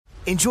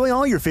Enjoy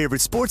all your favorite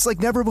sports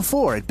like never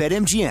before at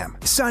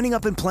BetMGM. Signing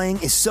up and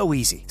playing is so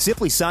easy.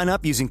 Simply sign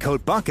up using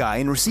code Buckeye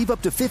and receive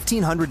up to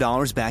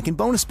 $1,500 back in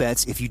bonus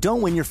bets if you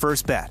don't win your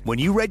first bet. When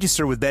you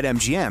register with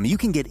BetMGM, you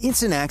can get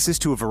instant access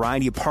to a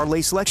variety of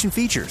parlay selection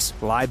features,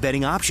 live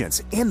betting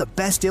options, and the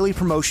best daily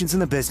promotions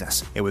in the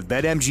business. And with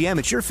BetMGM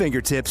at your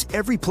fingertips,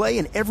 every play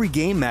and every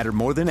game matter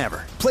more than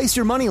ever. Place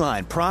your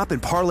moneyline, prop,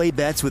 and parlay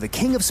bets with the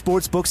king of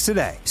sportsbooks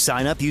today.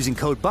 Sign up using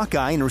code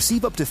Buckeye and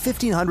receive up to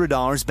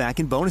 $1,500 back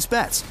in bonus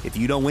bets if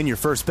you don't win your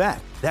first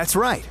bet. That's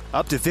right,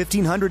 up to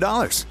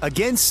 $1,500.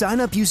 Again, sign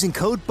up using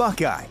code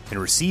Buckeye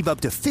and receive up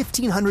to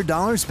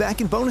 $1,500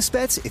 back in bonus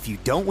bets if you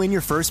don't win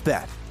your first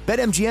bet.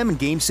 BetMGM and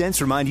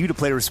GameSense remind you to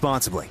play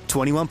responsibly.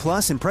 21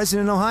 plus and present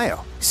in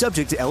Ohio.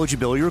 Subject to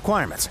eligibility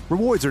requirements.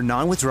 Rewards are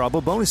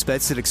non-withdrawable bonus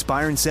bets that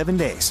expire in 7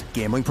 days.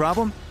 Gambling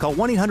problem? Call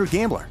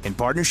 1-800-GAMBLER in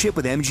partnership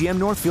with MGM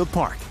Northfield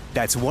Park.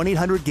 That's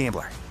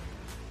 1-800-GAMBLER.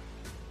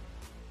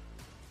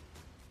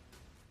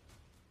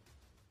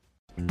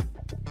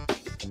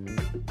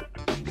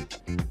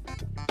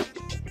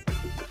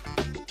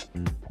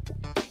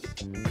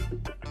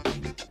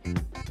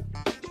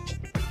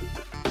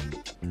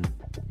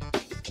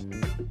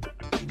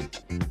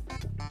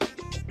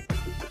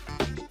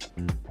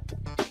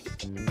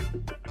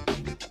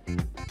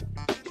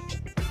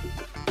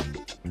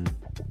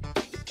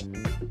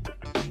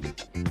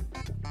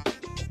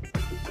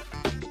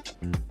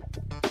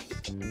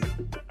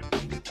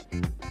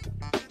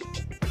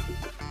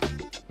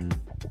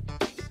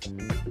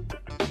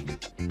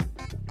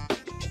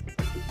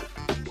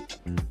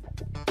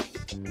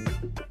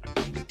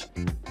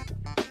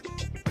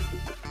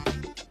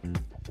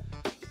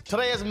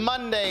 Today is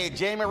Monday,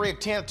 January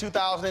 10th,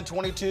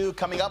 2022.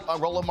 Coming up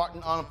on Roland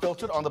Martin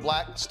Unfiltered on the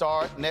Black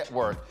Star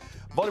Network.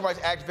 Voting rights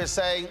activists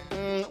say,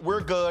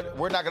 we're good.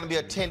 We're not going to be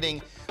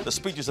attending the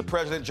speeches of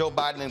President Joe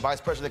Biden and Vice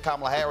President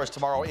Kamala Harris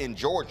tomorrow in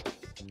Georgia,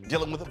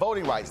 dealing with the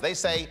voting rights. They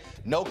say,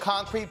 no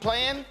concrete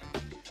plan.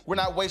 We're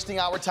not wasting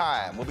our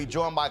time. We'll be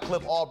joined by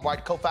Cliff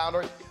Albright,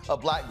 co-founder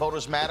of Black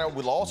Voters Matter.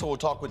 We'll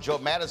talk with Joe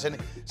Madison,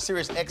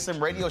 Sirius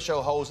XM radio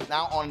show host,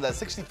 now on the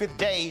 65th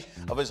day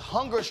of his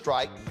hunger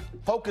strike,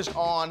 focused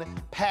on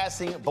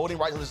passing voting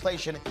rights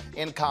legislation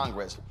in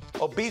Congress.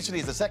 Obesity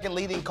is the second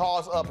leading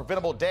cause of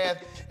preventable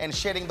death, and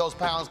shedding those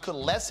pounds could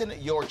lessen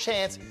your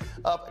chance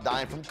of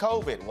dying from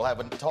COVID. We'll have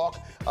a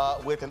talk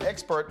with an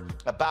expert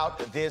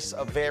about this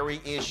very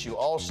issue.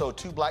 Also,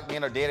 2 black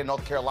men are dead in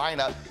North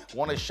Carolina.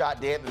 One is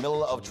shot dead in the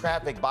middle of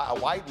traffic by a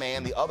white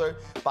man, the other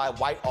by a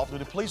white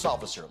off-duty police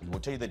officer. We'll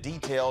tell you the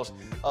details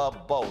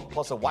of both.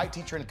 Plus, a white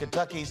teacher in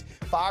Kentucky's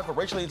fired for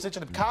racially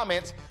insensitive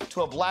comments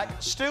to a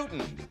black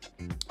student.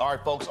 All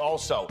right, folks,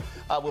 also,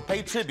 we'll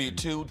pay tribute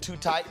to 2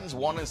 titans,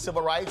 one in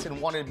civil rights and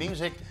one in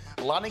music.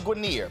 Lani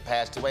Guinier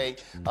passed away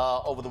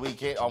over the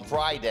weekend on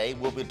Friday.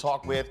 We'll be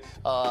talking with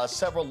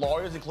several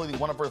lawyers, including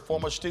one of her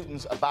former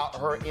students, about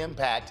her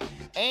impact.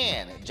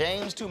 And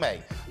James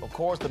Toomey, of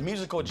course, the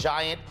musical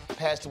giant,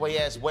 passed away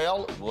as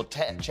well. We'll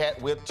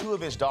chat with 2 of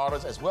his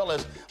daughters, as well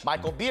as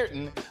Michael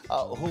Bearden,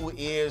 who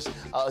is,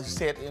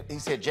 he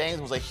said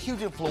James was a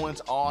huge influence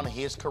on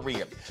his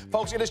career.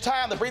 Folks, it is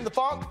time to bring the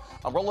funk.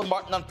 I'm Roland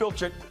Martin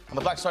Unfiltered on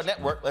the Black Star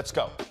Network. Let's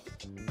go.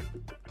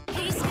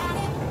 He's got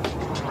it.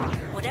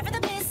 Whatever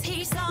the miss,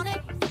 he's on it.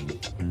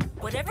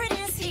 Whatever it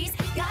is, he's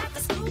got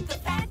the scoop, the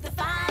fact, the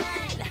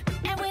find.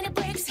 And when it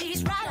breaks,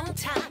 he's right on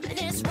time and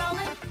it's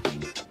rolling.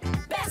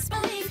 Best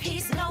believe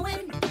he's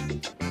knowing.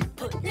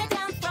 Putting it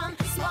down from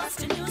sports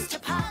to news to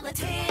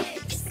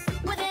politics.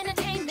 With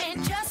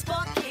entertainment just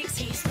for kicks,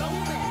 he's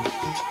rolling.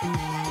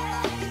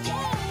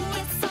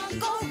 It's on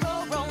go,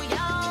 roll,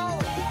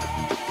 y'all.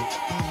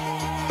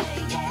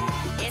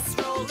 It's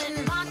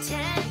Roland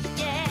Martin,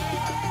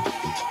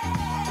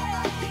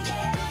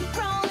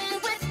 rolling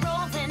with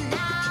Roland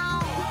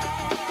now.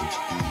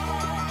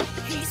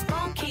 He's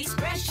funky, he's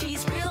fresh,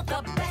 he's real,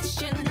 the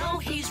best, you know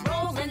he's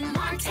Roland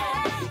Martin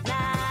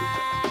now.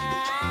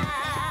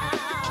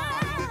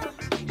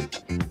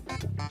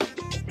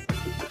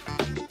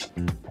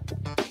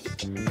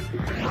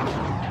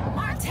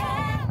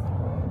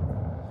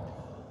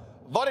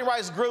 Voting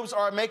rights groups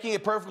are making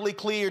it perfectly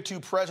clear to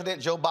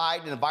President Joe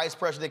Biden and Vice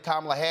President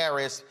Kamala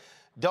Harris,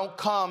 don't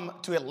come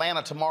to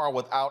Atlanta tomorrow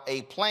without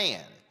a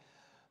plan.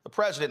 The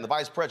president and the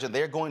vice president,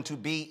 they're going to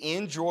be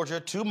in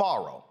Georgia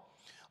tomorrow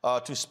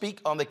to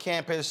speak on the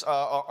campus,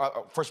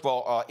 first of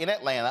all, in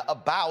Atlanta,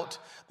 about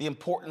the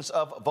importance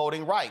of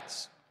voting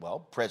rights. Well,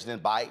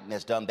 President Biden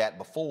has done that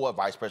before.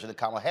 Vice President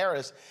Kamala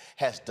Harris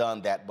has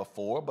done that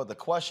before. But the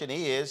question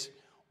is,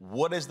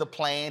 what is the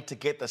plan to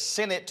get the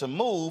Senate to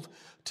move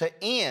to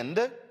end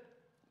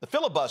the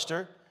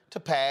filibuster to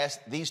pass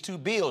these 2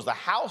 bills? The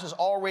House has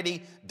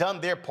already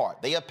done their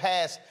part. They have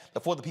passed the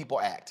For the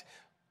People Act.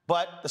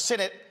 But the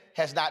Senate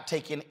has not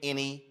taken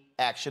any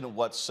action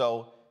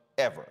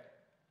whatsoever.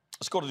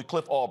 Let's go to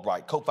Cliff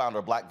Albright, co-founder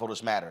of Black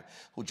Voters Matter,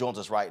 who joins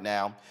us right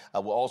now.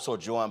 We're also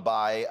joined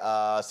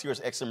by Sirius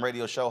XM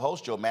radio show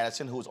host Joe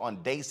Madison, who is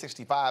on day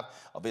 65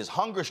 of his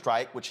hunger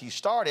strike, which he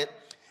started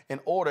in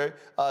order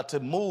to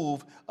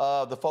move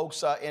the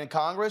folks in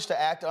Congress to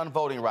act on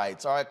voting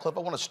rights. All right, Cliff,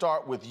 I want to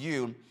start with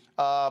you.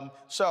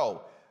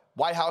 So,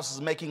 White House is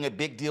making a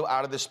big deal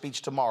out of this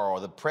speech tomorrow.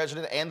 The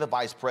president and the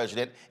vice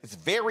president. It's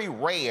very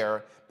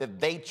rare that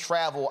they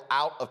travel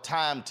out of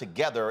time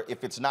together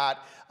if it's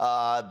not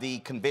the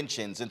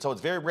conventions. And so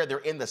it's very rare they're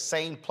in the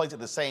same place at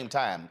the same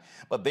time.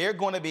 But they're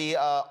going to be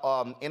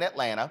in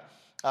Atlanta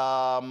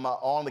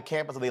on the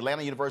campus of the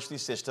Atlanta University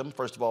system,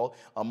 first of all,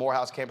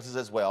 Morehouse campuses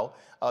as well,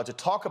 to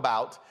talk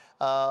about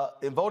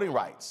voting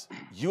rights.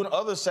 You and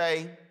others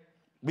say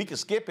we can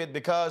skip it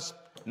because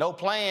no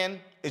plan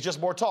is just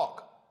more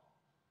talk.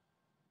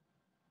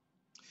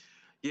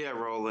 Yeah,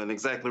 Roland,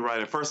 exactly right.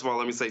 And first of all,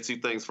 let me say two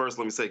things. First,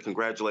 let me say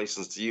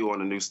congratulations to you on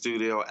the new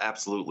studio.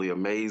 Absolutely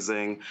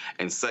amazing.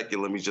 And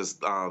second, let me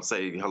just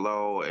say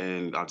hello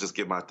and I'll just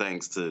give my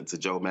thanks to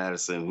Joe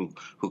Madison,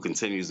 who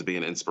continues to be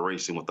an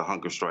inspiration with the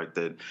hunger strike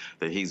that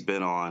he's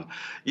been on.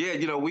 Yeah,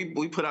 you know,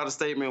 we put out a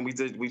statement.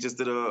 We just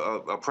did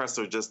a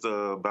presser just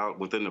about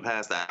within the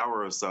past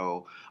hour or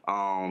so,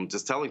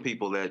 just telling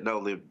people that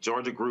no, the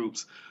Georgia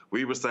groups.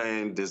 We were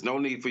saying there's no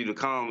need for you to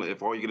come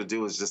if all you're going to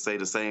do is just say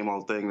the same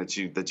old thing that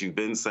you've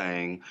been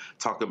saying,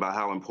 talking about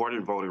how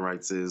important voting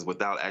rights is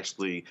without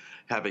actually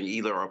having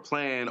either a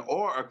plan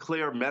or a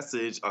clear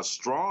message, a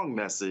strong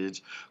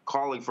message,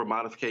 calling for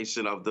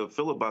modification of the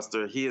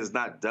filibuster. He has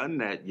not done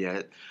that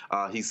yet.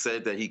 He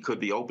said that he could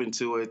be open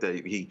to it,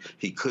 that he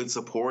could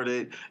support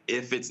it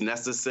if it's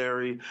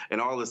necessary, and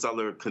all this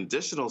other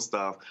conditional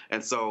stuff.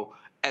 And so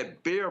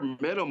at bare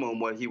minimum,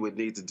 what he would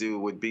need to do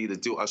would be to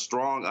do a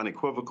strong,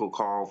 unequivocal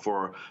call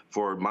for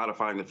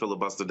modifying the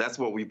filibuster. That's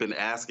what we've been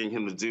asking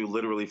him to do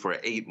literally for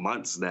 8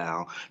 months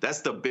now.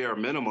 That's the bare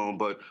minimum.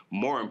 But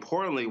more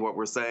importantly, what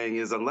we're saying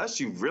is unless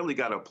you've really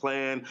got a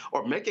plan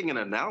or making an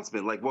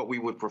announcement, like what we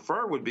would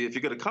prefer would be if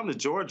you're going to come to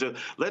Georgia,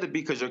 let it be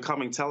because you're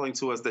coming telling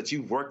to us that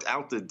you've worked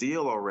out the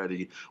deal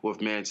already with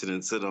Manchin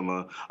and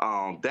Sinema.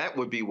 That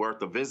would be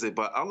worth a visit.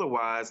 But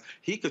otherwise,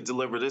 he could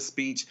deliver this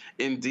speech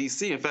in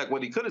D.C. In fact,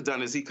 what he could have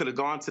done is he could have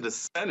gone to the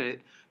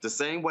Senate the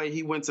same way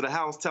he went to the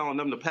House telling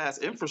them to pass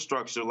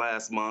infrastructure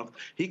last month.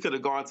 He could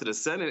have gone to the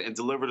Senate and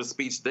delivered a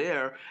speech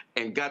there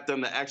and got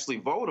them to actually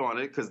vote on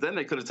it, because then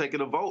they could have taken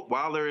a vote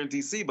while they're in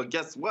D.C. But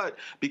guess what?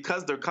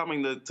 Because they're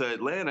coming to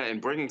Atlanta and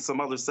bringing some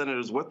other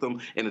senators with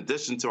them in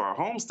addition to our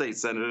home state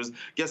senators,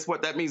 guess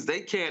what? That means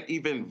they can't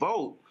even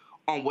vote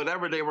on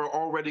whatever they were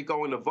already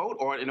going to vote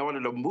on in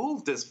order to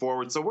move this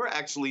forward. So we're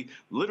actually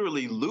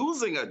literally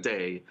losing a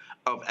day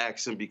of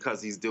action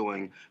because he's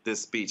doing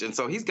this speech. And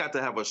so he's got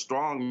to have a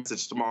strong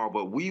message tomorrow,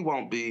 but we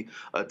won't be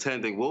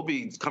attending. We'll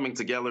be coming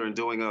together and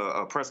doing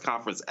a press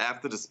conference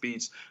after the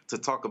speech to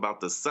talk about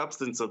the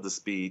substance of the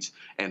speech,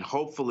 and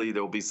hopefully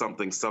there'll be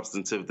something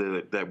substantive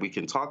that we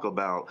can talk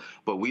about,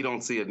 but we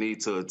don't see a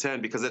need to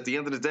attend because at the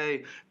end of the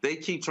day, they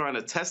keep trying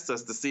to test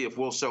us to see if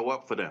we'll show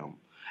up for them.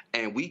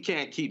 And we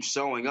can't keep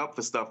showing up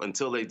for stuff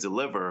until they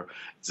deliver.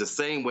 It's the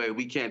same way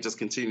we can't just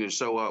continue to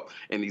show up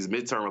in these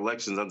midterm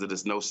elections under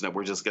this notion that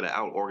we're just going to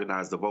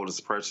out-organize the voter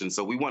suppression.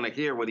 So we want to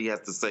hear what he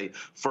has to say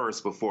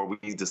first before we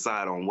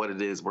decide on what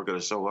it is we're going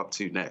to show up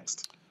to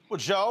next. Well,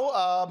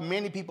 Joe,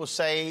 many people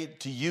say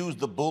to use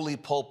the bully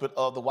pulpit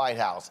of the White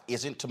House.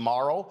 Isn't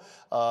tomorrow's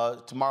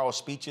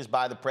speeches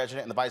by the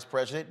president and the vice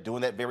president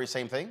doing that very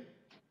same thing?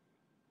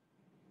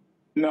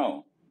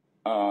 No,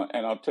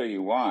 and I'll tell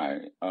you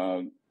why.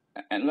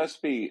 And let's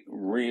be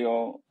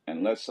real,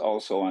 and let's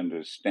also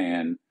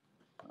understand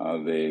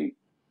the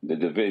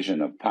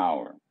division of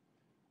power.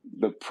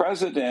 The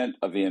President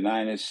of the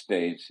United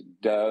States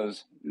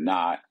does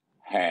not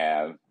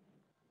have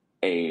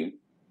a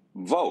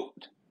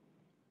vote.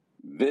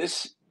 There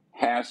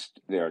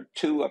are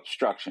two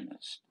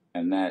obstructionists,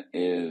 and that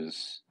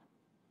is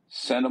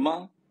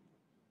Sinema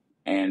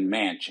and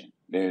Manchin.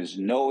 There's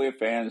no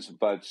ifs, ands,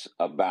 buts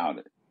about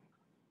it.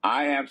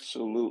 I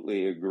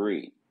absolutely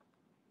agree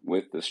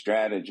with the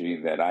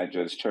strategy that I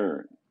just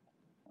heard.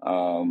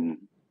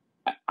 I'm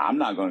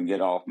not going to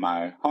get off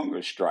my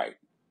hunger strike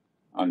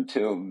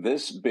until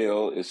this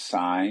bill is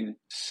signed,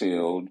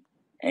 sealed,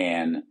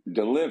 and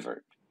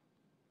delivered.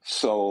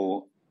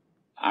 So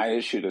I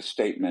issued a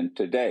statement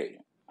today.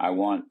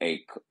 I'm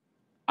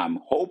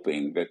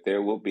hoping that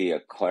there will be a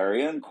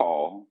clarion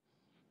call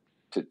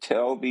to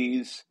tell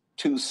these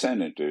two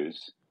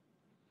senators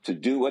to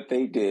do what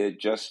they did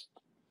just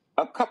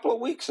a couple of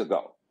weeks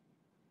ago,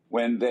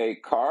 when they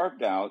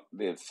carved out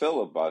the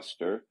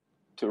filibuster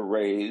to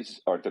raise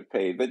or to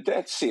pay the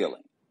debt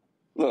ceiling.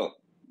 Look,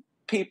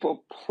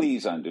 people,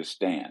 please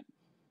understand.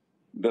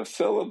 The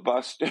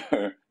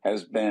filibuster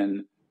has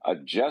been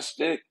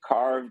adjusted,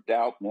 carved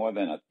out more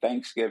than a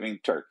Thanksgiving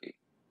turkey.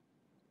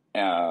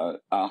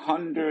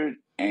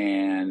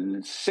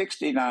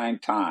 169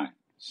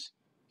 times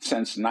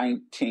since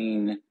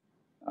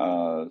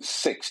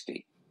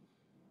 1960.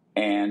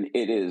 And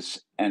it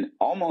is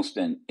almost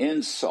an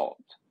insult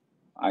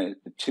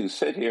to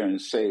sit here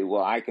and say,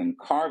 well, I can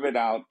carve it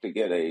out to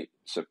get a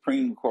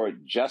Supreme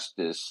Court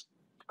justice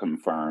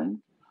confirmed.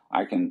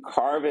 I can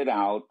carve it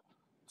out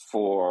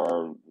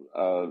for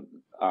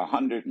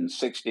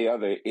 160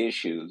 other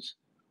issues,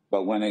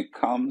 but when it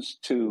comes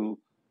to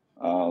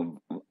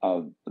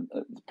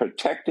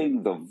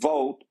protecting the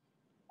vote,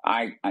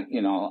 I've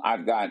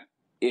got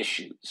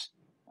issues,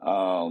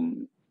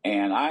 and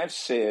I've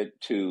said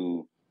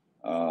to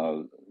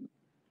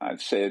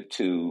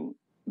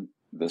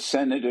the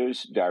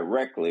senators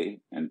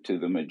directly and to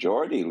the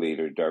majority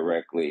leader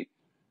directly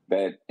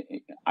that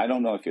I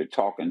don't know if you're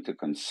talking to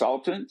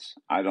consultants,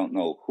 I don't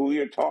know who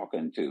you're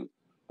talking to,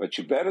 but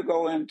you better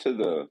go into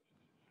the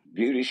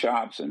beauty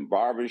shops and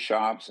barber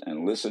shops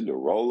and listen to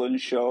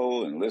Roland's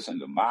show and listen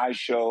to my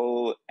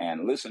show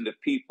and listen to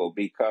people,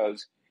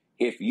 because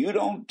if you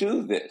don't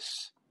do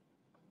this,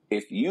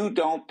 if you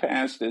don't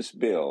pass this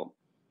bill,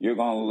 you're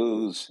going to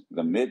lose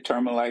the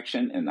midterm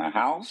election in the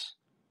House,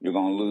 you're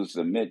going to lose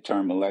the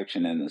midterm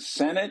election in the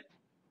Senate,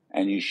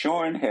 and you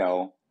sure in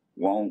hell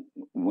won't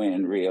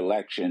win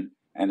re-election.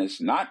 And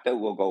it's not that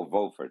we'll go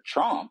vote for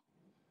Trump,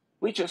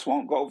 we just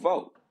won't go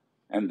vote.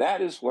 And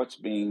that is what's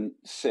being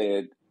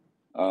said,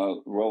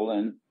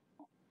 Roland,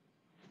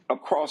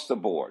 across the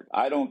board.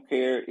 I don't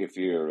care if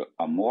you're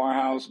a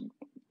Morehouse,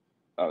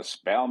 a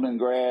Spelman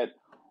grad,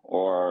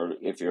 or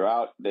if you're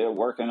out there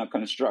working a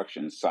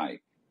construction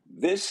site.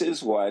 This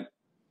is what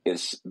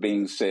is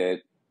being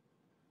said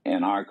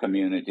in our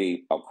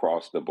community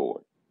across the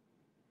board.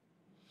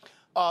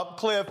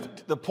 Cliff,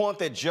 the point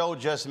that Joe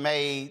just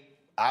made,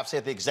 I've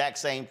said the exact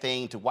same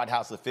thing to White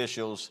House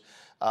officials.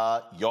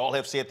 Y'all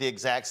have said the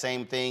exact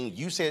same thing.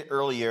 You said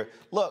earlier,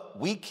 look,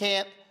 we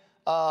can't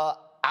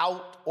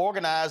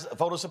out-organize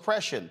voter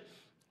suppression.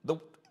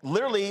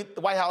 Literally,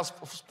 the White House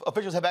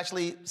officials have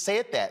actually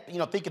said that,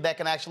 thinking that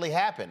can actually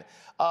happen.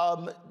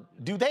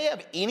 Do they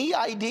have any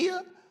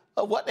idea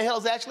of what the hell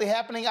is actually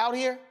happening out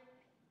here?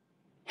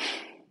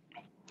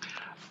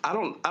 I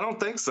don't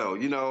think so,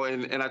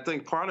 and I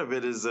think part of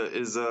it is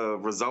a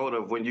result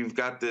of when you've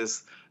got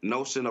this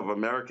notion of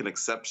American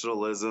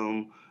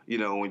exceptionalism,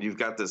 when you've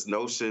got this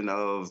notion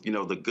of,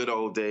 the good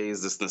old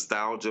days, this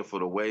nostalgia for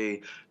the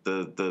way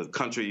the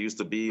country used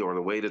to be, or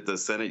the way that the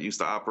Senate used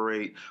to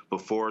operate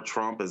before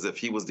Trump, as if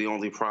he was the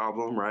only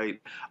problem,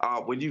 right?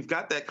 When you've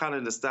got that kind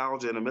of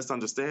nostalgia and a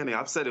misunderstanding,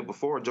 I've said it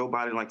before, Joe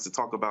Biden likes to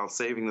talk about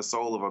saving the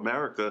soul of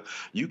America.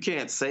 You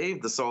can't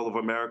save the soul of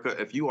America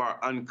if you are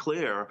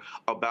unclear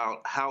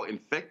about how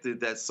infected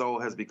that soul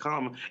has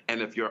become,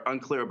 and if you're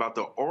unclear about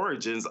the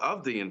origins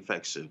of the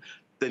infection,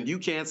 then you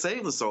can't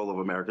save the soul of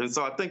America. And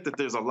so I think that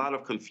there's a lot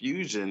of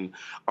confusion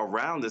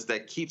around this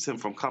that keeps him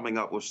from coming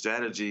up with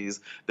strategies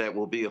that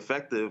will be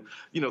effective.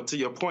 To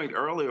your point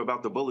earlier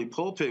about the bully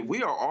pulpit,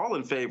 we are all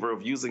in favor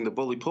of using the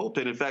bully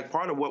pulpit. In fact,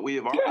 part of what we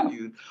have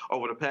argued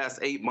over the past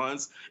 8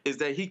 months is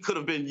that he could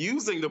have been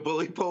using the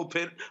bully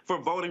pulpit for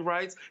voting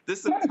rights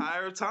this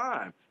entire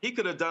time. He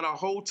could have done a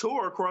whole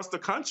tour across the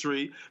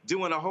country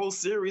doing a whole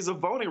series of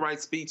voting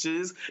rights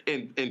speeches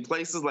in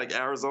places like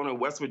Arizona and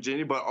West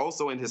Virginia, but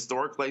also in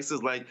historic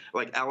places like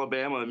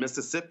Alabama and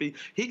Mississippi.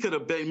 He could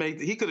have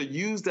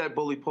used that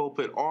bully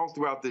pulpit all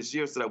throughout this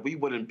year so that we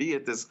wouldn't be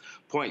at this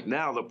point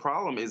now. The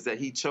problem is that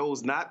he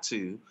chose not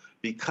to,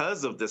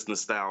 because of this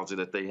nostalgia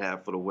that they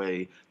have for the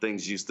way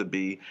things used to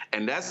be.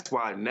 And that's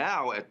why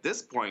now, at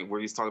this point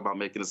where he's talking about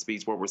making a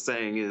speech, what we're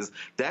saying is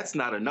that's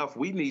not enough.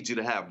 We need you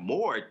to have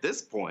more at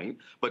this point.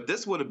 But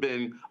this would have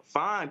been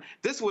fine.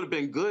 This would have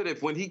been good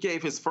if, when he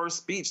gave his first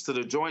speech to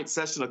the joint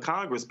session of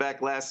Congress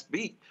back last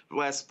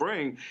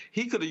spring,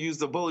 he could have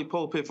used the bully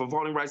pulpit for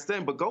voting rights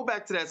then. But go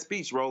back to that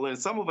speech, Roland.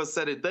 Some of us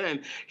said it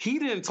then. He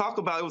didn't talk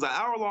about, it was an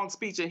hour-long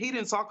speech, and he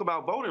didn't talk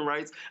about voting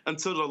rights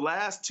until the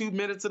last 2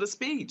 minutes of the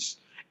speech.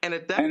 And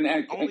at that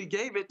point, only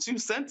gave it 2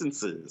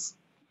 sentences.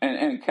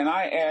 And can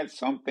I add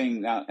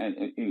something now?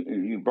 And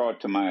you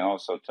brought to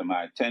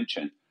my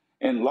attention.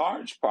 In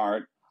large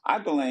part, I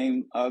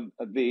blame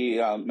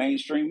the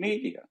mainstream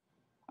media.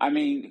 I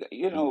mean,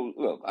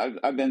 look,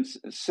 I've been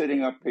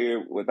sitting up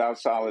here without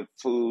solid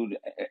food,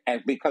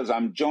 and because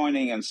I'm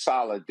joining in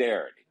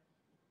solidarity.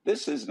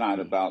 This is not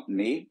about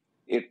me.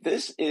 If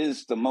this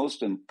is the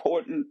most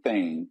important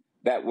thing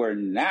that we're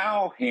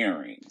now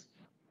hearing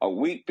a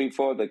week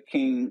before the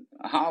King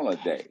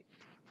holiday,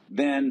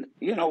 then,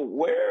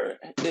 where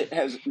it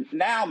has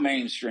now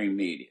mainstream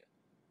media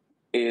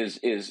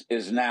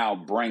is now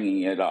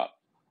bringing it up.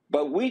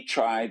 But we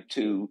tried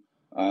to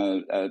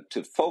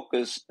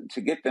focus,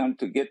 to get them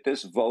to get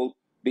this vote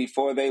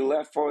before they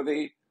left for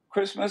the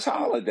Christmas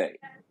holiday.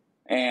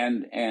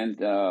 And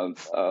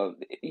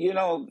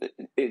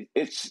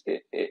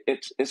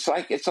it's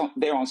like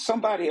they're on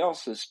somebody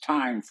else's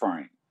time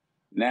frame.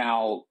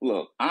 Now,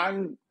 look,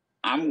 I'm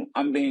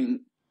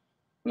being,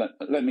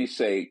 let me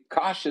say,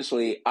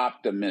 cautiously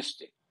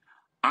optimistic.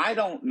 I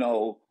don't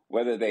know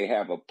whether they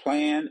have a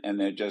plan and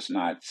they're just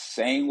not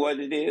saying what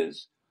it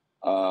is.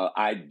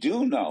 I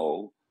do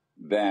know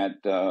that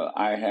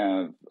I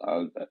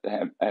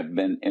have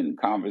been in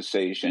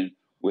conversation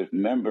with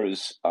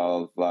members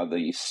of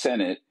the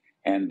Senate,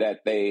 and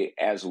that they,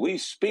 as we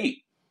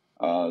speak,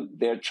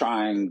 they're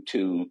trying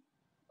to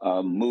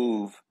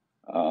move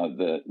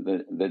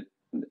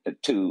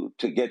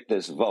to get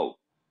this vote.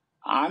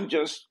 I'm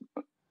just,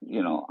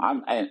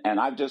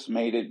 I've just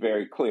made it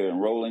very clear.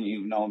 And Roland,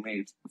 you've known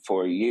me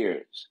for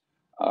years.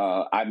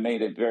 I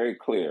made it very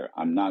clear.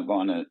 I'm not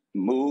going to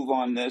move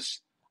on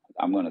this.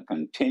 I'm going to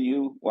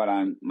continue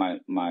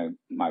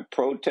my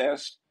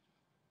protest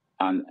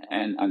and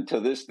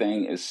until this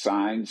thing is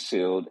signed,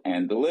 sealed,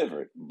 and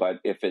delivered. But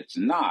if it's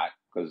not,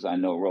 because I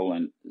know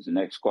Roland's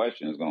next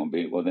question is going to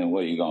be, well, then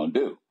what are you going to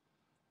do?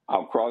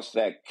 I'll cross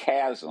that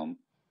chasm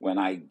when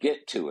I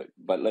get to it.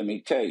 But let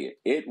me tell you,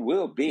 it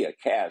will be a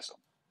chasm.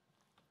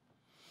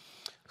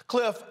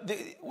 Cliff,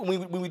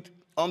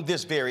 on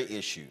this very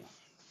issue,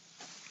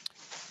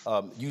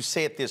 you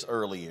said this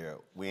earlier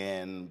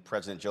when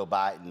President Joe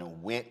Biden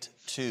went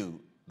to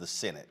the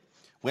Senate,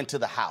 went to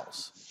the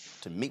House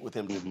to meet with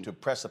them, to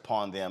press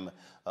upon them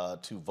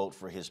to vote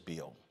for his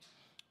bill.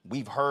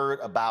 We've heard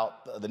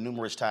about the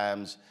numerous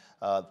times,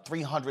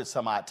 300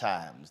 some odd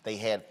times, they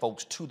had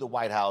folks to the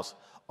White House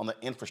on the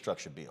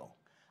infrastructure bill.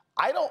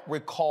 I don't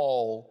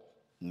recall,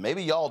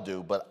 maybe y'all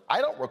do, but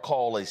I don't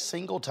recall a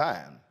single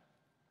time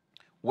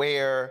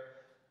where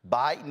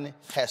Biden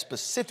has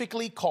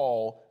specifically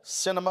called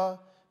Sinema,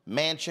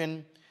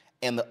 Manchin,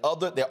 and there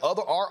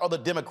are other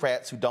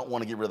Democrats who don't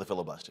want to get rid of the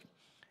filibuster,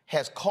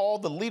 has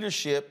called the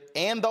leadership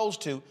and those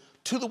two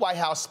to the White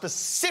House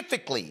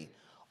specifically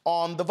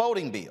on the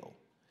voting bill.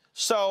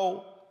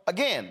 So,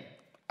 again,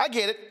 I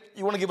get it.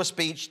 You want to give a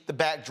speech, the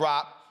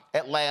backdrop,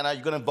 Atlanta,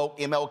 you're going to invoke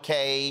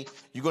MLK,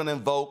 you're going to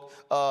invoke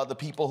the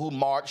people who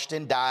marched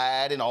and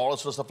died and all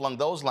this sort of stuff along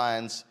those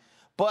lines.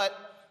 But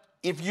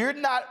if you're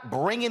not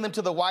bringing them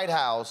to the White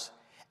House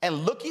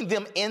and looking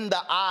them in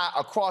the eye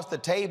across the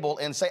table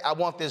and say, I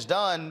want this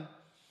done,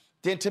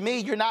 then to me,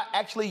 you're not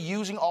actually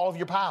using all of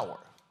your power.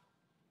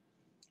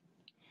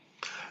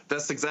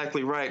 That's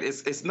exactly right.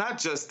 It's not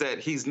just that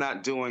he's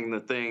not doing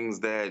the things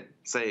that,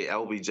 say,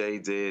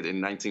 LBJ did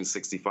in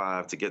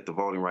 1965 to get the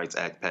Voting Rights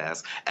Act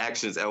passed.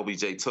 Actions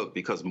LBJ took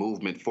because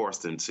movement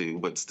forced him to,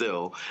 but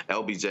still,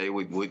 LBJ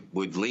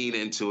would lean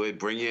into it,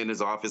 bring you in his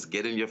office,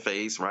 get in your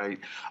face, right?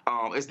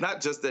 It's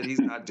not just that he's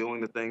not doing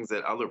the things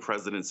that other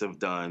presidents have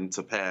done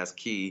to pass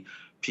key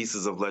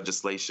pieces of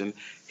legislation.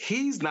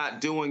 He's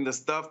not doing the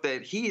stuff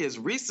that he has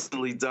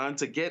recently done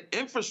to get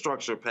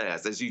infrastructure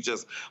passed, as you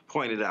just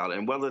pointed out.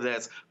 And whether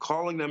that's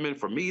calling them in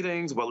for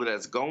meetings, whether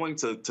that's going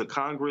to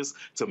Congress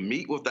to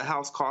meet with the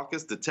House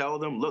caucus to tell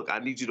them, look, I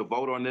need you to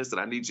vote on this and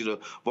I need you to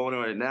vote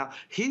on it now.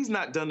 He's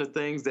not done the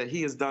things that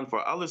he has done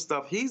for other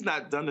stuff. He's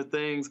not done the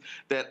things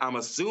that I'm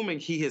assuming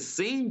he has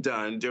seen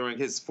done during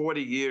his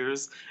 40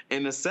 years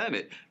in the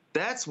Senate.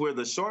 That's where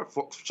the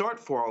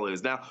shortfall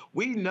is. Now,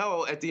 we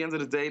know at the end of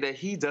the day that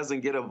he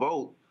doesn't get a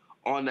vote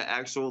on the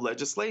actual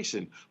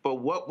legislation.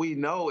 But what we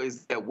know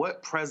is that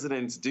what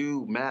presidents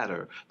do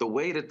matter. The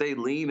way that they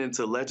lean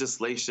into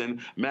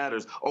legislation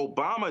matters.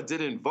 Obama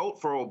didn't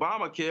vote for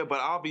Obamacare, but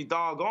I'll be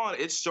doggone,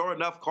 it's sure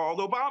enough called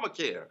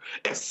Obamacare.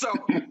 And so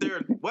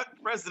what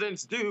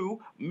presidents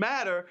do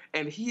matter,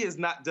 and he has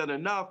not done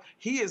enough.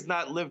 He has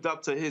not lived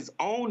up to his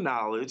own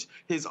knowledge,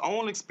 his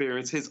own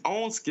experience, his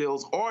own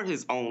skills, or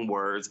his own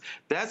words.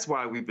 That's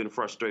why we've been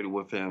frustrated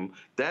with him.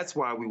 That's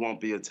why we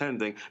won't be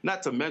attending.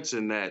 Not to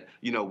mention that,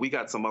 we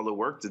got some other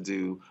work to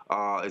do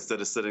instead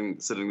of sitting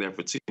there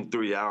for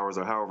 2-3 hours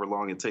or however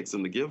long it takes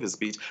him to give his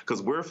speech,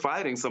 because we're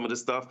fighting some of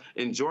this stuff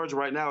in Georgia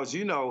right now. As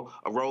you know,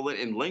 Roland,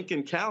 in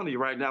Lincoln County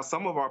right now,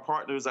 some of our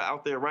partners are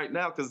out there right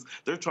now because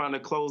they're trying to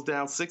close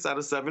down 6 out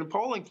of 7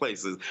 polling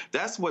places.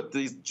 That's what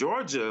these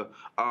Georgia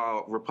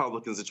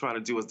Republicans are trying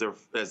to do as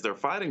they're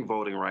fighting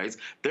voting rights.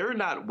 They're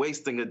not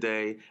wasting a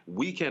day.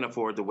 We can't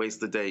afford to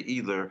waste a day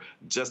either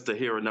just to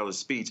hear another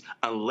speech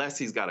unless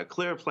he's got a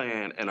clear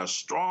plan and a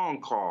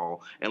strong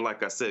call. And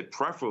like I said,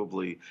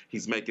 preferably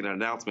he's making an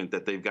announcement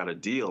that they've got a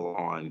deal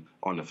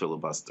on the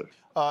filibuster.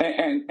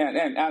 And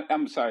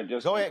I'm sorry,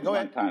 just go ahead.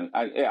 Time.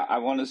 I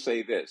want to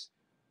say this.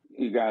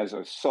 You guys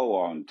are so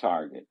on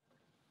target.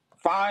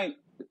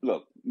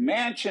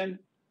 Manchin,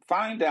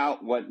 find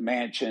out what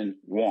Manchin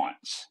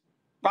wants.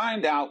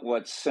 Find out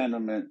what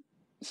Sinema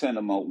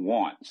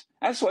wants.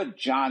 That's what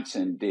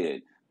Johnson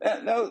did.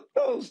 Those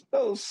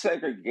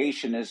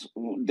segregationists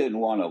didn't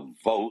want to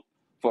vote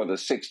for the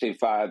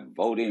 65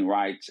 Voting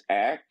Rights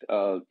Act.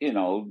 But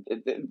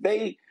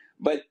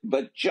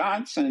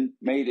Johnson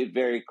made it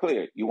very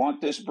clear. You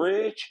want this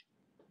bridge?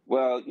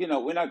 Well,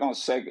 we're not going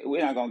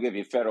to give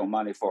you federal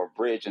money for a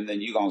bridge, and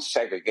then you're going to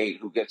segregate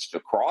who gets to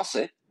cross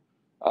it.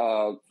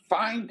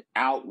 Find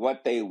out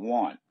what they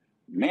want.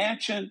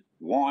 Manchin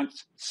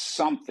wants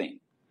something,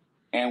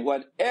 and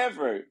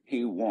whatever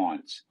he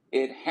wants,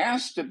 it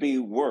has to be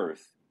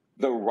worth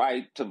the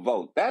right to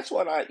vote. That's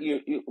what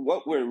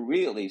what we're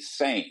really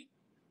saying.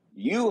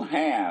 You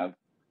have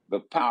the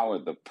power,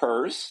 the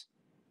purse.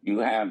 You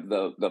have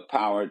the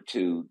power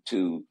to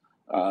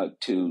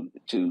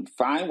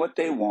find what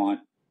they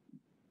want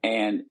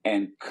and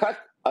cut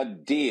a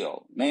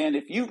deal. Man,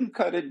 if you can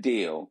cut a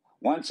deal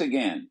once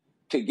again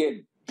to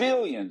get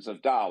billions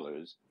of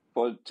dollars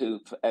to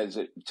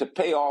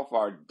pay off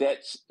our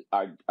debts,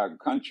 our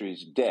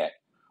country's debt.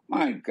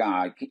 My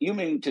God, you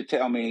mean to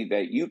tell me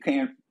that you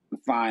can't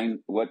find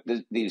what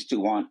these two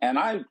want. And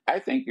I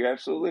think you're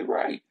absolutely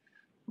right.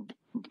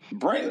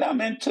 Bring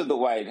them into the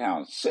White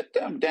House, sit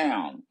them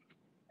down,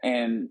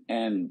 and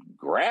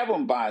grab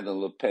them by the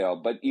lapel.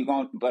 But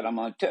I'm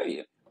going to tell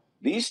you,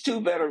 these two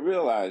better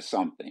realize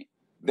something.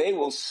 They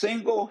will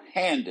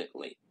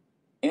single-handedly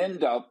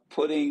end up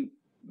putting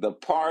the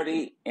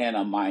party in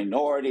a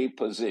minority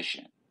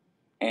position.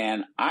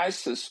 And I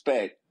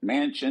suspect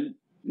Manchin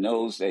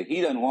knows that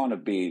he doesn't want to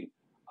be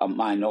a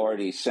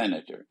minority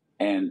senator.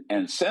 And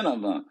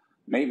Sinema,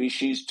 maybe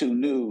she's too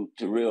new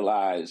to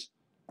realize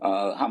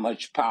how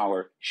much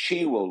power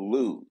she will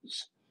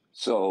lose.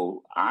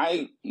 So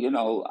I'll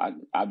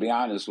be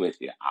honest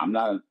with you. I'm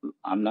not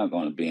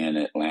going to be in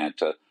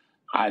Atlanta.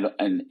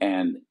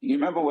 And you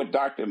remember what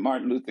Dr.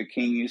 Martin Luther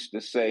King used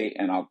to say,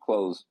 and I'll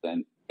close,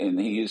 and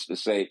he used to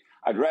say,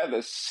 I'd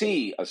rather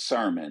see a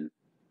sermon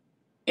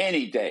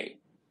any day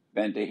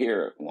than to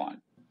hear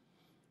one.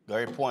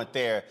 Great point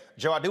there.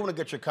 Joe, I do want to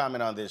get your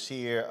comment on this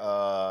here.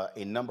 A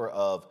number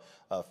of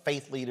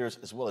faith leaders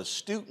as well as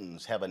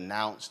students have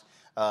announced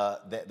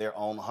that their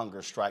own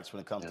hunger strikes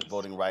when it comes to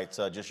voting rights.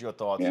 Just your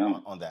thoughts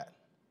on that.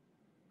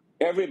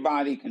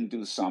 Everybody can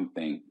do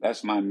something.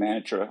 That's my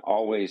mantra,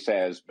 always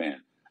has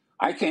been.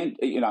 I can't,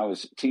 I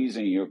was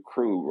teasing your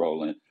crew,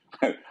 Roland.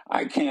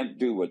 I can't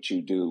do what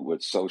you do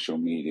with social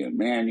media.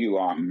 Man, you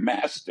are a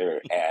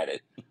master at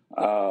it.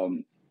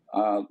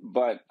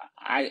 But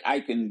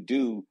I can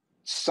do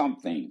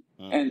something.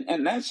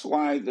 And that's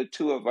why the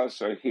two of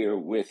us are here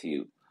with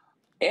you.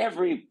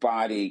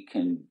 Everybody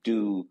can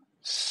do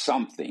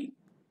something.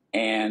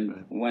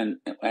 And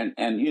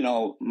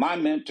my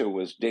mentor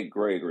was Dick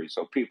Gregory.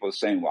 So people are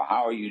saying, well,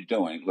 how are you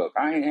doing? Look,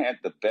 I had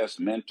the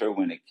best mentor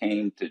when it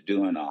came to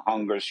doing a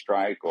hunger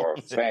strike or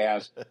a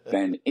fast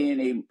than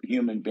any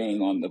human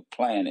being on the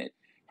planet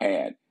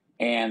had.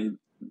 And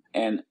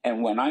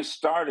when I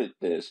started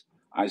this,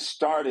 I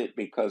started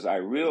because I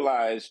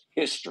realized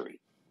history,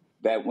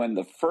 that when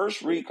the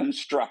first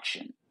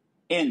Reconstruction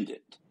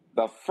ended,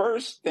 the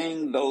first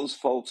thing those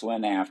folks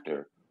went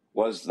after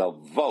was the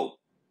vote.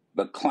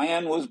 The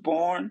Klan was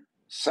born.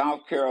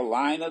 South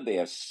Carolina, they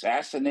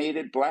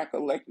assassinated black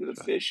elected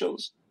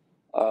officials.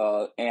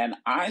 And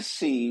I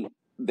see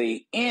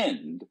the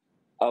end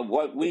of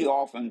what we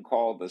often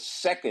call the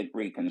second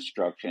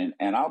Reconstruction.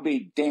 And I'll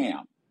be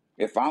damned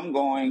if I'm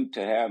going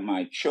to have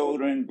my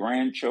children,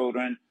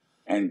 grandchildren,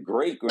 and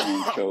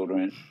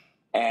great-grandchildren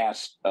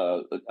asked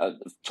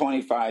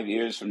 25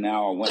 years from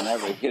now or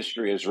whenever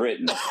history is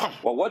written,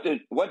 well, what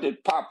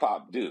did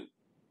Pop do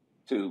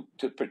to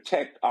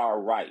protect our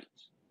rights?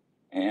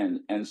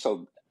 And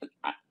so,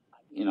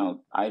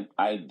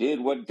 I did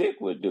what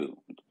Dick would do.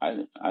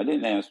 I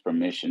didn't ask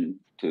permission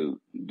to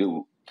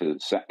do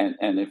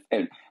and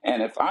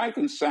if I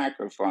can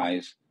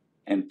sacrifice,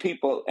 and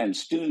people and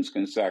students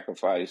can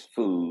sacrifice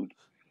food,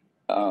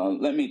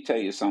 let me tell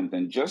you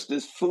something. Just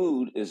as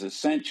food is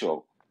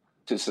essential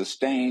to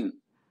sustain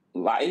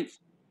life,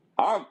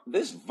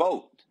 this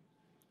vote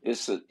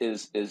is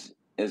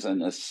a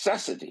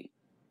necessity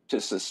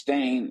to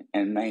sustain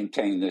and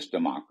maintain this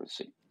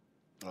democracy.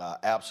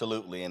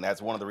 Absolutely, and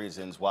that's one of the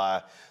reasons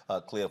why,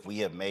 Cliff, we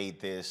have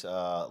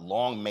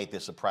long made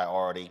this a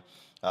priority.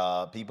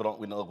 People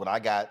don't know, when I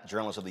got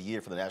Journalist of the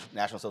Year for the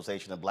National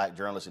Association of Black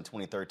Journalists in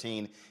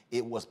 2013,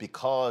 it was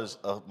because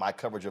of my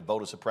coverage of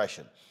voter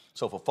suppression.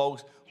 So for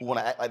folks who want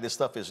to act like this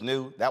stuff is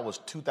new, that was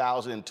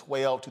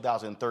 2012,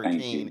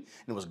 2013, and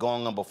it was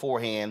going on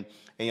beforehand.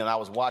 And, I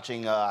was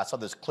watching, I saw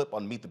this clip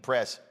on Meet the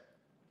Press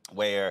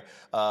where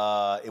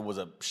it was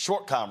a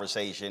short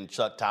conversation,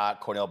 Chuck Todd,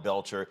 Cornell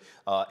Belcher,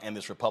 and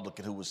this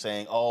Republican who was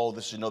saying, oh,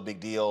 this is no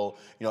big deal.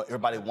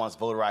 Everybody wants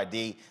voter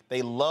ID.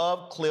 They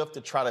love, Cliff,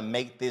 to try to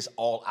make this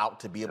all out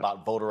to be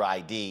about voter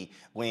ID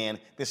when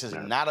this is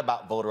not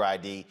about voter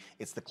ID.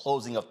 It's the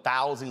closing of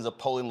thousands of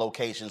polling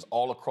locations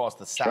all across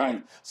the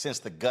South since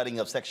the gutting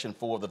of Section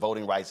 4 of the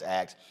Voting Rights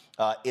Act.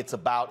 It's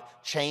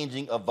about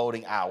changing of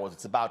voting hours.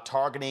 It's about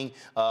targeting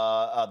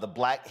the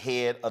black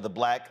head of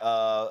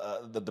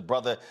the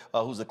brother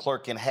who's a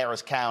clerk in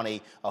Harris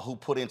County who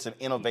put in some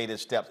innovative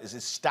steps.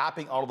 It's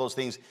stopping all of those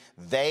things.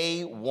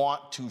 They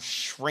want to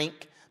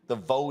shrink the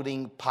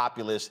voting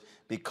populace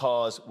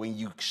because when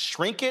you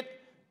shrink it,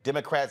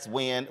 Democrats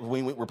win,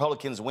 when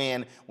Republicans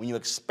win. When you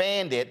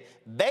expand it,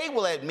 they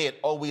will admit,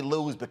 oh, we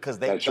lose because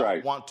they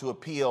don't want to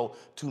appeal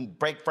to,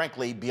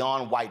 frankly,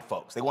 beyond white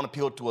folks. They want to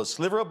appeal to a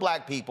sliver of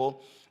black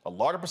people, a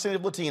larger percentage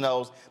of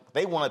Latinos, but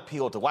they want to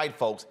appeal to white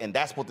folks, and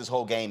that's what this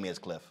whole game is,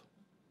 Cliff.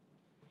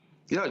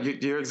 Yeah,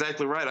 you're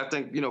exactly right. I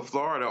think,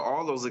 Florida,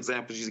 all those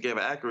examples you gave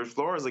are accurate.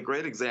 Florida is a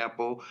great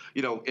example.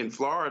 In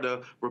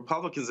Florida,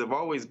 Republicans have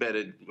always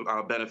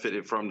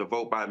benefited from the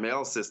vote by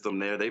mail system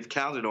there. They've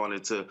counted on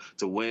it to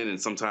win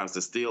and sometimes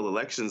to steal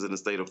elections in the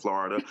state of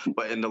Florida.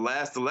 But in the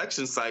last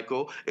election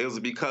cycle, it was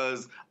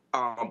because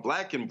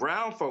Black and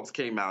brown folks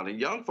came out and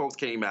young folks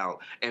came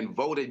out and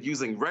voted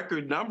using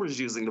record numbers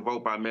using the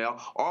vote by mail,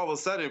 all of a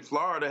sudden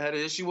Florida had an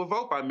issue with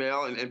vote by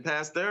mail and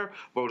passed their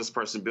voter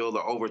suppression bill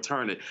to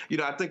overturn it. You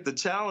know, I think the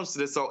challenge to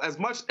this, so as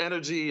much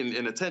energy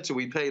and attention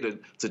we pay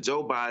to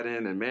Joe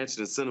Biden and Manchin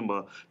and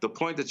Sinema, the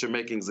point that you're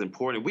making is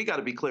important. We got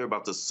to be clear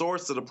about the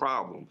source of the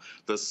problem.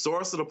 The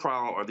source of the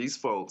problem are these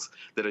folks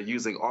that are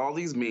using all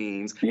these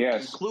means,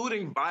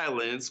 including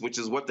violence, which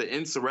is what the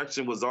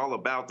insurrection was all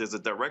about. There's a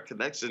direct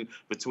connection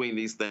between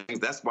these things.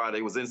 That's why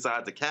they was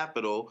inside the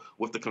Capitol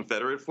with the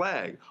Confederate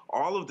flag.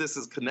 All of this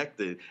is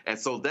connected. And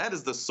so that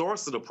is the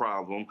source of the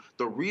problem.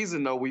 The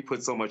reason, though, we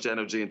put so much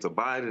energy into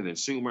Biden and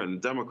Schumer and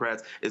the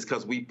Democrats is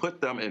because we put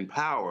them in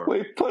power.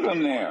 We put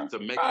them there to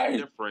make a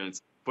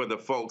difference for the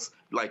folks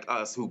like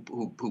us who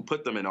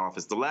put them in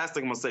office. The last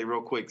thing I'm going to say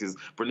real quick is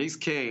Bernice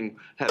King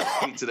had a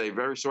tweet today,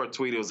 very short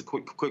tweet. It was a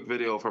quick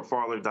video of her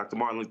father, Dr.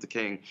 Martin Luther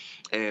King,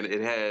 and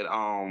it had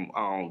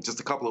just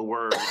a couple of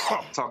words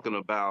talking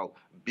about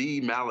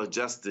be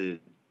maladjusted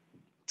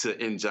to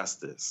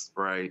injustice,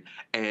 right?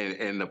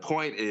 And the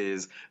point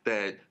is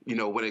that, you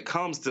know, when it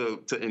comes to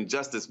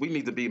injustice, we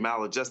need to be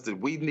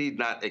maladjusted. We need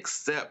not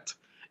accept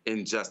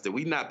injustice.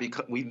 We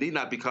need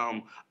not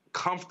become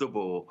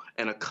comfortable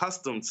and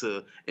accustomed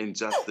to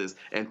injustice.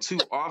 And too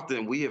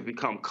often we have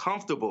become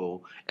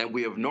comfortable and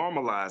we have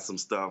normalized some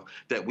stuff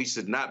that we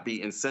should not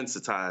be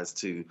insensitized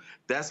to.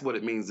 That's what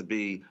it means to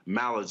be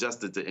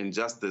maladjusted to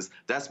injustice.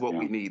 That's what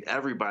we need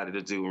everybody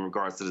to do in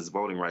regards to this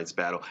voting rights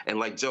battle. And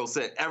like Joe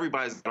said,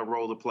 everybody's got a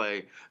role to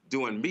play.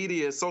 Doing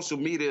media, social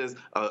media,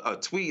 a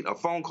tweet, a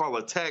phone call,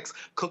 a text,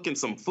 cooking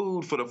some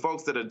food for the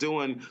folks that are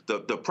doing the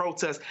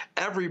protests.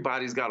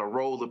 Everybody's got a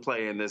role to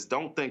play in this.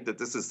 Don't think that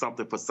this is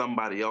something for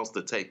somebody else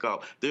to take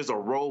up. There's a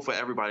role for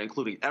everybody,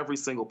 including every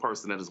single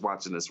person that is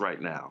watching this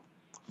right now.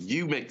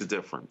 You make the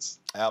difference.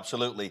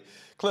 Absolutely.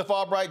 Cliff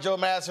Albright, Joe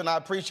Madison, I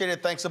appreciate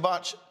it. Thanks a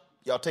bunch.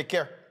 Y'all take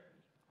care.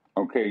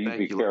 Okay, you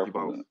be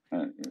careful.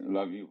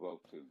 Love you both,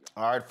 too.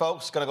 All right,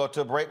 folks, going to go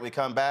to a break. When we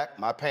come back,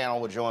 my panel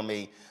will join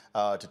me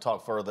to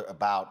talk further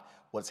about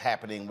what's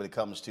happening when it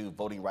comes to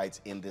voting rights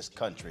in this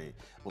country.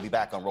 We'll be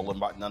back on Roland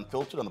Martin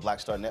Unfiltered on the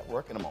Black Star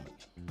Network in a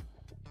moment.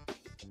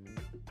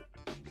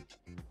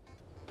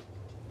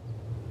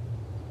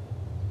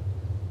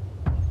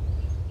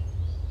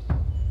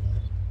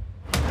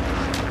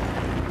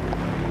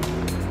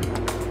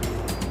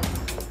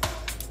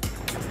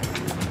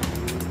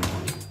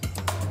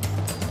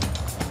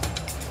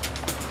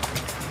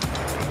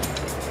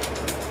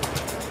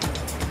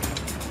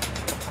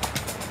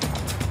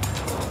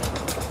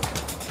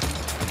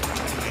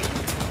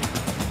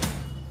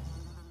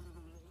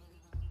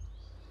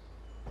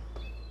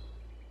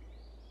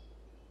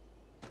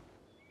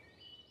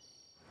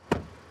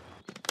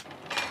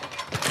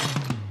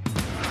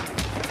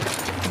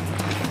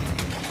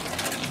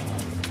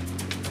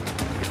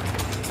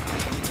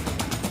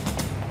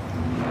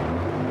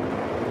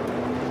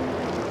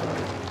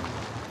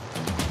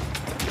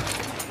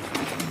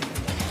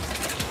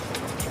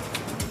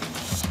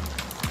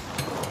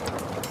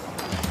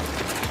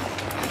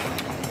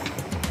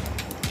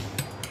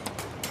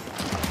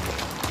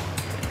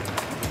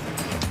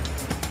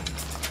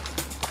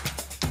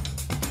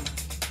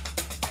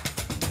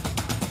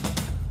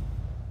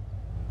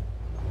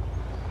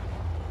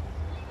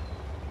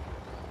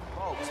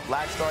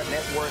 Black Star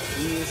Network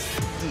is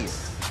here.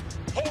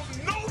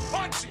 Hold no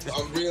punches.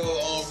 I'm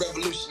real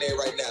revolutionary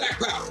right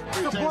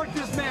now. Support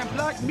this man,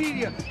 Black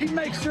Media. He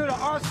makes sure that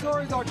our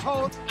stories are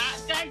told.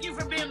 Thank you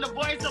for being the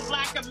voice of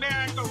Black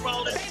America,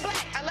 Roland. Stay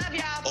black. I love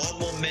y'all.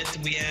 All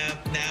momentum we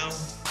have now,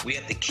 we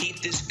have to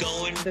keep this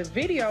going. The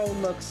video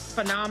looks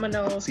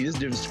phenomenal. See, this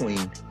difference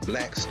between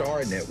Black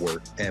Star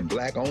Network and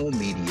black-owned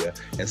media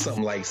and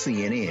something like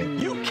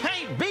CNN. You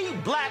can't be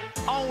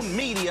black-owned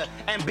media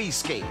and be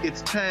scared.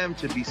 It's time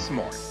to be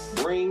smart.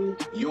 Bring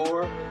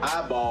your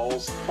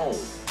eyeballs home.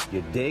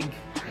 You dig?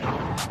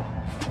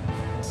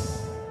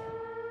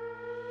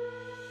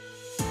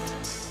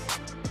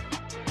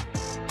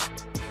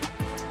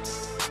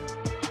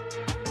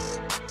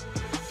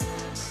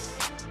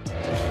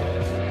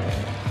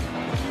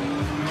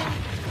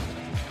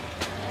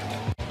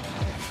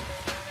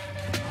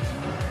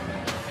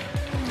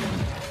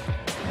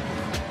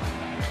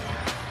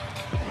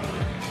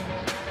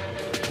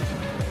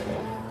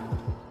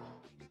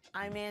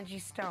 I'm Angie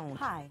Stone.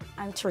 Hi,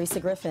 I'm Teresa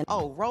Griffin.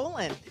 Oh,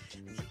 Roland.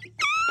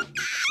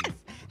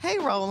 Hey,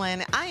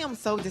 Roland, I am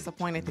so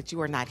disappointed that you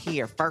are not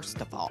here,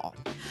 first of all.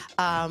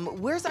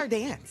 Where's our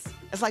dance?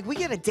 It's like we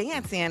get a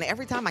dance in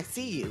every time I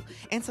see you.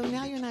 And so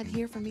now you're not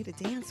here for me to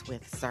dance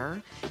with,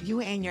 sir.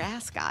 You and your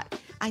ascot.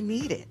 I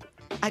need it.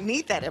 I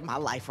need that in my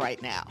life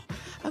right now.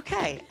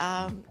 Okay,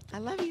 I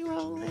love you,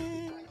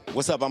 Roland.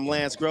 What's up? I'm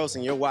Lance Gross,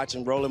 and you're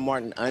watching Roland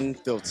Martin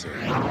Unfiltered.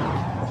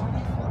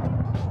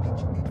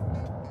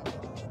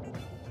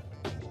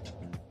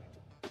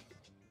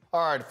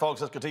 All right,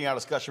 folks, let's continue our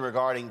discussion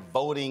regarding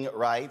voting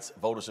rights,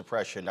 voter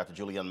suppression. Dr.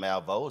 Julianne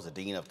Malveaux is the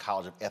Dean of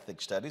College of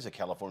Ethics Studies at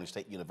California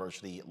State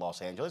University,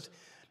 Los Angeles.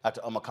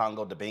 Dr.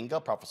 Omekongo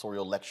Dibinga,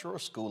 Professorial Lecturer,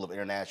 School of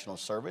International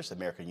Service,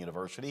 American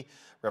University.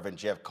 Reverend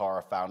Jeff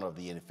Carr, founder of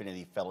the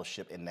Infinity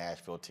Fellowship in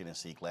Nashville,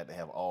 Tennessee. Glad to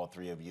have all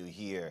three of you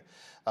here.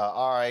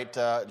 All right,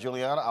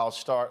 Juliana, I'll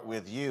start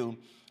with you.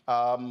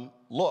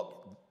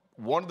 Look,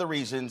 one of the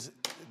reasons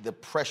the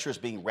pressure is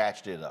being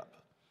ratcheted up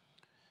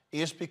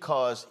is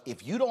because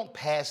if you don't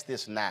pass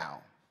this now,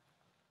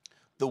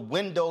 the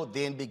window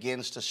then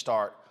begins to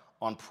start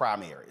on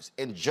primaries.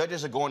 And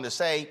judges are going to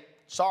say,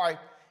 sorry,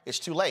 it's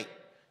too late.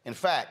 In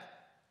fact,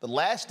 the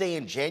last day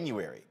in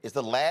January is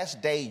the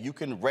last day you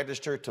can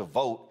register to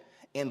vote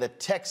in the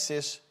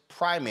Texas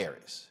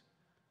primaries.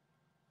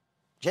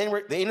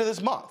 January, the end of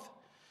this month.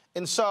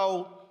 And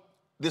so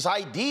this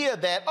idea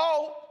that,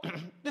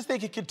 this thing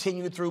could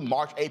continue through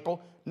March,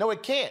 April, no,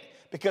 it can't.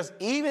 Because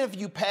even if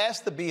you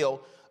pass the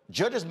bill,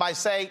 judges might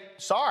say,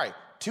 sorry,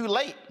 too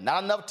late,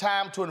 not enough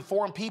time to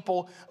inform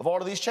people of all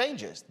of these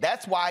changes.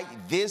 That's why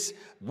this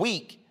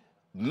week,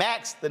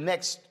 max the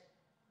next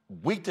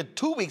week to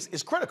 2 weeks,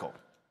 is critical.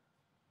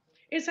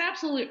 It's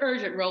absolutely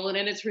urgent, Roland,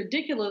 and it's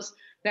ridiculous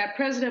that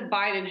President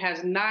Biden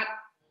has not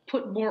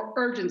put more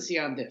urgency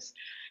on this.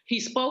 He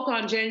spoke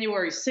on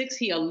January 6th.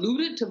 He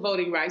alluded to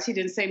voting rights. He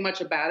didn't say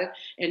much about it.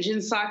 And Jen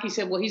Psaki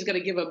said, well, he's going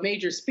to give a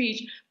major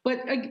speech. But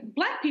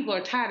Black people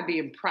are tired of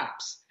being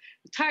props.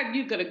 Tired,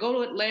 you're going to go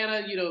to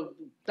Atlanta,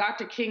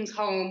 Dr. King's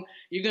home.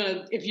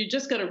 If you're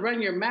just going to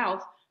run your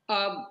mouth,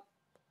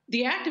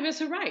 the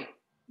activists are right.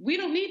 We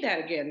don't need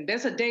that again.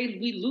 There's a day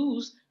we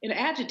lose in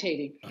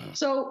agitating.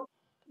 So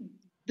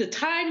the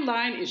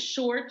timeline is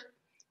short.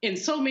 In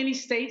so many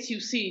states, you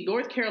see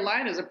North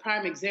Carolina is a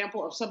prime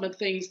example of some of the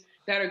things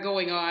that are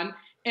going on.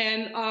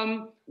 And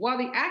while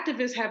the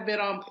activists have been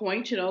on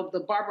point,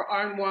 the Barbara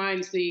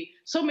Arnwines,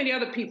 so many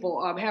other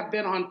people have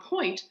been on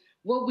point,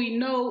 what we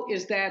know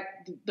is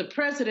that the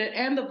president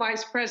and the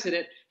vice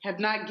president have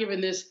not given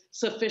this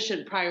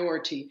sufficient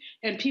priority.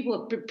 And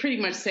people have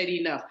pretty much said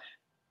enough.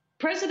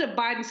 President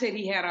Biden said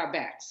he had our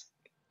backs.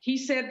 He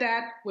said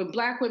that when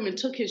Black women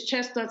took his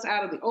chestnuts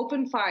out of the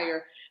open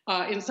fire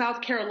in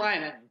South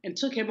Carolina and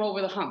took him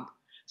over the hump.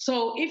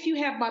 So if you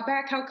have my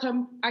back, how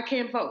come I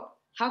can't vote?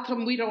 How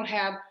come we don't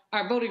have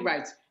our voting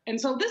rights? And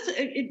so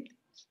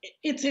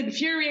it's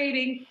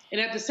infuriating,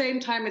 and at the same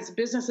time, it's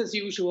business as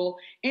usual.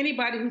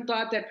 Anybody who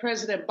thought that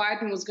President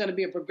Biden was going to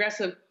be a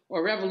progressive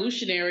or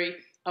revolutionary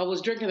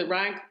was drinking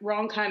the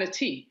wrong kind of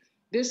tea.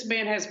 This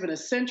man has been a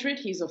centrist.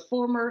 He's a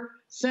former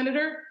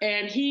senator,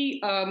 and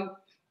he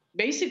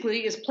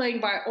basically is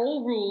playing by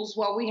old rules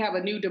while we have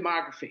a new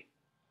demography.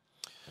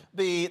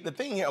 The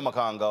thing here,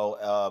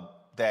 Omekongo,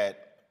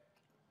 that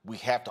we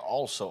have to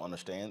also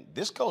understand,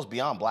 this goes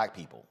beyond Black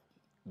people.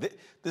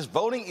 This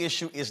voting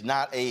issue is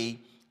not a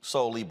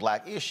solely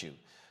Black issue.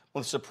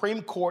 When the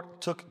Supreme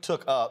Court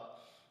took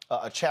up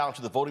a challenge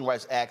to the Voting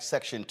Rights Act,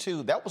 Section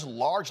 2, that was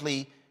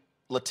largely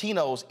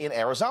Latinos in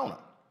Arizona.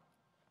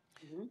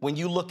 Mm-hmm. When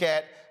you look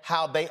at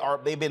how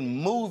they've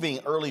been moving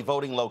early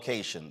voting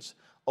locations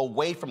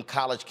away from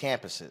college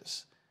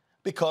campuses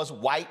because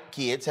white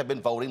kids have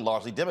been voting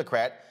largely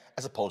Democrat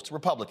as opposed to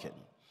Republican.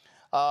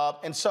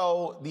 And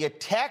so the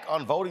attack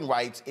on voting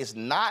rights is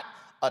not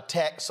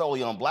attack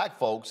solely on Black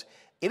folks.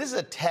 It is an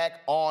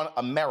attack on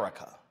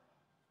America.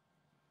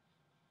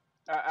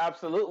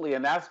 Absolutely,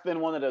 and that's been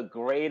one of the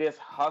greatest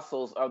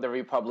hustles of the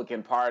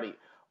Republican Party,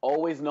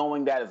 always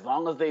knowing that as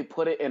long as they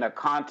put it in a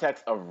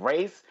context of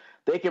race,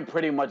 they can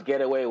pretty much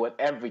get away with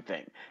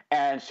everything.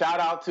 And shout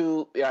out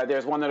to,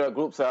 there's one of the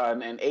groups,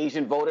 an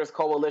Asian Voters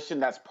Coalition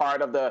that's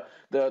part of the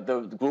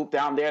group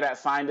down there that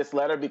signed this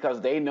letter,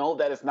 because they know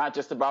that it's not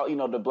just about,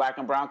 the Black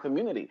and brown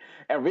community.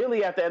 And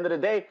really, at the end of the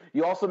day,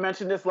 you also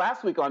mentioned this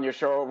last week on your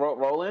show,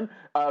 Roland,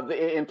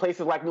 in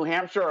places like New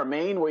Hampshire or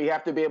Maine, where you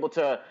have to be able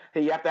to,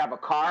 you have to have a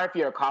car if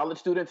you're a college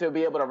student to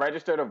be able to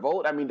register to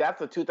vote. I mean, that's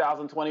the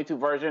 2022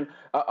 version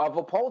of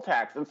a poll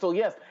tax. And so,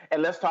 yes,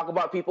 and let's talk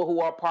about people who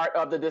are part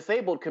of the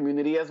disabled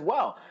community as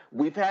well.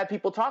 We've had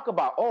people talk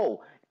about,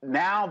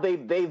 now they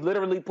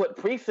literally put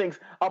precincts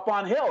up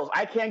on hills.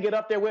 I can't get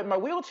up there with my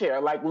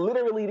wheelchair. Like,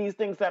 literally, these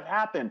things have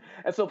happened.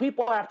 And so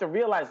people have to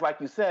realize, like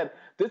you said,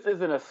 this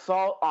is an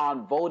assault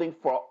on voting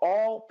for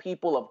all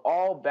people of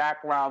all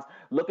backgrounds.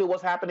 Look at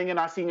what's happening in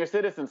our senior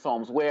citizens'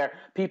 homes, where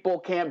people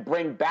can't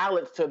bring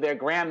ballots to their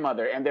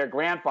grandmother and their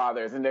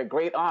grandfathers and their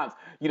great aunts.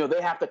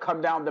 They have to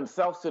come down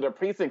themselves to the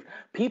precincts.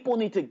 People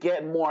need to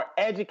get more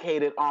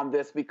educated on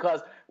this,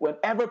 because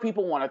whenever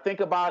people want to think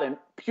about in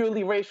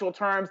purely racial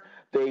terms,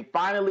 they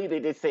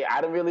say,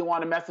 I don't really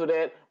want to mess with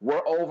it.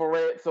 We're over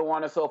it, so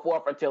on and so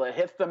forth, until it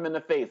hits them in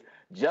the face.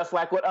 Just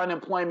like with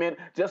unemployment,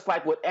 just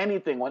like with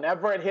anything,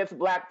 whenever it hits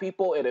Black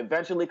people, it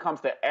eventually comes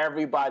to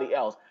everybody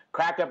else.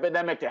 Crack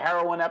epidemic to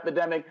heroin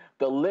epidemic.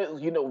 We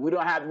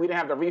didn't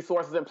have the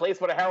resources in place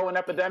for the heroin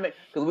epidemic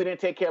because we didn't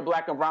take care of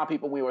Black and brown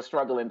people. We were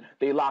struggling.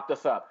 They locked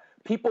us up.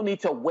 People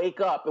need to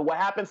wake up, and what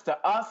happens to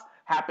us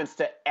happens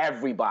to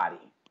everybody.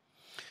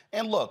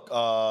 And look,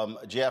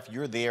 Jeff,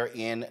 you're there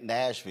in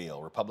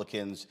Nashville.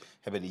 Republicans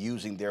have been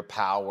using their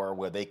power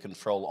where they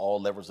control all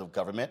levels of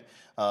government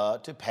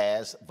to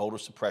pass voter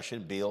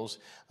suppression bills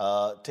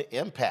to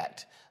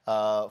impact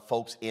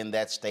folks in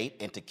that state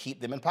and to keep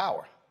them in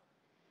power.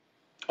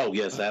 Oh,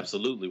 yes,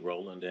 absolutely,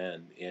 Roland.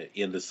 And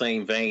in the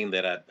same vein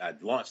that I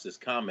launched this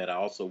comment, I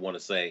also want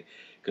to say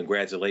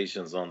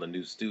congratulations on the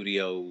new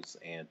studios,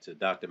 and to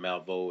Dr.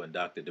 Malveaux and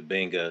Dr.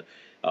 Dibinga.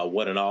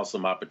 What an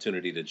awesome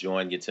opportunity to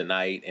join you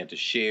tonight and to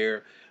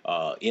share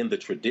in the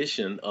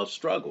tradition of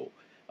struggle.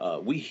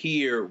 We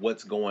hear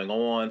what's going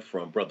on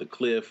from Brother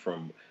Cliff,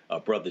 from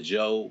Brother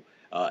Joe,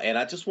 and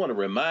I just want to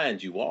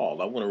remind you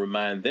all, I want to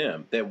remind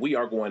them that we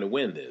are going to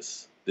win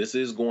this. This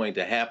is going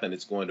to happen.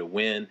 It's going to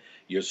win.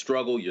 Your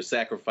struggle, your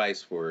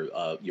sacrifice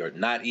for your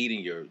not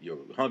eating, your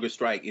hunger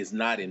strike is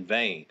not in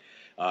vain.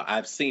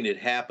 I've seen it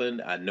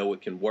happen. I know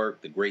it can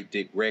work. The great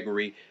Dick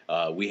Gregory,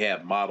 we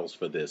have models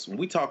for this. When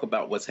we talk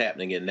about what's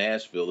happening in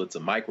Nashville, it's a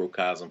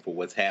microcosm for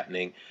what's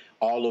happening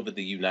all over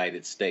the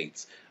United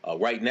States.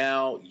 Right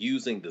now,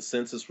 using the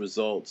census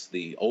results,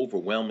 the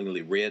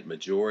overwhelmingly red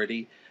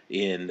majority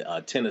in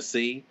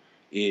Tennessee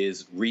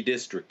is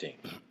redistricting.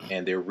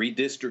 And they're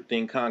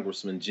redistricting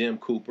Congressman Jim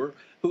Cooper,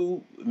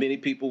 who many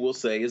people will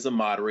say is a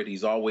moderate.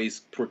 He's always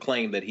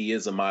proclaimed that he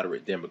is a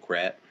moderate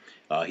Democrat.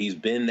 He's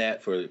been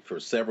that for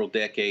several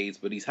decades,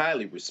 but he's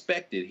highly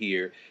respected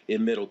here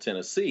in Middle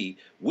Tennessee,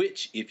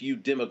 which, if you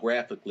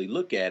demographically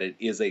look at it,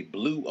 is a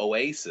blue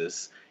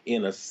oasis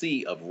in a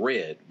sea of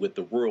red with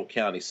the rural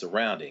counties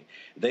surrounding.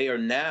 They are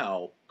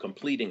now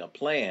completing a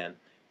plan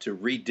to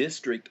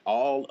redistrict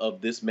all of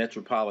this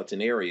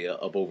metropolitan area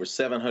of over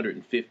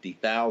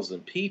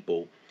 750,000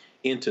 people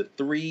into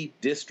 3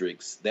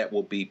 districts that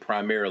will be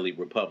primarily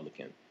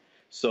Republican.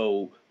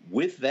 So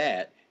with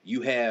that,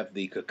 you have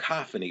the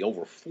cacophony,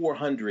 over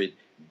 400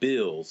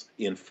 bills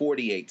in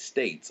 48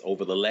 states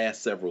over the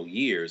last several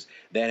years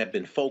that have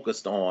been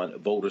focused on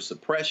voter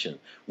suppression.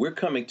 We're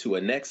coming to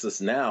a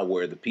nexus now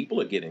where the people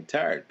are getting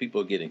tired,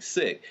 people are getting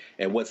sick,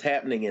 and what's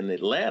happening in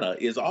Atlanta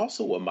is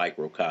also a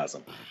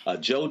microcosm.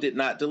 Joe did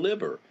not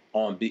deliver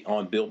on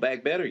Build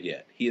Back Better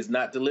yet. He has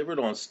not delivered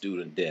on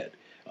student debt.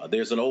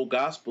 There's an old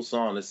gospel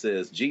song that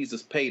says,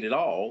 Jesus paid it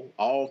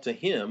all to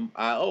him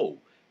I owe.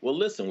 Well,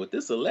 listen, with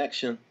this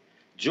election,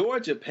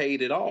 Georgia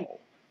paid it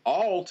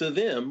all to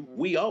them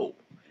we owe.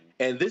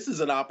 And this is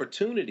an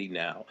opportunity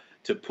now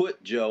to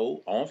put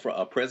Joe on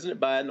President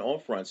Biden on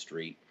Front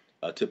Street,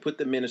 to put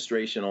the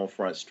administration on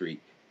Front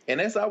Street.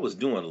 And as I was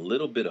doing a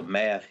little bit of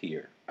math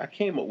here, I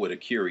came up with a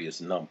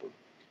curious number.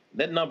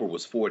 That number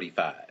was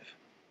 45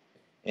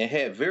 and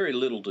had very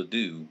little to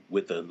do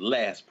with the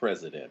last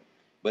president,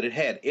 but it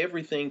had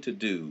everything to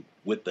do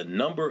with the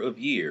number of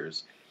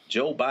years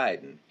Joe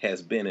Biden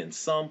has been in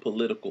some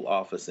political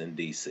office in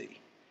D.C.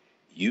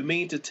 You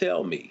mean to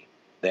tell me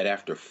that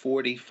after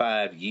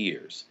 45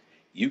 years,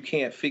 you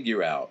can't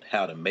figure out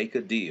how to make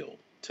a deal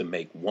to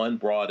make one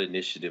broad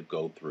initiative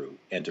go through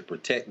and to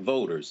protect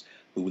voters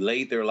who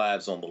laid their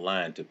lives on the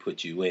line to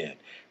put you in?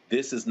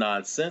 This is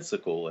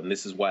nonsensical, and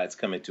this is why it's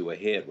coming to a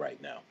head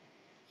right now.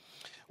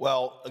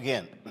 Well,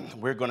 again,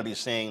 we're going to be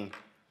seeing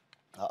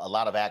a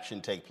lot of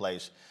action take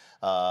place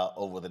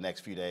over the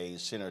next few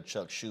days. Senator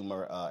Chuck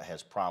Schumer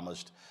has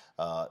promised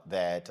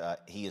that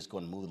he is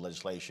going to move the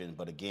legislation.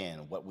 But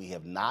again, what we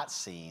have not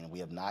seen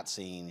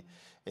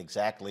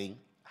exactly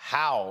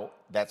how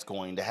that's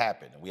going to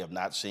happen. We have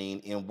not seen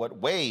in what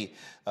way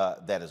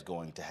that is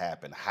going to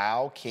happen.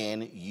 How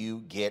can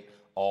you get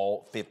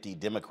all 50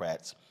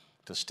 Democrats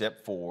to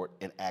step forward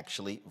and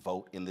actually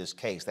vote in this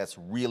case? That's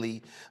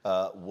really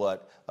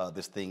what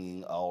this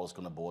thing all is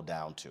going to boil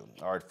down to.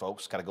 All right,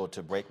 folks, got to go to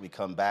a break. We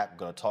come back. We're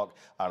going to talk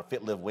on a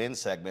Fit, Live, Win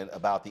segment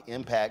about the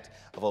impact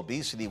of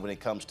obesity when it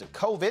comes to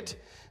COVID.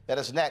 That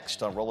is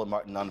next on Roland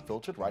Martin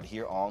Unfiltered, right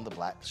here on the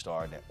Black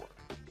Star Network.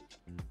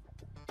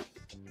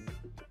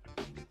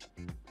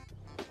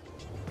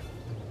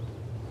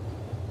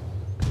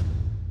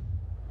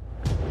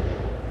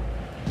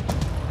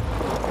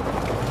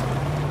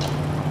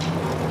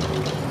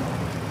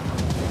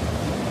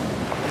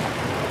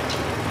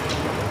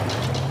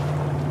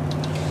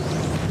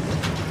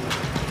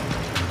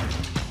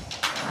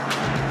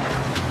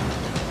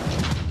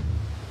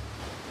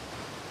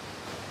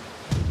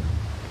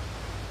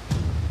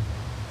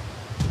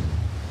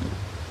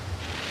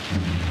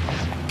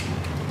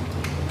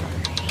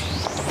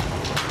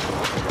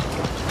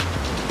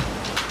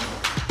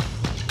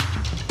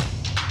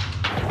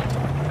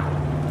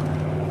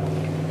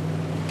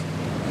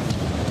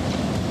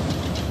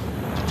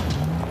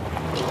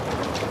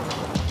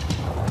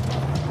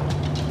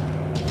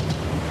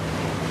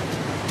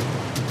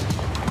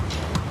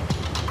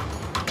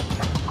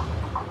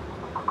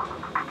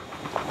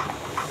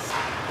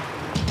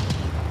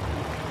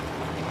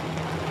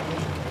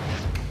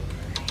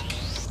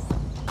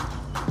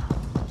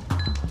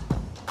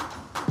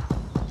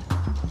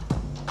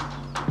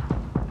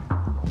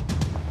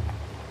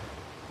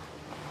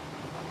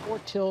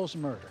 Till's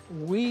murder,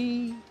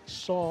 we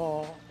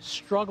saw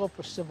struggle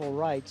for civil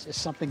rights as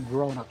something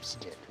grown-ups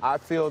did. I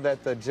feel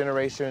that the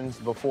generations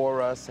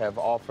before us have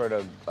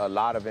offered a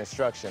lot of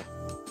instruction.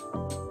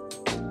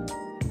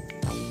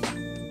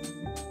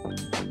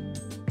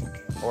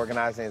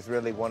 Organizing is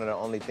really one of the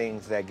only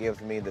things that gives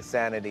me the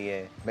sanity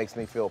and makes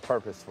me feel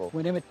purposeful.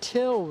 When Emmett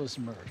Till was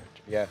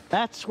murdered,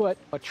 that's what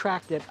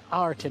attracted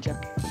our attention.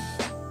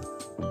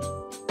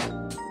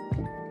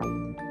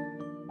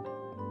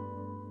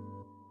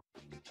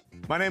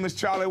 My name is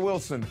Charlie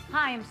Wilson.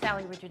 Hi, I'm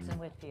Sally Richardson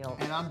Whitfield.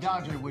 And I'm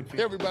Dodger Whitfield.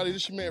 Hey, everybody,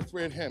 this is your man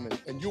Fred Hammond,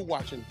 and you're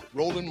watching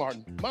Roland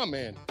Martin, my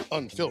man,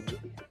 Unfiltered.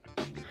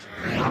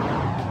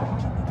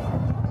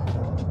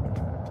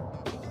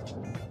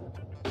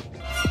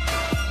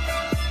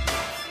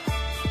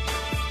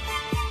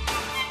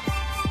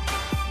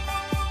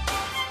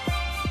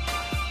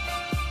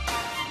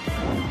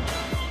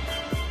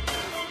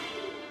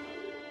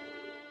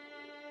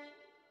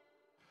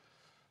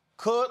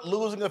 Could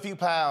losing a few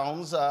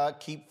pounds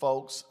keep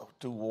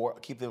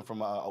them from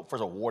first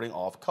of all, warding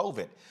off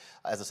COVID?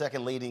 As the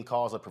second leading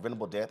cause of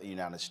preventable death in the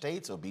United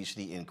States,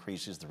 obesity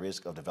increases the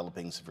risk of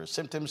developing severe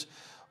symptoms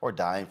or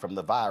dying from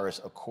the virus,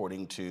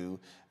 according to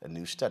a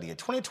new study. A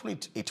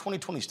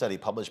 2020 study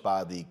published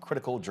by the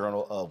Critical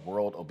Journal of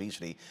World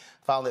Obesity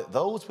found that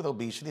those with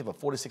obesity have a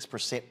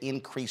 46%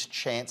 increased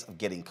chance of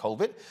getting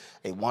COVID,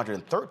 a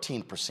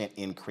 113%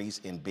 increase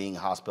in being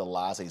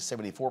hospitalized, a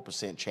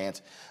 74%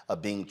 chance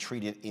of being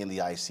treated in the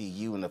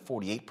ICU, and a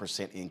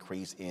 48%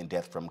 increase in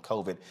death from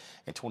COVID.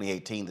 In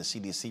 2018, the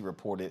CDC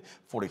reported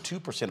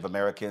 42% of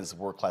Americans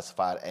were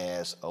classified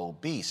as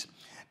obese.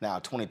 Now,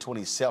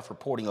 2020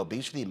 self-reporting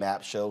obesity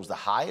map shows the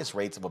highest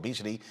rates of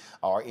obesity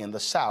are in the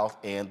South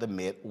and the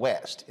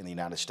Midwest. In the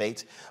United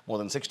States, more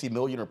than 60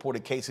 million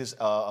reported cases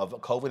of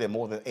COVID and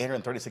more than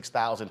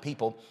 836,000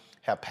 people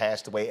have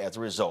passed away as a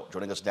result.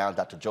 Joining us now,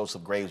 Dr.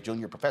 Joseph Graves,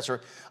 Jr., professor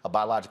of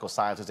biological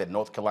sciences at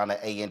North Carolina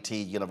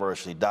A&T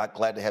University. Doc,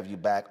 glad to have you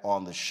back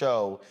on the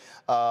show.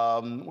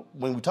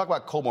 When we talk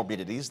about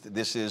comorbidities,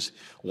 this is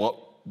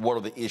one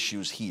of the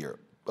issues here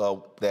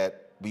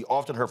that we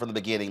often heard from the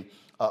beginning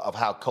of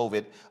how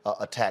COVID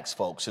attacks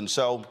folks. And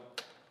so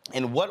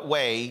in what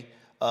way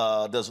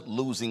does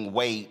losing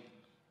weight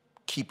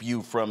keep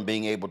you from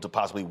being able to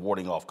possibly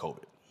warding off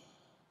COVID?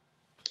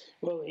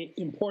 Well, the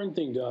important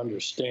thing to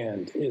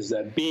understand is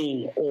that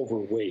being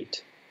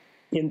overweight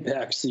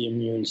impacts the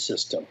immune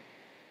system,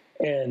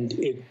 and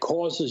it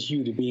causes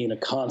you to be in a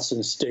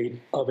constant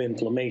state of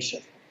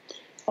inflammation.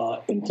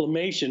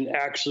 Inflammation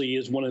actually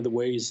is one of the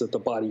ways that the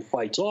body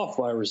fights off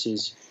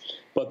viruses,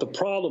 but the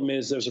problem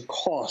is there's a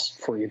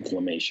cost for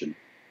inflammation.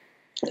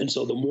 And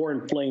so the more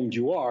inflamed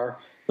you are,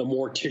 the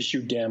more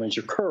tissue damage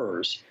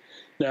occurs.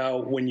 Now,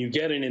 when you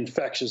get an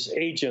infectious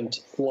agent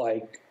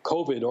like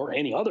COVID or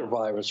any other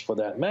virus for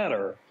that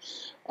matter,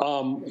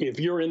 if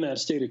you're in that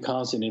state of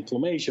constant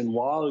inflammation,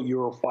 while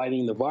you're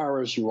fighting the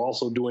virus, you're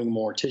also doing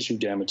more tissue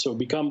damage. So it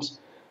becomes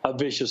a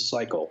vicious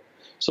cycle.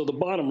 So the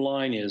bottom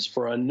line is,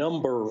 for a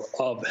number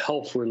of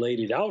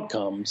health-related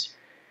outcomes,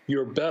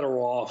 you're better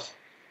off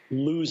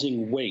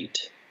losing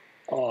weight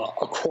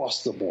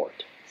across the board.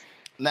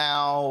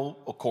 Now,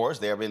 of course,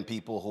 there have been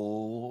people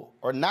who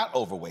are not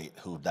overweight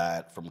who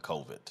died from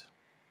COVID.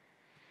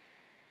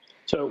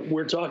 So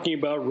we're talking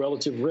about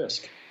relative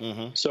risk.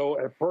 So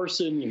a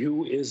person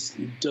who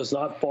does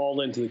not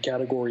fall into the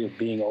category of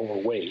being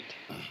overweight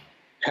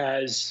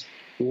has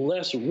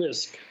less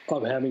risk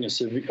of having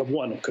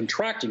of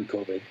contracting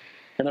COVID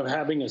and of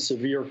having a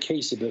severe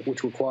case of it,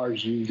 which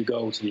requires you to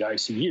go to the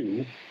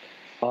ICU.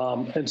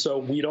 And so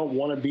we don't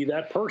want to be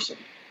that person.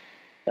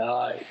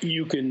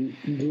 You can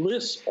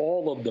list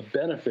all of the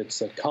benefits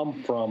that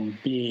come from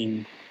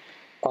being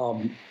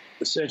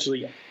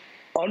essentially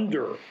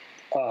under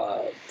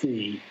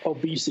the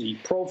obesity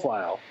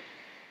profile.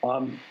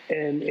 And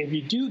if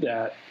you do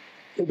that,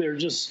 there are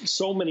just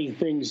so many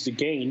things to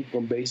gain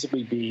from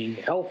basically being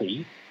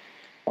healthy.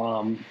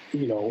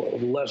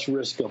 Less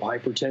risk of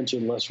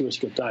hypertension, less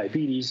risk of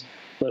diabetes,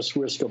 less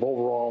risk of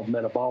overall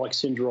metabolic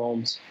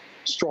syndromes,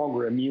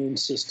 stronger immune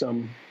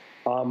system.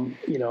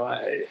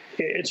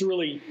 It's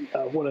really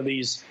one of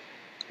these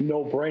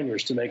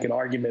no-brainers to make an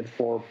argument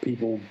for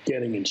people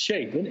getting in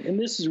shape. And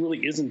this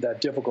really isn't that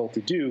difficult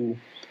to do.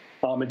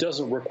 It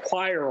doesn't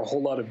require a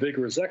whole lot of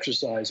vigorous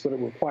exercise, but it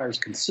requires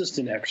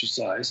consistent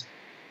exercise.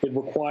 It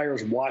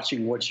requires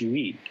watching what you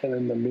eat.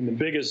 And then the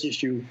biggest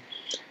issue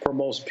for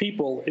most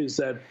people is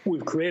that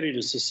we've created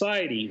a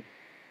society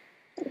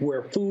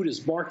where food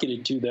is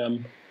marketed to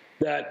them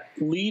that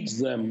leads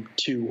them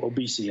to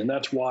obesity. And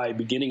that's why,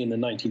 beginning in the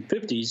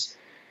 1950s,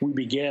 we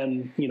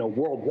began,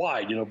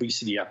 worldwide an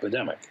obesity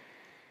epidemic.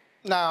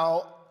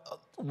 Now,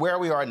 where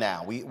we are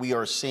now, we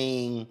are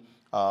seeing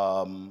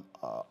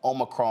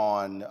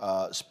Omicron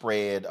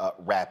spread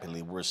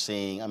rapidly. We're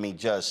seeing,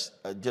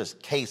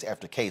 just case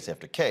after case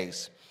after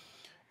case.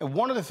 And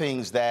one of the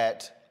things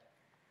that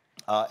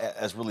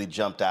has really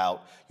jumped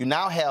out, you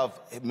now have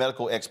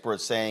medical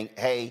experts saying,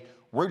 hey,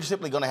 we're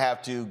simply going to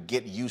have to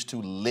get used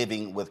to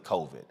living with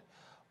COVID.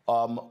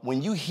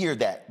 When you hear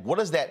that, what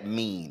does that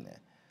mean?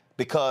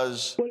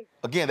 Because,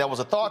 again, there was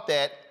a thought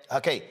that,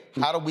 okay,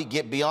 how do we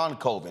get beyond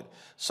COVID?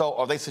 So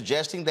are they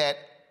suggesting that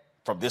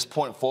from this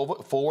point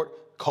forward,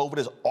 COVID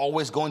is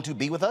always going to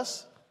be with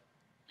us?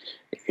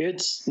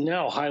 It's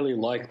now highly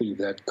likely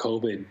that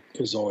COVID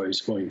is always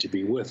going to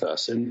be with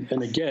us. And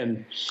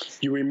again,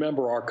 you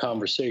remember our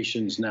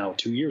conversations now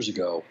 2 years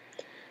ago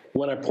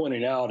when I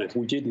pointed out if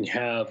we didn't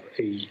have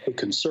a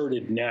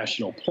concerted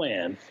national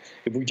plan,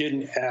 if we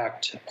didn't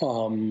act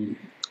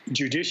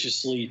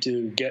judiciously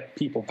to get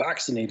people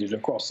vaccinated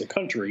across the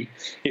country,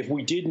 if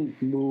we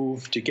didn't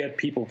move to get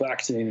people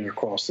vaccinated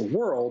across the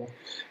world,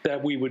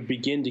 that we would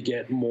begin to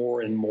get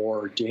more and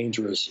more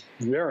dangerous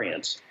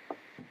variants.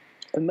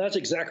 And that's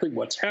exactly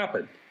what's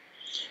happened.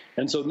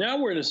 And so now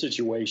we're in a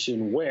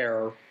situation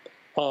where,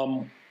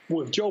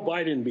 with Joe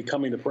Biden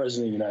becoming the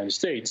president of the United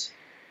States,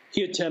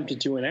 he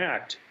attempted to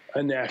enact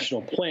a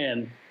national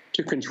plan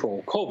to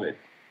control COVID.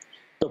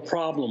 The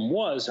problem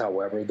was,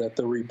 however, that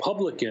the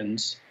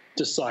Republicans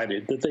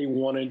decided that they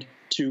wanted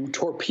to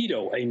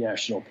torpedo a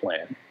national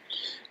plan.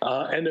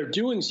 And they're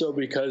doing so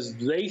because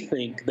they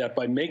think that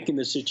by making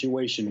the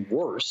situation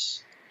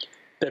worse,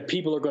 that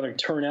people are going to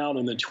turn out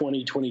in the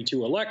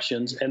 2022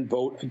 elections and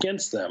vote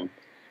against them.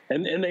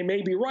 And they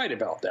may be right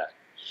about that.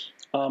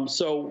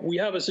 So we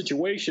have a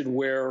situation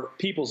where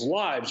people's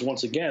lives,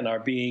 once again, are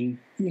being,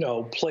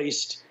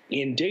 placed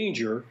in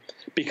danger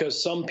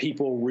because some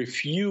people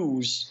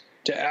refuse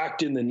to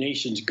act in the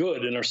nation's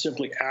good and are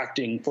simply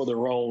acting for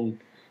their own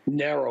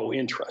narrow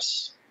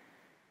interests.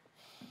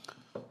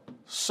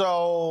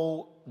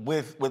 So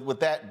with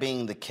that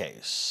being the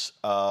case,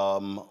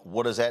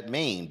 what does that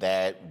mean?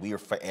 That we are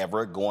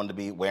forever going to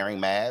be wearing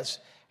masks,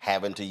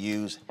 having to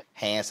use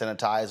hand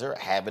sanitizer,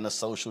 having a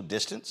social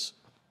distance?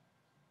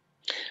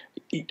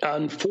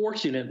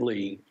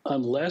 Unfortunately,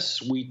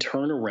 unless we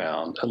turn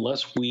around,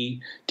 unless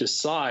we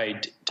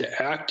decide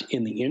to act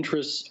in the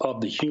interests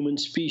of the human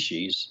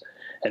species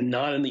and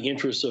not in the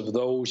interests of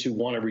those who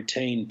want to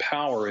retain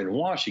power in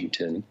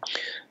Washington,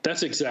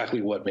 that's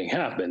exactly what may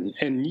happen.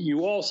 And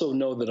you also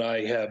know that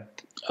I have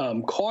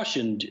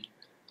cautioned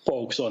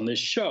folks on this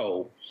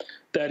show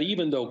that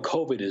even though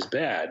COVID is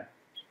bad,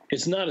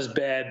 it's not as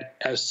bad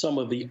as some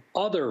of the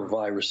other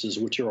viruses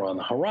which are on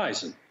the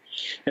horizon.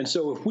 And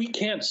so if we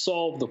can't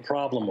solve the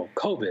problem of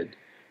COVID,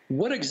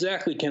 what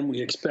exactly can we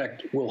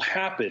expect will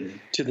happen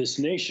to this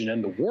nation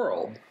and the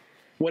world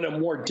when a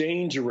more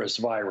dangerous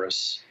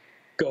virus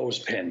goes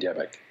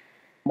pandemic?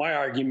 My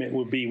argument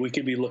would be we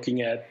could be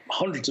looking at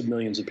hundreds of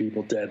millions of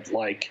people dead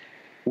like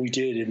we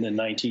did in the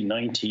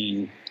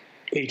 1919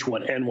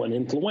 H1N1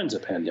 influenza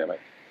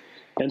pandemic.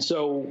 And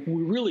so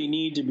we really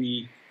need to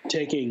be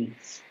taking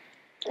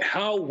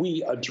how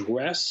we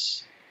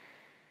address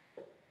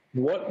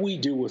what we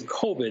do with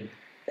COVID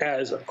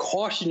as a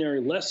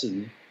cautionary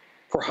lesson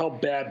for how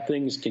bad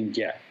things can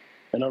get.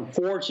 And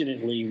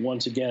unfortunately,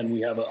 once again, we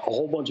have a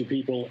whole bunch of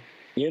people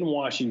in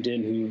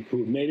Washington who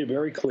have made it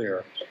very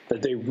clear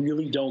that they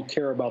really don't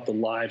care about the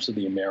lives of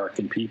the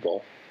American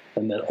people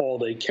and that all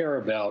they care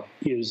about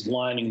is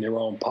lining their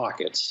own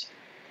pockets.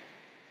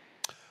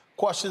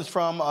 Questions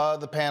from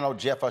the panel.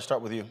 Jeff, I'll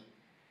start with you.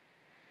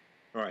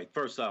 All right.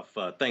 First off,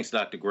 thanks,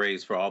 Dr.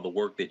 Graves, for all the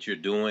work that you're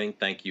doing.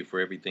 Thank you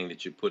for everything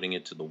that you're putting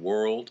into the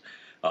world.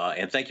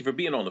 And thank you for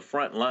being on the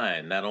front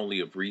line, not only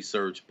of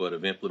research, but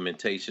of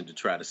implementation to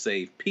try to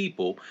save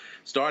people,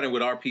 starting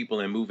with our people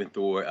and moving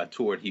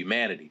toward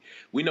humanity.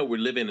 We know we're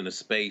living in a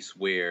space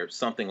where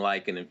something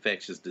like an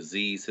infectious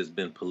disease has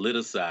been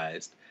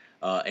politicized,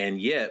 and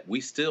yet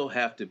we still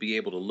have to be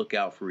able to look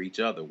out for each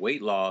other.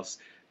 Weight loss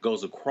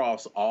goes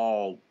across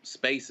all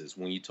spaces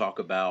when you talk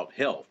about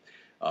health.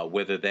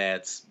 Whether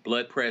that's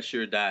blood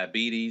pressure,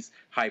 diabetes,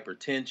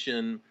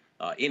 hypertension,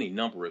 any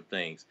number of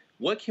things.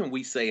 What can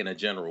we say in a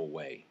general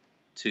way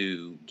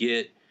to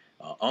get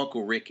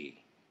Uncle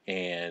Ricky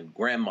and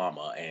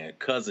Grandmama and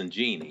Cousin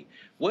Jeannie?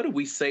 What do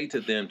we say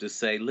to them to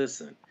say,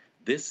 listen,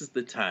 this is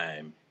the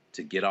time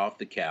to get off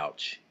the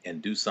couch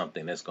and do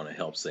something that's going to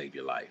help save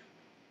your life?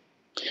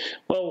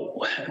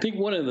 Well, I think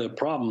one of the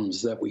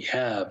problems that we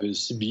have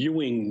is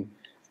viewing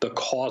the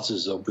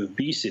causes of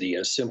obesity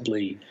as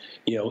simply,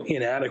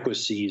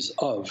 inadequacies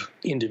of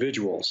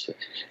individuals.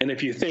 And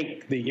if you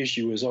think the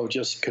issue is,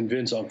 just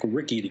convince Uncle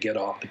Ricky to get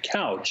off the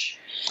couch,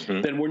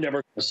 then we're never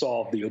going to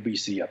solve the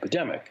obesity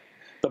epidemic.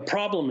 The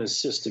problem is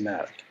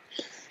systematic.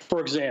 For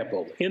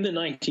example, in the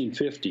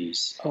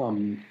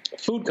 1950s,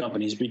 food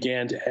companies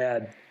began to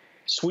add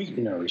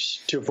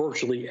sweeteners to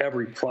virtually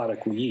every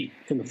product we eat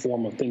in the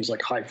form of things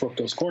like high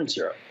fructose corn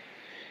syrup.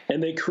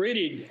 And they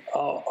created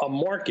a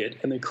market,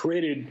 and they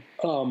created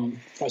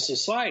a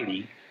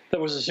society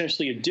that was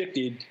essentially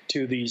addicted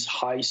to these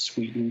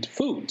high-sweetened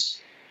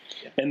foods.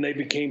 And they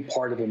became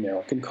part of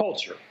American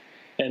culture.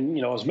 And,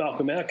 as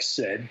Malcolm X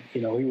said, he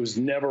was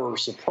never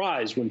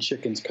surprised when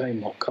chickens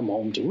come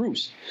home to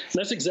roost. And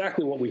that's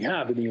exactly what we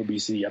have in the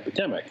obesity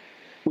epidemic.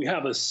 We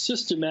have a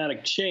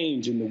systematic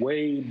change in the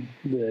way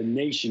the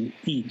nation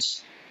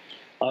eats.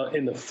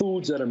 in the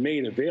foods that are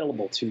made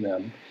available to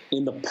them,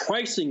 in the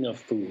pricing of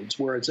foods,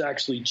 where it's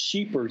actually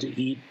cheaper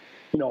to eat,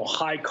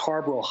 high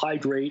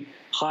carbohydrate,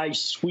 high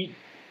sweet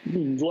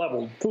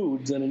level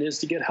foods than it is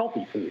to get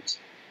healthy foods.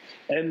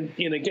 And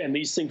again,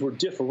 these things were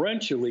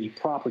differentially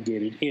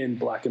propagated in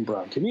Black and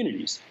brown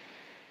communities.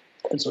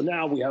 And so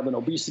now we have an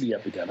obesity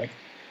epidemic,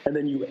 and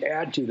then you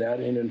add to that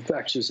an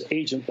infectious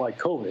agent like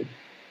COVID,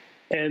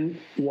 and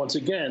once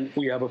again,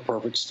 we have a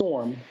perfect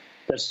storm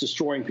that's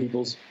destroying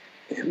people's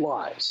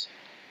lives.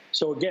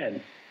 So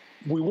again,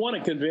 we want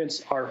to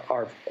convince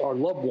our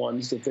loved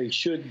ones that they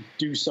should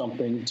do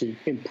something to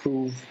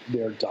improve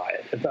their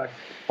diet. In fact,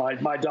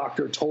 my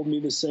doctor told me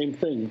the same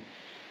thing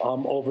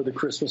over the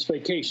Christmas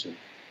vacation,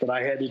 that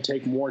I had to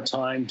take more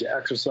time to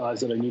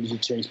exercise, that I needed to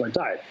change my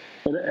diet.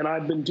 And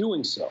I've been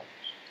doing so.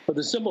 But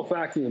the simple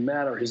fact of the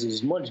matter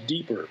is much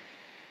deeper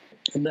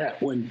than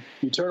that. When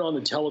you turn on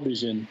the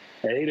television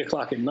at 8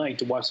 o'clock at night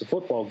to watch the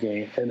football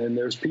game, and then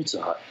there's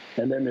Pizza Hut,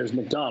 and then there's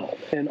McDonald's,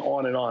 and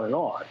on and on and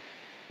on.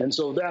 And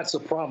so that's the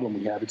problem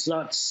we have. It's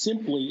not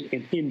simply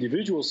an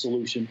individual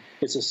solution,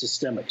 it's a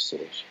systemic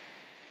solution.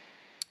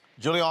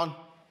 Julian?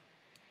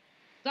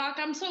 Doc,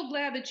 I'm so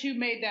glad that you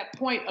made that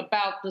point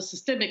about the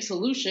systemic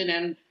solution.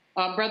 And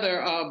my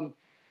brother, I'm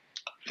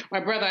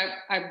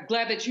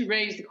glad that you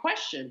raised the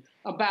question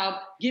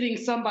about getting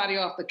somebody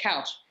off the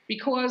couch,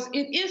 because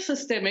it is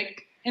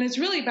systemic, and it's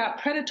really about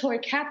predatory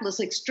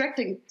capitalists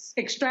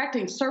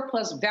extracting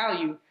surplus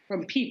value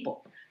from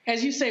people.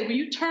 As you say, when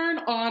you turn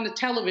on the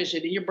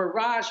television and you're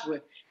barraged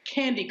with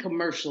candy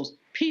commercials,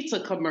 pizza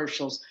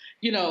commercials,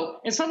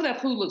 and some of that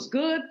food looks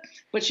good,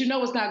 but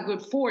it's not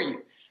good for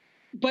you.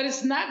 But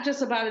it's not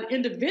just about an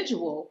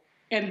individual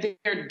and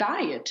their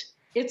diet.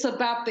 It's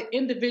about the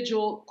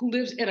individual who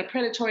lives in a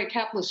predatory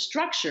capitalist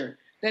structure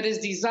that is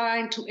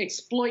designed to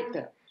exploit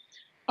them.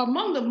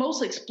 Among the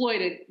most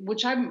exploited,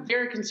 which I'm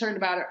very concerned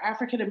about, are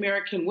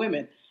African-American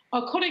women.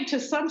 According to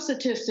some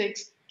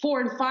statistics,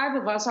 4 in 5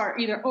 of us are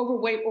either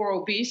overweight or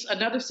obese.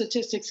 Another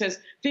statistic says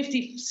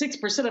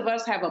 56% of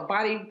us have a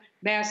body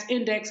mass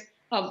index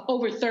of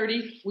over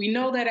 30. We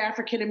know that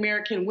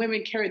African-American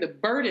women carry the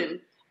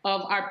burden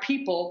of our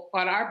people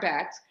on our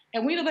backs.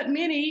 And we know that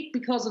many,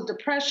 because of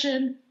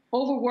depression,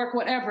 overwork,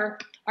 whatever,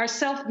 are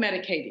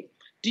self-medicating.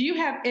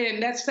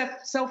 And that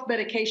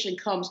self-medication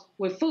comes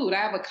with food.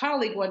 I have a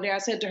colleague one day, I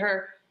said to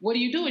her, "What are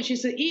you doing?" She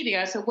said, "Eating."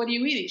 I said, "What are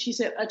you eating?" She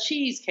said, "A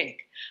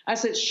cheesecake." I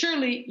said,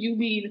 "Surely you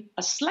mean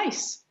a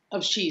slice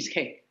of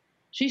cheesecake."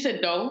 She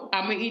said, "No,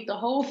 I'm gonna eat the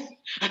whole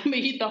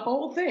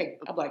thing."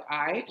 I'm like,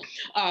 all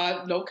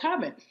right, no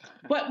comment.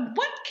 But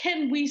what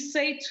can we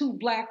say to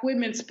Black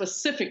women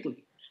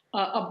specifically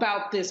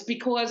about this?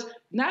 Because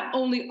not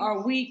only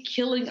are we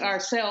killing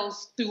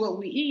ourselves through what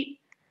we eat,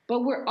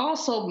 but we're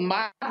also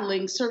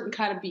modeling certain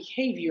kind of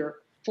behavior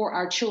for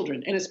our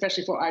children, and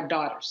especially for our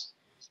daughters.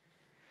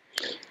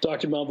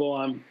 Dr. Malveaux,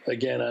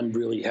 I'm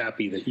really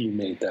happy that you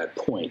made that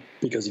point,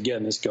 because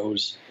again, this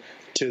goes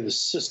to the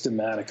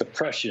systematic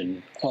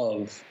oppression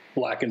of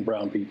Black and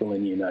brown people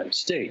in the United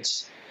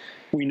States.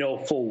 We know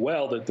full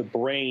well that the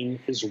brain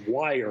is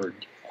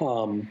wired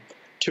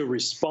to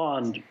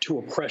respond to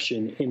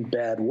oppression in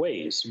bad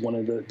ways. One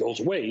of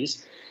those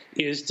ways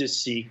is to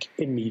seek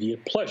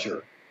immediate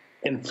pleasure.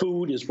 And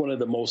food is one of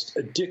the most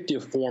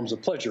addictive forms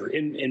of pleasure,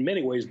 in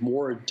many ways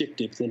more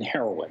addictive than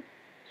heroin.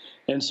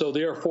 And so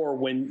therefore,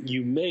 when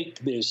you make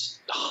this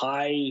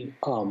high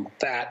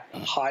fat,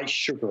 high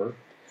sugar,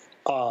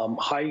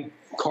 high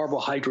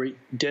carbohydrate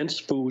dense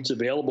foods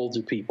available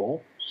to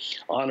people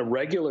on a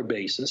regular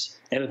basis,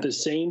 and at the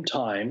same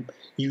time,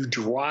 you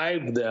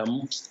drive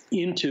them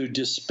into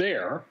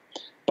despair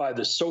by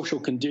the social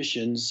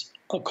conditions,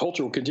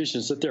 cultural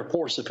conditions that they're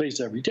forced to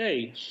face every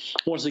day,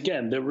 once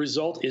again, the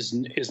result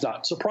is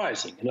not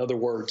surprising. In other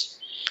words,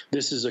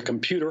 this is a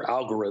computer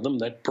algorithm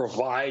that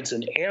provides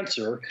an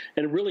answer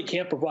and it really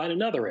can't provide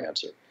another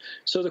answer.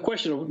 So the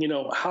question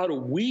of, how do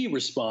we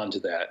respond to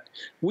that?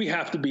 We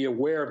have to be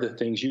aware of the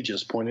things you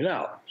just pointed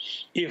out.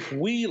 If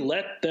we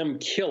let them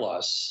kill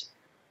us,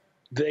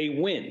 they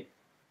win.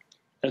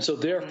 And so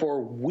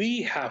therefore,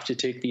 we have to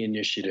take the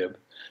initiative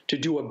to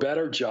do a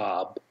better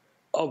job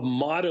of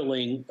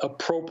modeling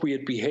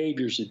appropriate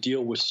behaviors to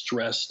deal with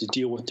stress, to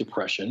deal with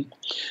depression.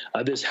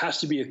 This has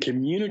to be a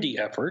community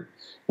effort.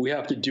 We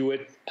have to do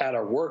it at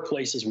our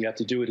workplaces. We have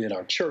to do it in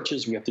our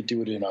churches. We have to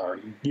do it in our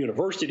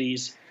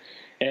universities.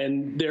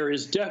 And there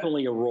is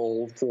definitely a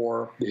role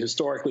for the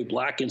historically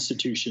Black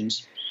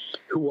institutions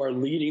who are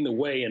leading the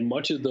way in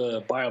much of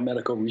the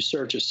biomedical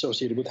research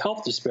associated with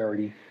health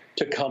disparity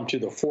to come to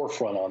the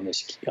forefront on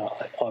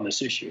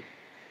this issue.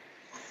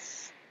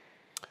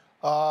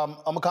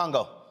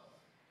 Omekongo.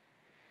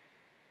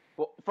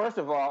 Well, first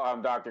of all,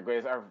 Dr.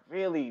 Grace, I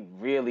really,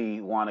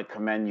 really want to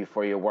commend you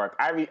for your work.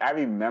 I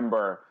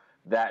remember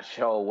that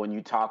show when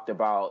you talked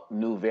about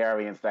new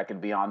variants that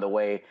could be on the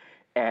way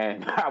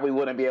and how we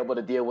wouldn't be able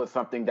to deal with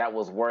something that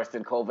was worse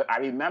than COVID. I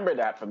remember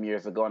that from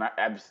years ago,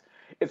 and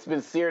it's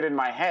been seared in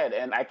my head.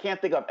 And I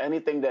can't think of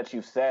anything that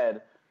you've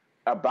said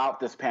about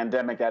this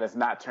pandemic that has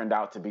not turned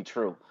out to be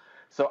true.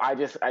 So I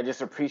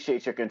just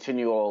appreciate your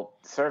continual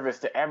service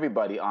to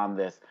everybody on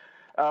this.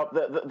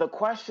 The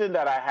question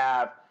that I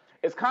have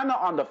is kind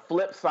of on the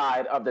flip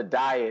side of the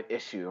diet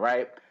issue,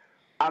 right?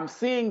 I'm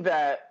seeing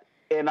that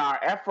in our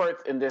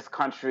efforts in this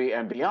country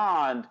and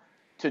beyond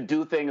to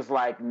do things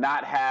like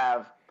not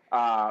have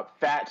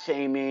fat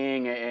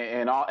shaming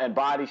and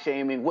body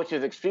shaming, which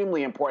is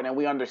extremely important, and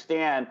we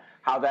understand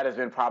how that has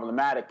been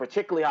problematic,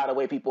 particularly how the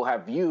way people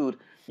have viewed,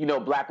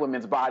 black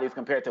women's bodies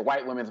compared to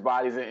white women's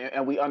bodies,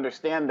 and we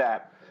understand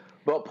that.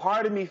 But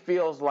part of me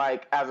feels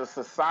like, as a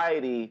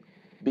society,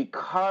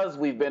 because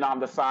we've been on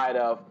the side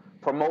of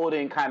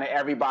promoting kind of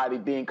everybody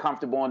being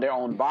comfortable in their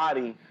own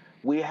body,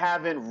 we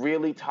haven't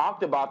really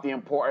talked about the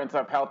importance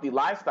of healthy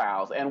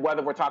lifestyles. And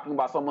whether we're talking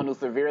about someone who's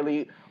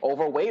severely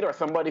overweight or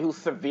somebody who's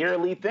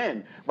severely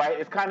thin, right?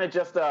 It's kind of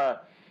just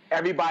a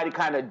everybody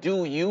kind of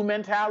do you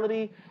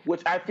mentality,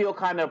 which I feel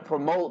kind of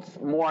promotes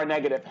more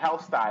negative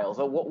health styles.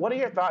 So what are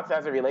your thoughts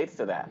as it relates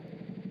to that?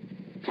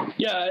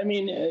 Yeah, I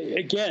mean,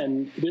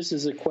 again, this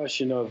is a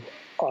question of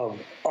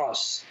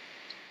us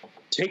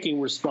taking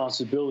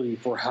responsibility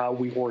for how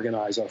we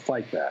organize our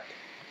fight back.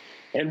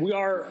 And we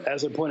are,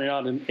 as I pointed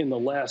out in the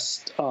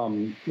last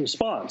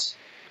response,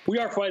 we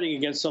are fighting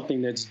against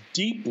something that's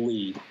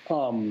deeply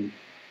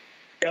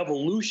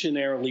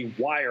evolutionarily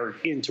wired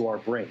into our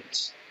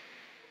brains.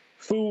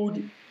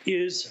 Food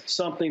is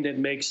something that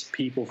makes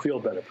people feel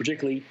better,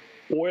 particularly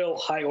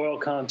high oil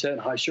content,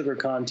 high sugar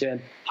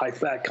content, high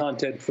fat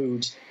content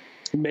foods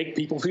make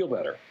people feel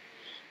better.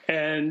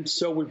 And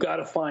so we've got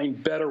to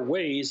find better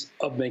ways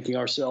of making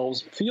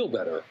ourselves feel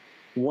better.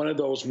 One of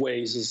those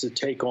ways is to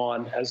take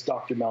on, as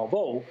Dr.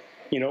 Malveaux,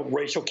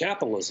 racial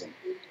capitalism.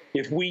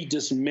 If we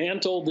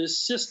dismantle this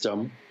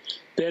system,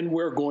 then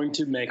we're going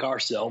to make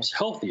ourselves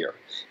healthier.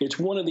 It's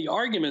one of the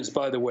arguments,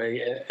 by the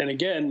way, and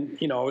again,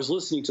 I was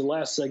listening to the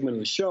last segment of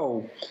the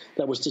show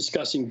that was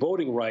discussing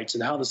voting rights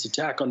and how this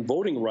attack on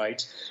voting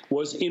rights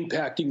was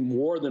impacting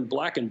more than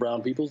black and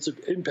brown people. It's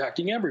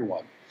impacting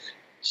everyone.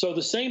 So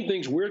the same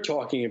things we're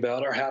talking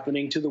about are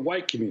happening to the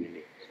white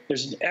community.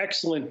 There's an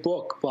excellent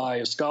book by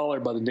a scholar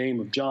by the name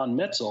of John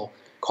Metzl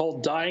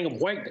called Dying of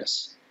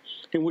Whiteness,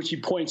 in which he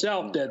points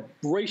out that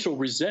racial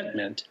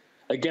resentment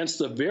against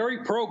the very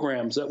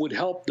programs that would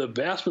help the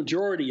vast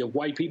majority of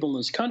white people in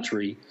this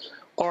country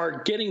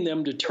are getting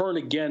them to turn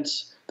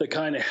against the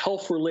kind of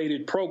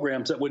health-related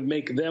programs that would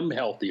make them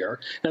healthier,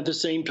 and at the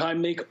same time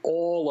make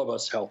all of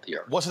us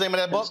healthier. What's the name of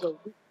that book? So,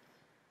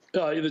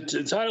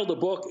 the title of the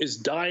book is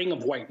Dying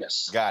of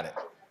Whiteness. Got it.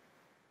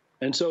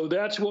 And so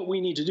that's what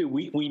we need to do.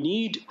 We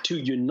need to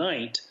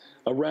unite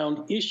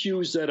around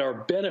issues that are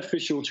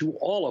beneficial to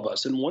all of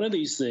us. And one of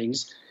these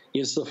things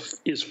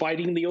is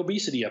fighting the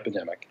obesity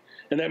epidemic.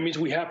 And that means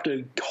we have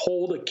to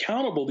hold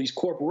accountable these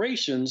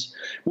corporations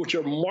which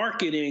are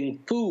marketing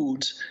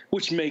foods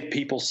which make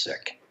people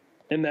sick.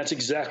 And that's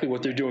exactly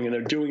what they're doing, and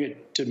they're doing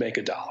it to make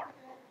a dollar.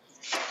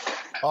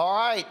 All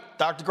right,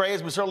 Dr.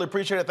 Graves, we certainly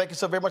appreciate it. Thank you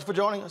so very much for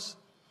joining us.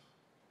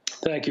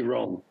 Thank you,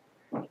 Roland.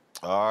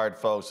 All right,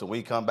 folks, when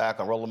we come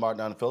back on Roland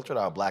Martin Unfiltered,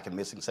 our Black and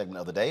Missing segment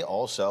of the day,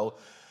 also,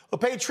 we'll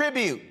pay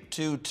tribute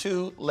to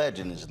two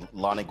legends,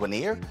 Lani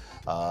Guinier,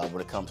 when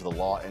it comes to the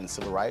law and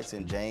civil rights,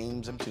 and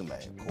James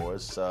Mtume, of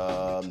course,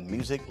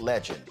 music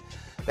legend.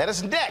 That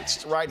is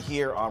next, right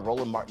here on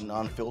Roland Martin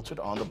Unfiltered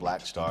on the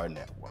Black Star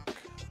Network.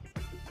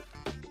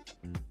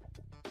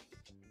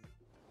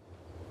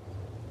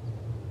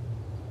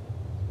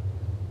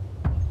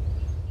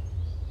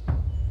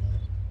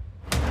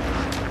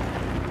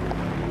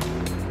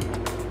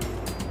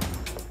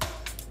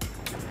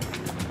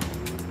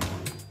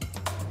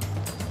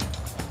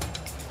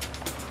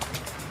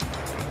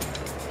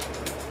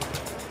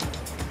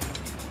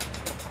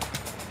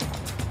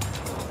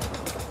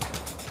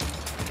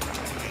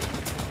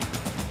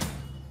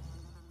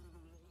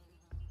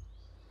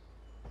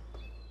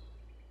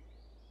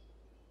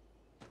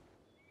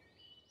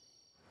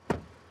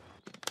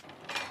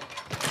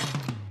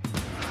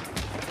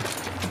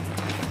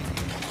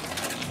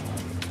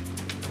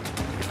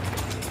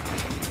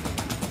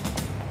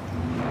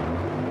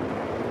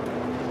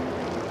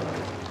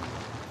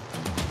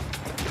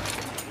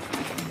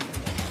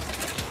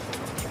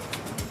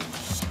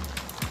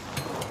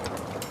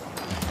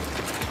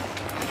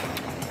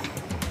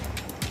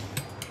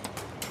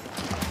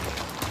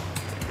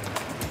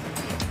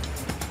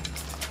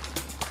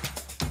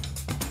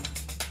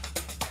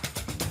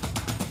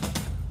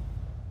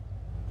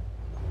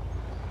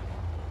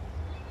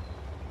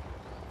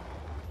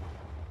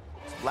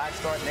 Black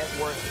Star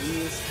Network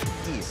is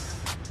here.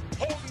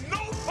 Hold no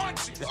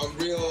punches. I'm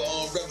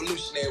real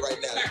revolutionary right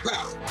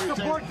now.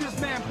 Support this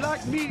man,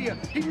 Black Media.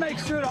 He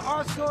makes sure that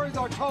our stories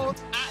are told.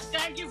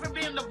 Thank you for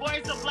being the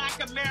voice of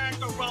Black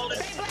America,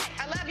 Roland. Hey, Black,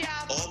 I love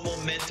y'all. All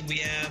momentum we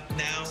have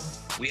now,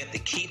 we have to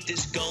keep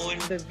this going.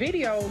 The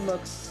video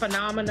looks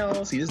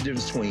phenomenal. See, there's a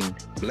difference between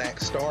Black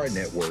Star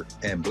Network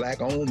and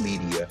black-owned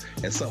media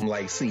and something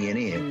like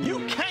CNN.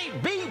 You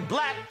can't be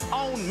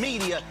black-owned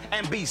media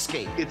and be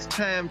scared. It's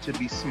time to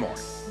be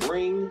smart.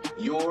 Bring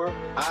your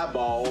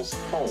eyeballs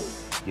home.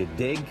 You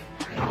dig?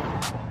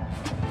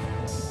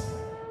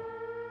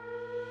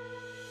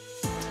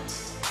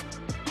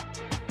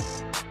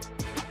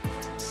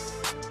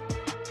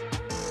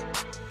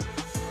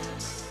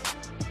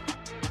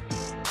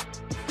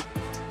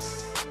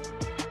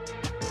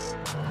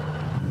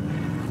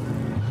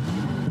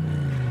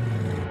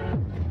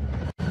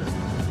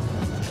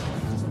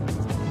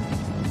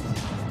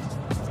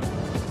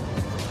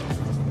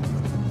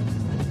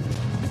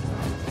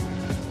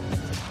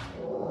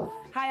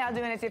 y'all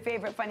doing? It's your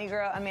favorite funny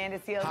girl, Amanda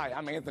Seales. Hi,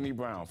 I'm Anthony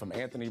Brown from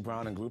Anthony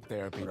Brown and Group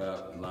Therapy. What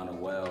up, Lana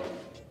Well,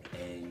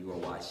 and you are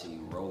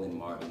watching Roland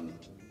Martin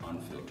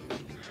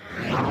Unfiltered.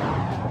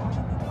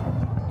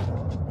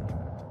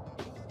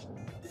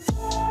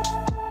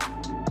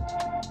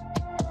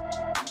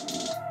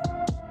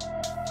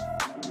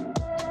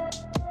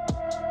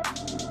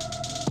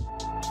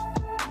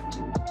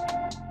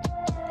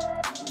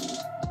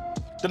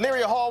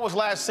 Denaria Hall was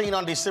last seen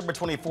on December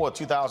 24,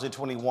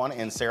 2021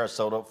 in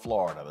Sarasota,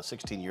 Florida. The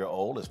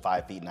 16-year-old is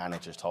 5 feet 9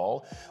 inches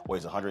tall,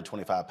 weighs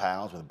 125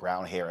 pounds with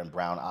brown hair and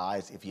brown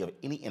eyes. If you have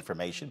any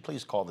information,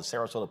 please call the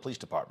Sarasota Police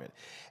Department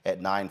at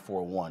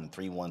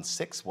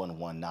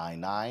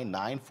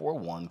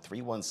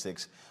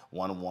 941-316-1199,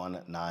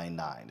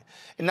 941-316-1199.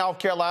 In North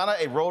Carolina,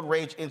 a road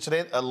rage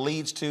incident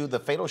leads to the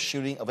fatal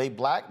shooting of a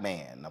black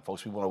man. Now,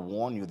 folks, we want to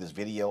warn you, this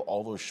video,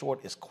 although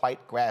short, is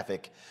quite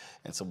graphic.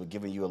 And so we're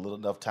giving you a little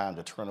enough time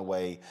to turn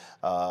away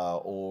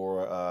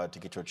or to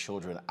get your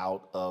children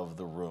out of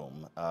the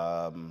room.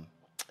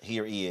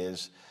 Here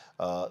is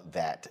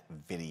that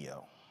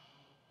video.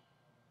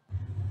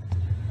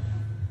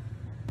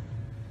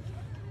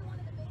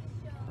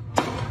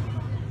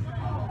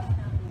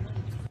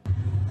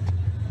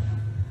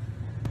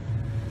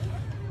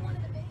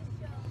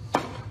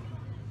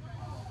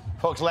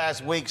 Folks,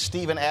 last week,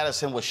 Stephen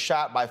Addison was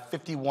shot by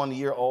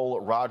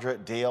 51-year-old Roger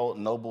Dale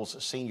Nobles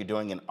Sr.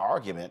 during an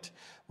argument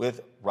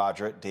with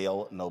Roger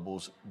Dale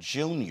Nobles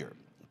Jr.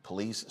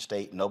 Police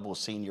state Nobles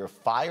Sr.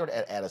 fired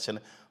at Addison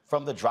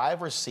from the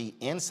driver's seat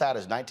inside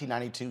his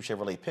 1992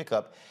 Chevrolet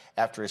pickup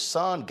after his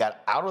son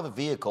got out of the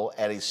vehicle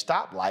at a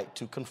stoplight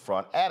to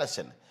confront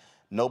Addison.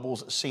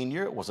 Nobles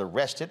Sr. was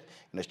arrested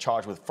and is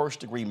charged with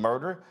first-degree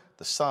murder.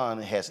 The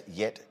son has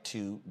yet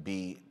to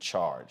be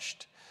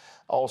charged.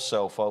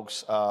 Also,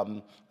 folks,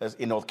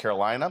 in North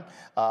Carolina,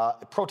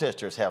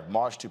 protesters have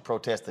marched to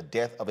protest the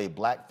death of a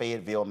black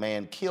Fayetteville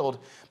man killed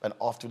by an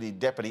off-duty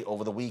deputy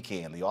over the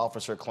weekend. The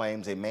officer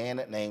claims a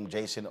man named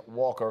Jason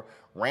Walker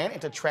ran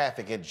into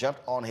traffic and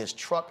jumped on his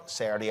truck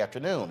Saturday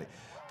afternoon.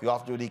 The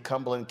off-duty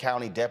Cumberland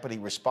County deputy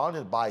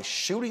responded by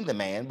shooting the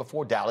man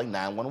before dialing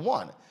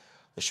 911.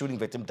 The shooting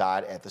victim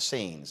died at the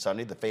scene.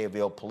 Sunday, the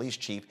Fayetteville police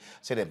chief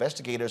said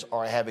investigators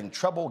are having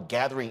trouble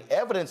gathering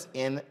evidence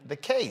in the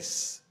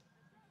case.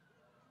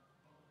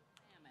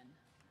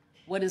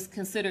 What is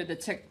considered the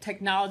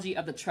technology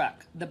of the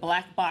truck, the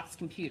black box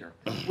computer,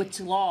 which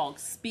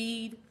logs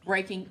speed,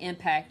 braking,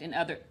 impact, and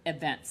other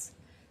events.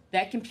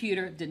 That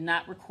computer did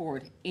not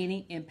record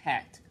any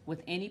impact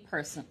with any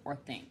person or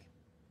thing.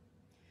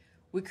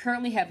 We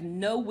currently have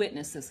no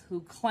witnesses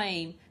who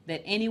claim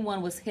that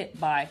anyone was hit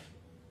by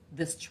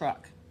this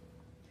truck.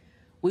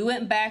 We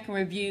went back and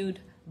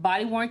reviewed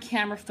body-worn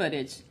camera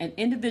footage, and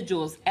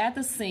individuals at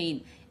the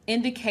scene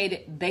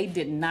indicated they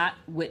did not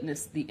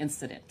witness the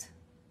incident.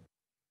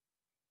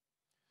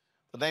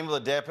 The name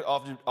of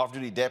the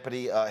off-duty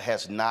deputy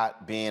has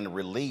not been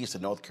released. The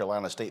North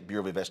Carolina State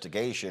Bureau of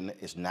Investigation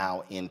is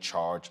now in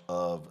charge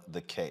of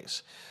the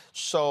case.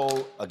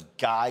 So a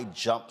guy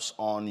jumps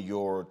on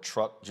your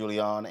truck,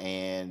 Julian,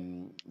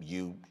 and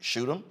you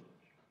shoot him?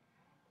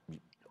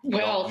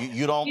 Well,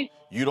 you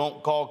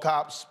don't call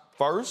cops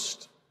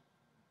first?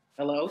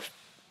 Hello?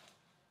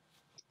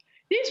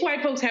 These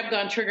white folks have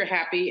gone trigger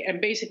happy,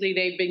 and basically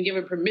they've been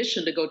given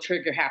permission to go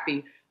trigger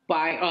happy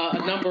by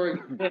a number of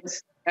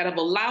events that have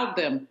allowed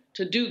them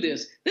to do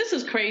this. This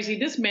is crazy.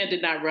 This man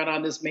did not run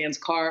on this man's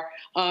car.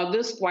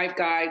 This white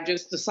guy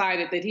just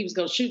decided that he was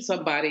going to shoot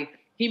somebody.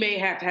 He may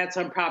have had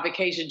some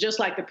provocation, just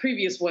like the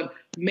previous one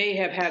may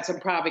have had some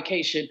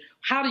provocation.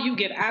 How do you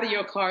get out of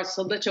your car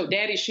so let your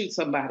daddy shoot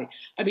somebody?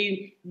 I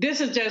mean,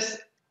 this is just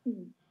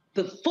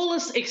the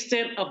fullest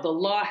extent of the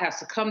law has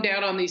to come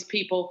down on these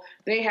people.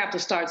 They have to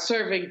start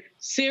serving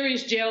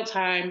serious jail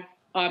time.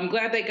 I'm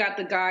glad they got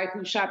the guy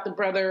who shot the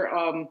brother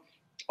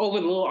over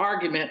the little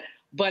argument.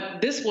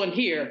 But this one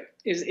here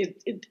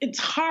it's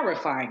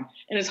horrifying.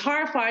 And it's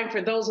horrifying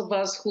for those of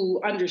us who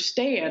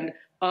understand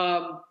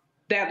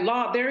that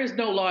law. There is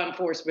no law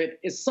enforcement.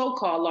 It's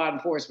so-called law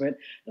enforcement.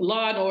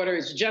 Law and order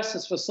is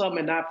justice for some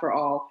and not for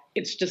all.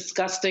 It's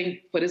disgusting,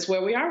 but it's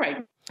where we are right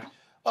now.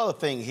 Other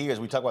thing here is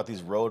we talk about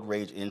these road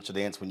rage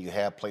incidents when you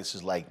have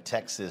places like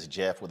Texas,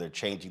 Jeff, where they're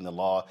changing the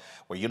law,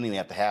 where you don't even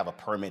have to have a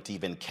permit to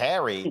even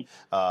carry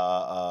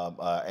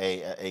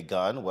a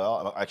gun.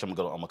 Well, actually, I'm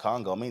going to go to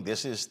Omakongo. I mean,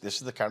 this is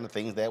the kind of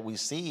things that we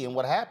see and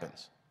what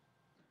happens.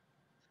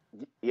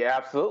 Yeah,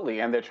 absolutely.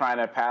 And they're trying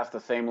to pass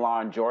the same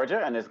law in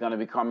Georgia, and it's going to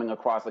be coming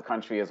across the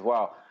country as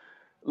well.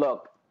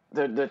 Look,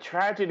 the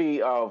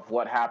tragedy of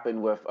what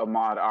happened with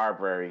Ahmaud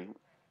Arbery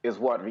is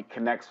what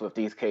connects with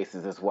these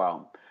cases as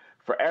well.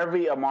 For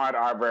every Ahmaud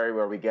Arbery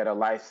where we get a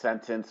life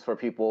sentence for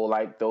people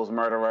like those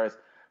murderers,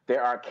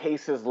 there are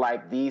cases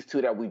like these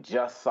two that we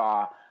just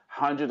saw,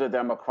 hundreds of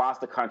them across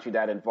the country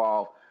that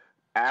involve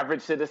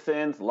average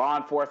citizens, law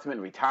enforcement,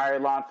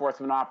 retired law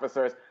enforcement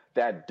officers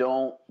that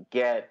don't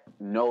get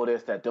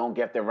noticed, that don't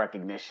get their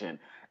recognition.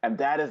 And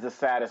that is the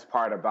saddest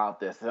part about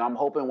this. And I'm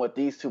hoping with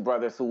these two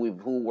brothers who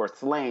were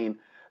slain,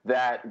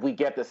 that we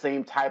get the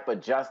same type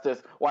of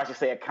justice, or I should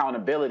say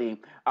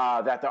accountability,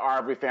 that the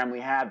Arbery family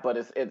had. But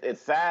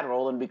it's sad,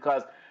 Roland,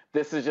 because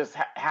this is just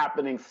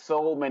happening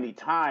so many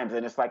times.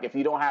 And it's like, if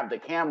you don't have the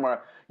camera,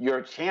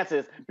 your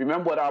chances,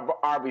 remember what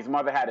Arbery's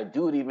mother had to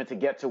do even to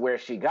get to where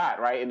she got,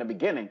 right, in the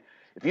beginning.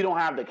 If you don't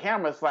have the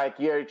camera, it's like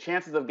your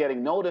chances of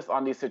getting noticed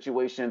on these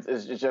situations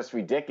is just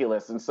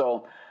ridiculous. And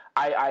so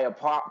I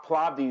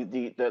applaud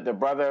the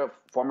brother,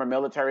 former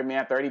military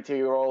man,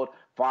 32-year-old,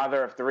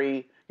 father of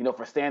 3,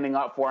 for standing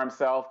up for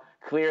himself.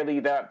 Clearly,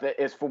 that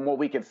is from what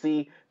we can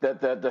see,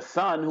 the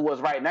son who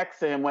was right next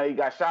to him when he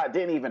got shot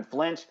didn't even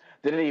flinch,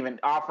 didn't even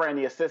offer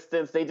any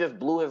assistance. They just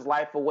blew his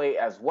life away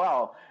as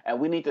well. And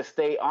we need to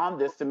stay on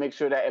this to make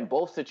sure that in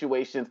both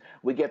situations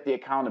we get the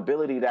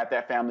accountability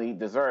that family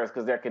deserves,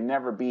 because there can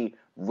never be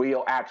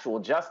real, actual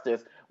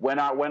justice when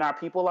our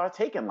people are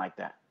taken like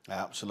that.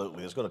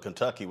 Absolutely. Let's go to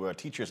Kentucky, where a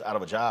teacher is out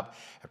of a job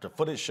after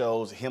footage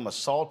shows him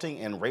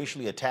assaulting and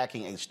racially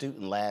attacking a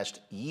student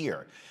last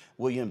year.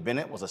 William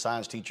Bennett was a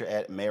science teacher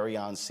at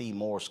Marion C.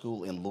 Moore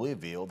School in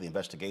Louisville. The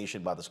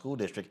investigation by the school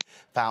district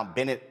found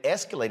Bennett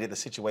escalated the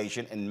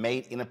situation and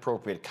made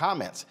inappropriate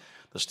comments.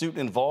 The student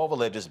involved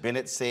alleges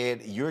Bennett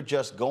said, "You're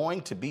just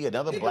going to be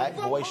another black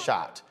boy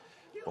shot."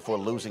 Before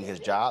losing his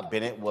job,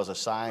 Bennett was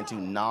assigned to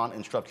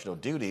non-instructional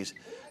duties.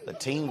 The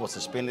teen was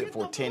suspended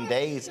for 10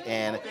 days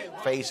and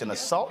faced an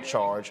assault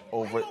charge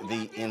over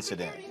the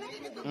incident.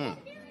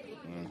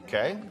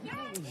 Okay.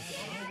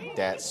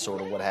 That's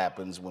sort of what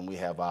happens when we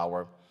have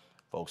our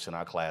folks in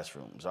our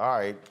classrooms. All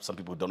right, some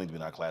people don't need to be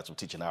in our classroom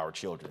teaching our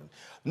children.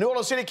 New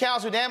Orleans City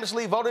Council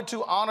unanimously voted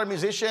to honor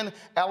musician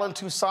Allen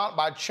Toussaint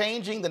by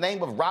changing the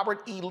name of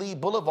Robert E. Lee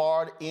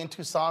Boulevard in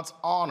Toussaint's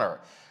honor.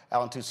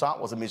 Allen Toussaint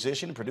was a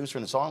musician, producer,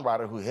 and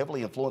songwriter who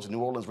heavily influenced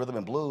New Orleans rhythm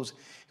and blues.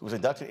 He was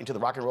inducted into the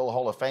Rock and Roll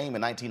Hall of Fame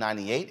in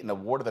 1998 and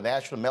awarded the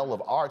National Medal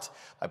of Arts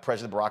by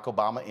President Barack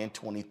Obama in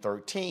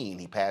 2013.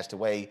 He passed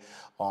away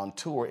on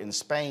tour in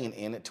Spain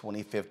in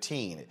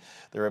 2015.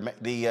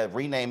 The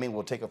renaming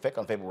will take effect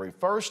on February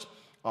 1st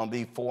on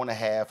the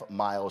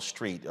 4.5-mile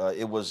street.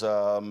 It was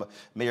then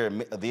Mayor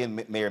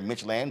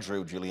Mitch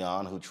Landrieu,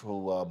 Julian,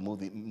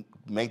 who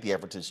made the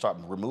effort to start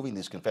removing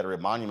these Confederate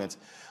monuments.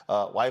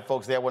 White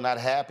folks there were not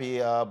happy,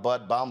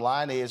 but bottom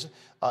line is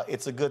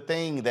it's a good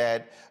thing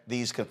that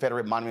these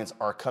Confederate monuments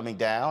are coming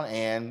down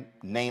and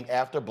named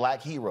after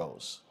black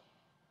heroes.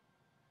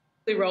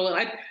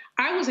 Roland,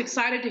 I was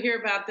excited to hear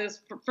about this,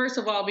 first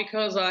of all,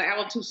 because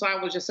Allen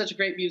Toussaint was just such a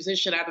great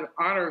musician. I had the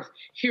honor of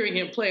hearing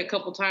him play a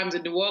couple times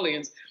in New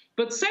Orleans.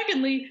 But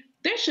secondly,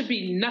 there should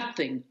be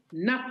nothing,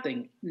 not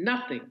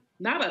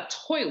a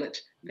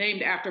toilet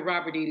named after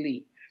Robert E.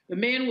 Lee. The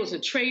man was a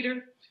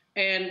traitor,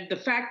 and the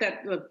fact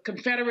that the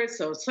Confederates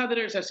or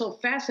Southerners are so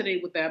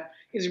fascinated with them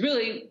is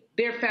really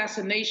their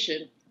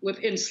fascination with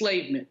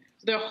enslavement.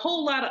 There are a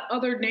whole lot of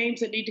other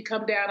names that need to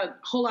come down, a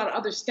whole lot of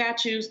other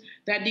statues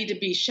that need to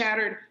be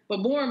shattered, but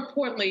more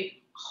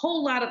importantly, a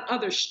whole lot of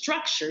other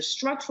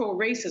structural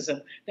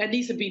racism that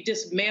needs to be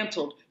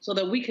dismantled so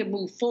that we can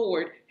move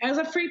forward as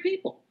a free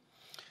people.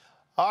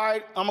 All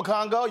right,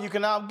 Congo, you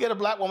can now get a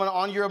black woman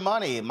on your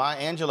money. Maya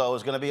Angelou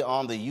is going to be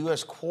on the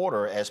U.S.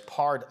 Quarter as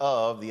part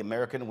of the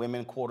American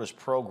Women Quarters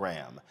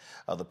program.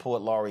 The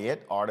poet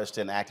laureate, artist,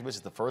 and activist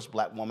is the first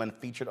black woman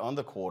featured on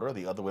the Quarter.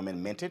 The other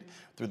women minted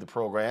through the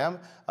program.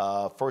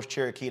 First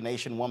Cherokee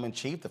Nation woman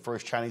chief, the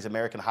first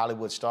Chinese-American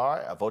Hollywood star,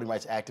 a voting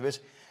rights activist,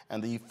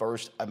 and the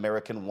first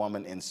American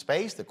woman in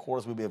space. The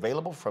Quarters will be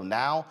available from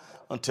now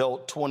until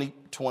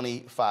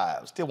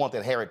 2025. Still want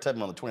that Harriet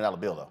Tubman on the $20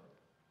 bill, though.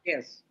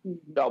 Yes.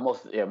 No,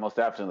 most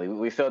definitely.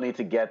 We still need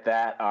to get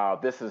that.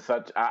 This is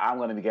I'm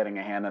going to be getting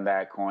a hand on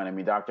that coin. I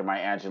mean, Dr.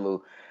 Maya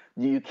Angelou,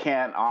 you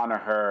can't honor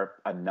her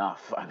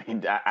enough. I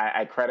mean,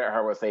 I credit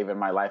her with saving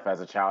my life as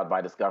a child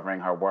by discovering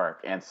her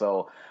work. And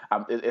so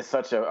it's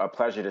such a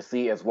pleasure to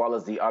see, as well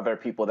as the other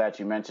people that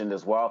you mentioned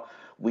as well.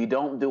 We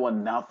don't do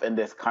enough in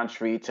this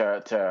country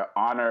to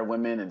honor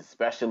women, and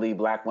especially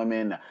black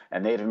women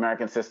and Native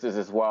American sisters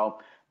as well.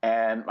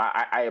 And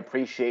I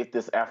appreciate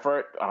this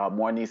effort.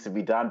 More needs to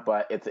be done,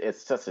 but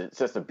it's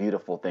just a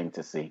beautiful thing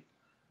to see.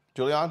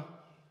 Julian?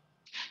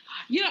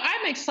 You know,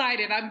 I'm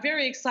excited. I'm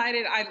very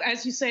excited.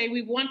 As you say,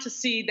 we want to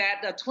see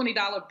that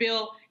 $20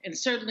 bill, and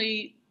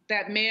certainly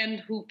that man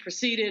who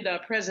preceded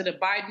President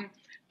Biden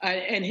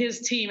and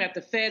his team at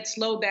the Fed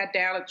slowed that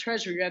down, at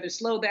Treasury rather,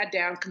 slowed that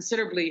down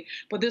considerably.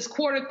 But this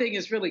quarter thing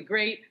is really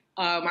great.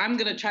 I'm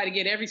going to try to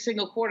get every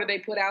single quarter they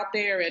put out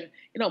there. And,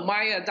 you know,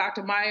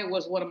 Dr. Maya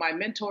was one of my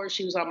mentors.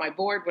 She was on my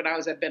board when I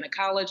was at Bennett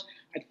College.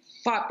 I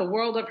thought the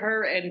world of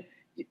her. And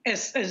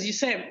as you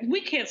said,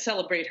 we can't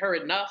celebrate her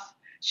enough.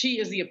 She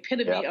is the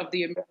epitome of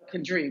the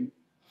American dream.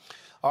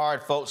 All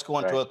right, folks,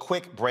 going to a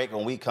quick break.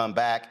 When we come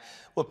back,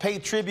 we'll pay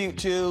tribute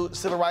to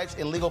civil rights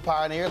and legal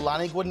pioneer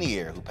Lonnie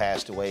Guinier, who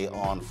passed away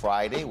on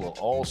Friday. We'll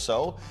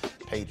also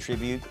pay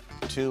tribute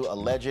to a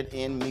legend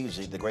in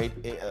music, the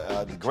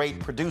great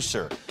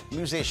producer,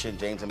 musician,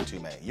 James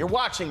Mtume. You're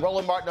watching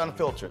Roland Martin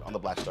Unfiltered on the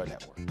Black Star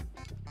Network.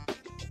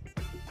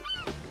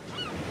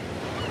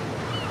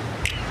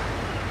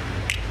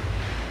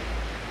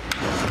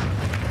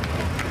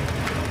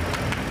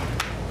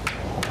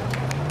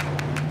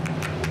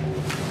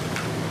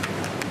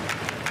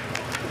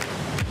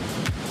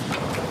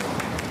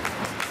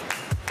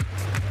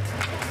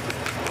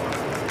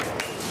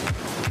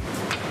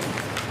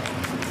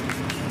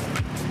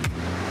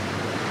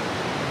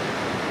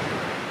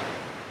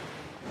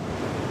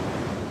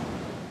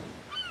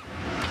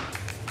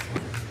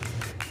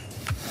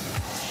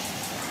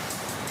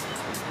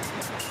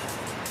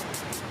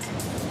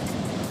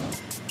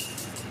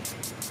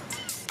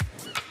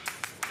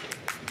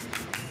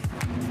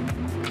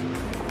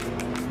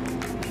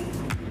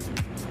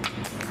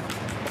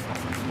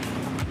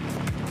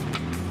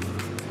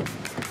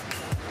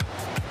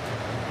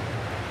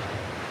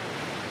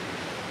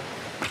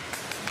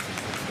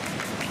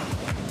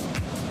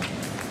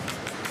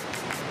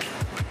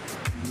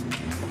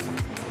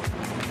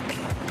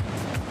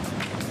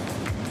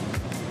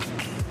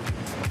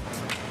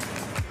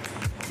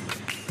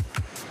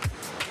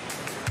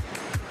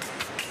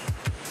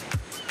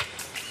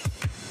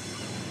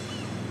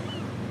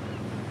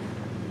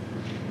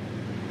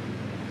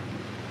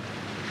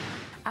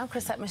 I'm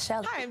Chrisette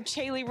Michelle. Hi, I'm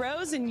Chaley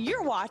Rose, and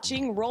you're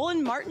watching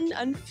Roland Martin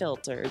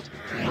Unfiltered.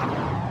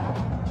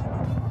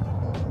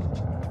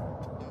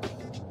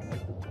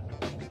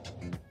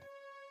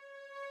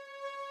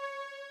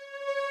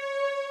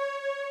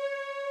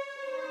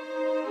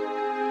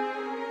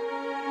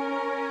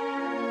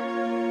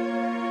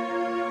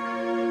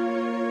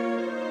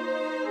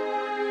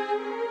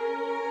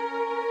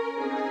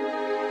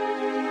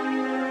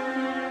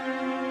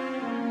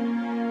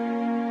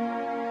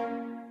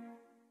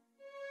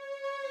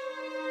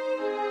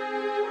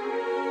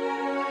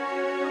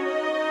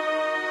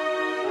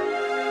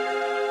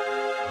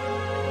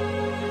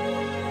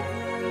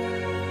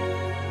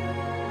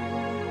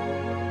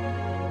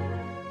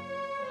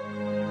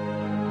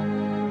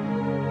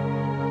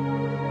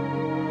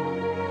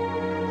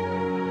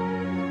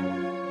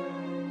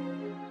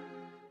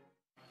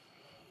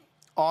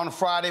 On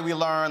Friday, we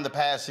learned the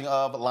passing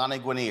of Lani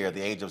Guinier at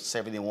the age of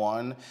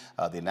 71.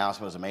 The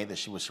announcement was made that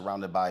she was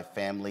surrounded by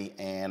family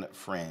and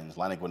friends.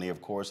 Lani Guinier,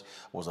 of course,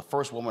 was the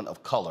first woman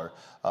of color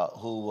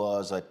who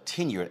was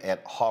tenured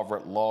at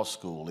Harvard Law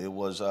School. It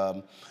was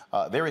a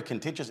very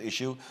contentious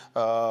issue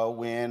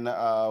when,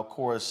 of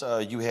course,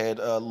 you had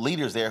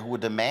leaders there who were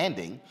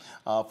demanding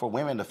for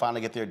women to finally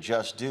get their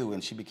just due,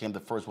 and she became the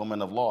first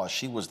woman of law.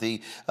 She was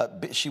the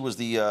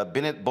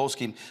Bennett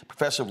Bosky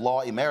Professor of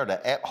Law Emerita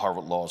at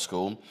Harvard Law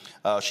School.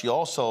 She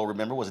also,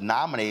 remember, was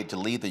nominated to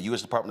lead the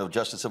U.S. Department of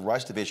Justice Civil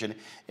Rights Division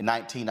in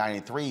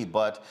 1993,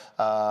 but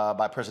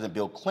by President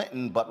Bill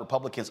Clinton. But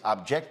Republicans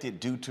objected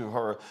due to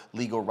her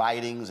legal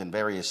writings and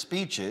various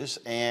speeches,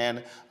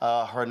 and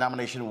her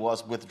nomination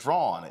was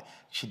withdrawn.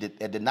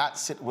 It did not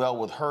sit well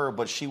with her,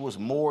 but she was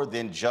more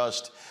than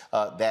just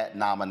that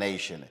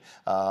nomination.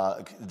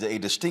 A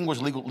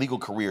distinguished legal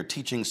career,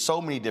 teaching so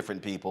many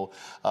different people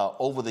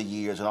over the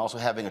years, and also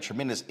having a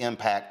tremendous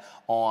impact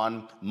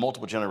on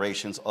multiple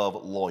generations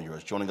of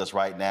lawyers. Joining us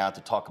right now to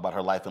talk about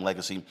her life and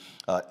legacy,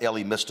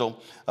 Elie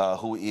Mystal,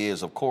 who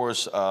is, of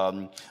course,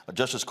 a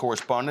justice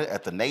correspondent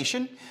at The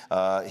Nation.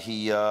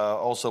 He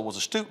also was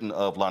a student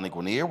of Lani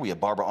Guinier. We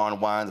have Barbara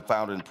Arnwine, the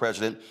founder and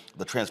president of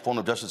the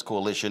Transformative Justice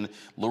Coalition.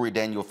 Louis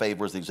Daniel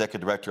Favors, the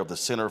executive director of the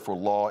Center for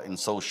Law and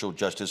Social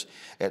Justice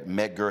at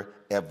Medgar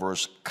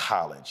Evers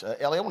College.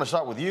 Elie, I want to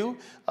start with you.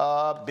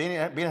 Being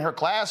in her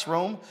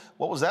classroom,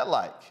 what was that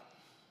like?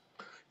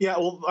 Yeah,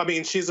 well, I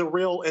mean, she's a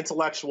real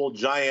intellectual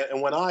giant.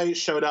 And when I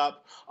showed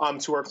up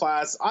to her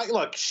class,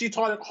 look, she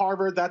taught at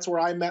Harvard. That's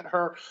where I met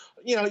her.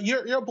 You know,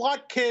 you're a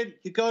black kid.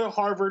 You go to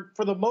Harvard.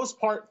 For the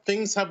most part,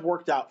 things have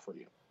worked out for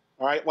you.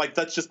 All right, like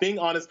that's just being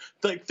honest.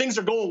 Like, things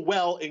are going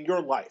well in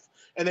your life.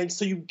 And then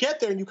so you get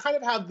there and you kind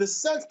of have this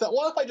sense that,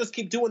 well, if I just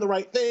keep doing the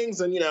right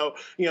things and,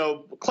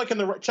 checking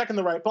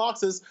the right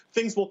boxes,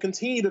 things will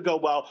continue to go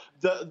well.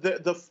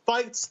 The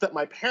fights that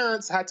my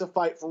parents had to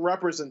fight for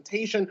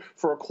representation,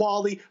 for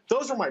equality,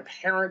 those are my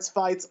parents'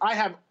 fights. I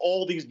have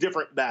all these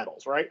different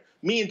battles, right?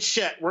 Me and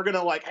Chet, we're going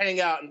to like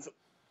hang out. And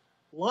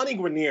Lani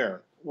Guinier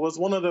was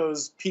one of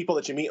those people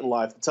that you meet in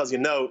life that tells you,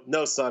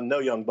 no, son, no,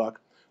 young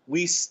buck.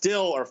 We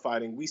still are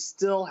fighting. We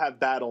still have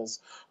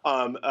battles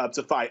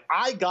to fight.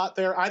 I got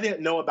there. I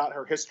didn't know about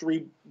her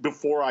history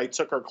before I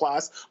took her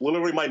class.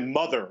 Literally, my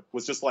mother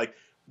was just like,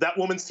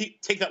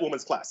 take that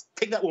woman's class.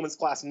 Take that woman's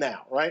class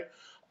now, right?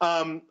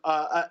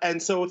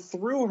 And so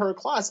through her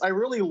class, I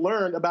really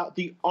learned about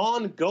the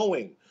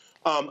ongoing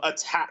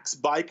attacks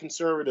by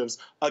conservatives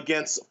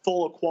against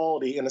full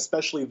equality and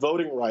especially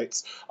voting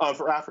rights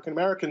for African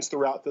Americans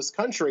throughout this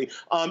country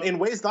in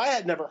ways that I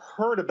had never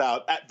heard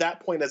about at that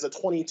point as a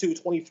 22,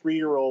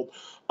 23-year-old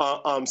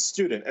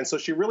student. And so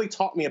she really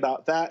taught me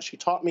about that. She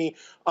taught me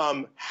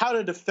how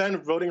to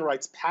defend voting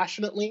rights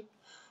passionately,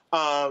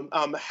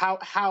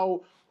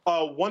 how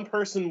one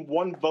person,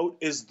 one vote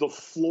is the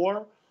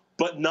floor,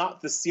 but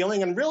not the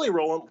ceiling. And really,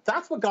 Roland,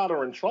 that's what got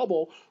her in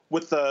trouble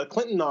with the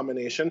Clinton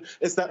nomination,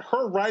 is that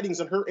her writings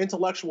and her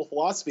intellectual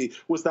philosophy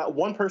was that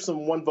one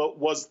person, one vote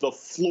was the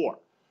floor,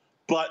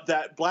 but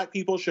that black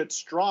people should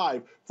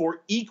strive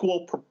for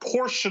equal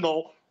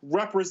proportional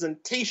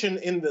representation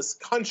in this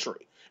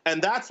country.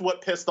 And that's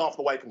what pissed off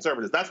the white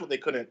conservatives. That's what they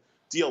couldn't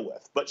deal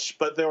with.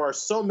 But there are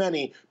so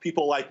many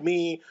people like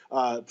me,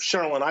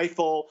 Sherrilyn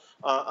Ifill,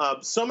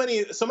 so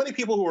many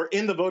people who are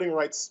in the voting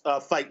rights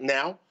fight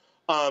now,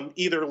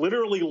 either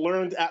literally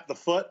learned at the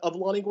foot of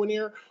Lani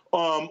Guinier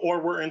or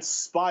were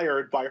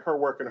inspired by her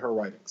work and her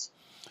writings.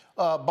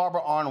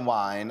 Barbara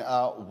Arnwine,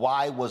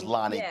 why was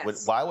Lani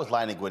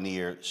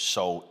Guinier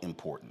so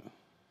important?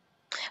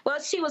 Well,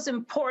 she was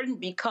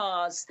important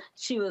because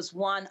she was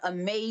one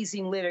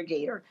amazing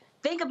litigator.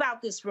 Think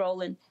about this,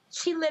 Roland.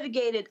 She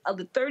litigated, of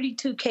the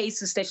 32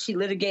 cases that she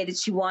litigated,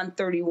 she won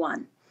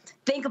 31.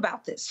 Think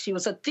about this. She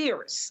was a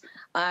theorist,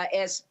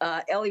 as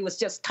Elie was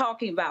just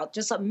talking about,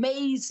 just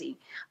amazing,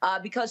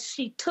 because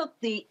she took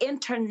the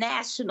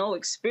international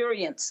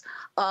experience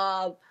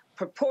of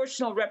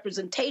proportional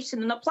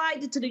representation and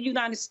applied it to the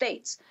United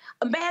States.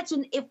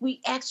 Imagine if we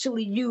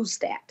actually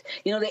used that.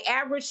 You know, the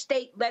average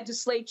state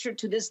legislature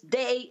to this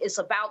day is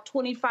about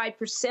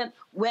 25%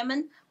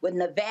 women, with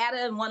Nevada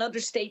and one other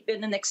state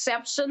being an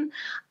exception.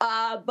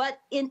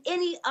 But in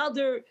any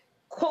other,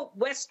 quote,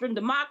 Western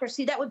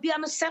democracy, that would be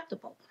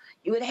unacceptable.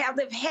 You would have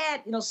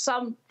had,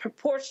 some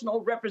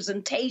proportional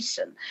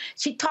representation.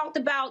 She talked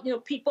about,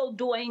 people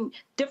doing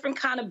different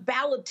kind of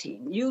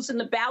balloting, using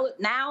the ballot.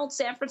 Now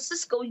San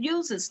Francisco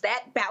uses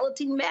that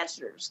balloting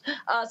measures.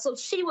 So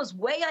she was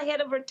way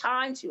ahead of her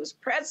time. She was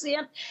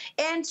prescient,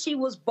 and she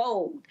was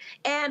bold.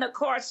 And of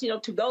course,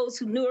 to those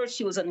who knew her,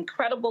 she was an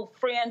incredible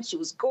friend. She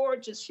was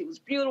gorgeous. She was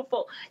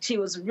beautiful. She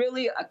was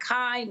really a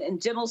kind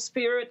and gentle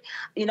spirit.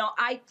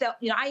 I felt,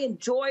 I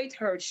enjoyed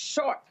her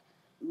sharp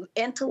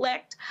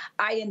intellect.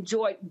 I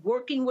enjoyed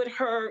working with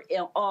her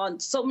on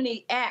so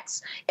many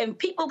acts. And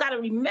people got to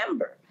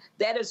remember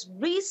that as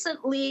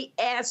recently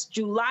as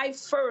July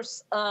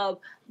 1st of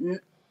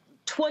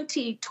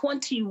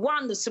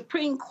 2021, the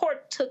Supreme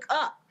Court took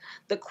up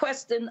the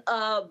question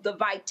of the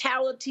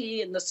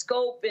vitality and the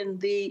scope and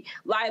the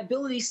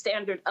liability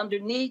standard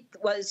underneath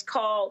what is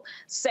called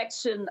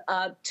Section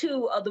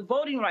 2 of the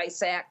Voting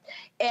Rights Act.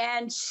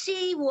 And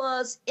she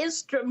was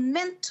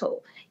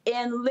instrumental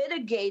in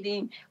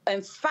litigating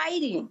and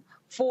fighting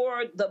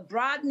for the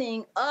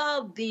broadening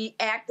of the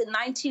act in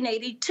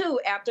 1982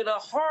 after the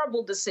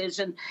horrible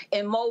decision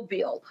in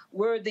Mobile,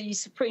 where the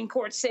Supreme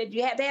Court said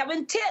you had to have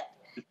intent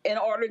in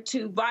order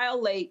to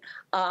violate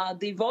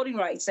the Voting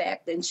Rights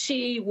Act. And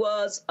she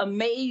was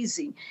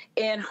amazing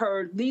in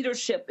her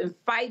leadership in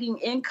fighting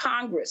in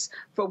Congress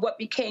for what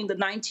became the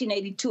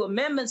 1982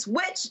 amendments,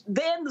 which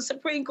then the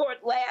Supreme Court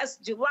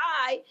last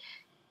July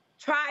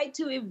tried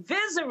to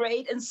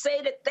eviscerate and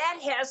say that that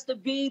has to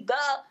be the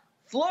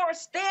floor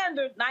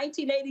standard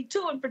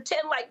 1982 and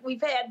pretend like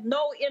we've had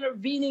no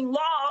intervening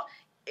law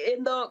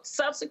in the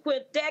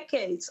subsequent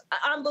decades.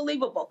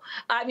 Unbelievable.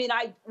 I mean,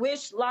 I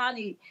wish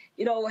Lonnie,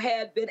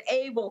 had been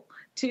able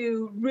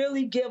to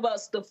really give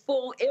us the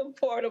full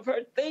import of her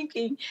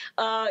thinking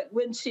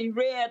when she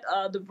read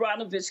the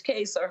Brnovich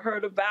case or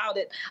heard about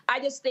it.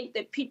 I just think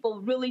that people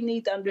really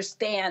need to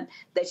understand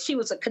that she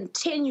was a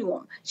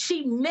continuum.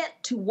 She meant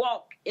to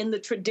walk in the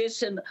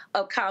tradition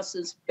of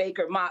Constance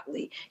Baker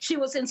Motley. She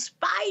was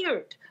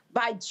inspired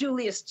by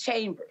Julius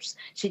Chambers.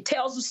 She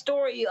tells the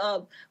story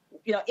of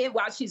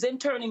while she's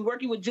interning,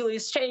 working with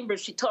Julius Chambers,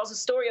 she tells a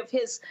story of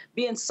his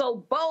being so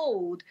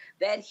bold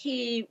that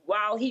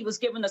while he was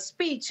giving a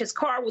speech, his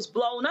car was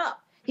blown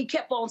up. He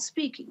kept on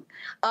speaking.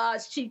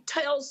 She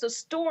tells the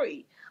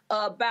story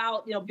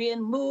about,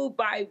 being moved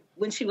by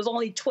when she was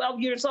only 12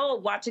 years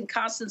old, watching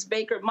Constance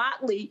Baker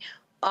Motley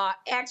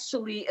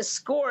actually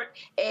escort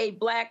a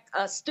Black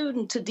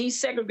student to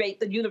desegregate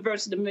the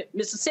University of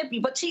Mississippi.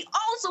 But she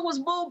also was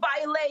moved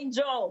by Elaine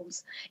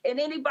Jones. And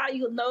anybody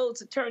who knows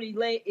Attorney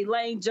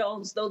Elaine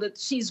Jones knows that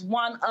she's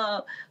one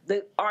of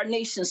our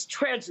nation's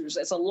treasures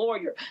as a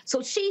lawyer.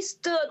 So she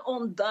stood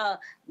on the,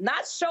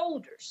 not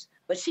shoulders,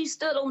 but she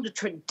stood on the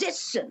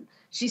tradition.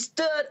 She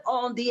stood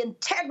on the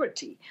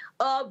integrity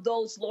of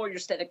those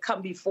lawyers that had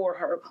come before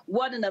her.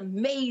 What an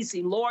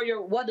amazing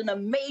lawyer. What an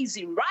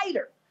amazing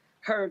writer.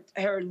 Her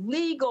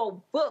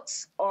legal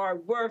books are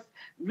worth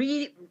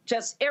reading.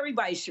 Just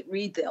everybody should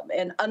read them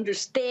and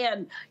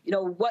understand,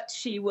 what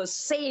she was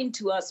saying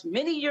to us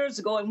many years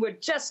ago, and we're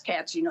just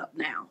catching up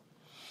now.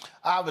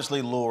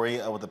 Obviously, Lori,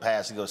 with the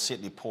passing of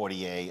Sidney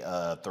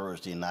Poitier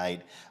Thursday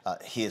night,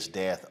 his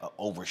death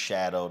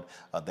overshadowed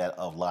that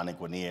of Lani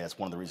Guinier. That's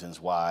one of the reasons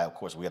why, of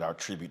course, we had our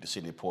tribute to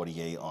Sidney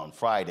Poitier on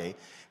Friday.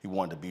 We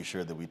wanted to be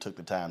sure that we took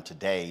the time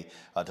today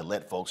to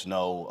let folks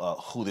know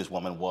who this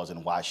woman was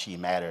and why she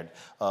mattered.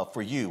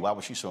 For you, why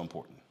was she so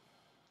important?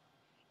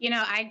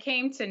 I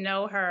came to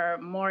know her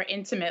more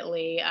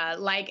intimately.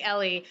 Like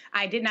Ellie,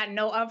 I did not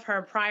know of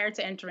her prior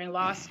to entering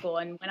law school.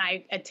 And when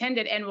I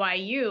attended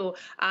NYU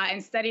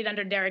and studied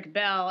under Derek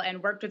Bell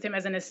and worked with him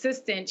as an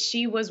assistant,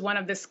 she was one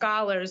of the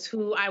scholars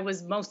who I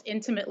was most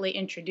intimately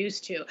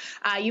introduced to.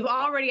 You've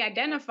already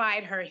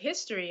identified her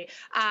history,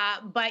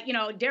 but,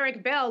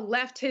 Derek Bell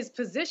left his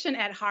position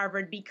at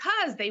Harvard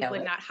because they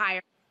would not hire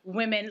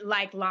women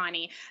like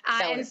Lani.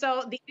 And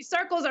so the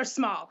circles are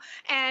small.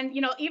 And,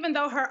 even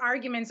though her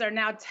arguments are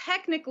now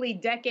technically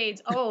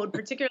decades old,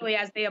 particularly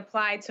as they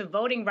apply to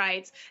voting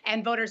rights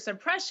and voter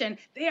suppression,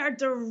 they are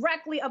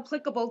directly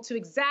applicable to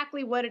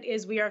exactly what it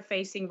is we are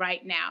facing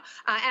right now.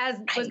 As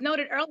was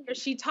noted earlier,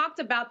 she talked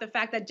about the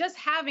fact that just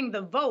having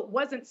the vote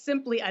wasn't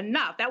simply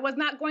enough. That was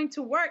not going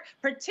to work,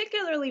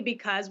 particularly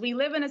because we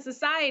live in a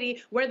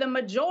society where the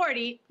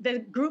majority, the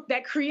group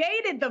that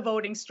created the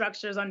voting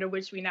structures under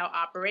which we now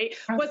operate,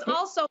 was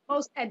also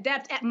most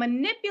adept at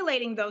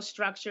manipulating those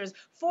structures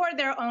for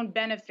their own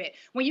benefit.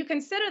 When you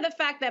consider the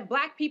fact that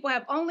Black people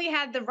have only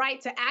had the right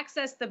to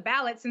access the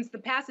ballot since the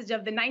passage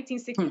of the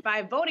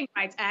 1965 Voting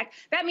Rights Act,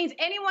 that means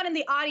anyone in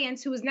the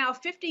audience who is now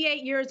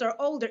 58 years or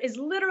older is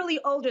literally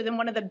older than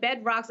one of the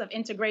bedrocks of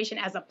integration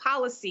as a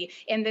policy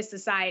in this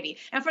society.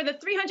 And for the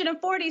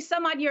 340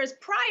 some odd years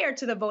prior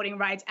to the Voting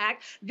Rights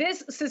Act,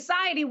 this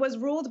society was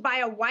ruled by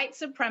a white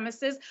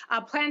supremacist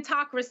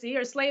plantocracy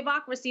or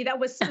slaveocracy that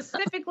was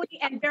specifically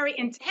and very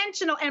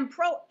intentional and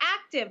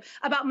proactive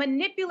about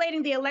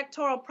manipulating the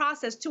electoral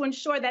process to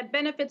ensure that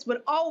benefits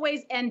would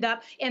always end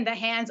up in the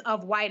hands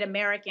of white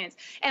Americans.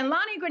 And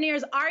Lani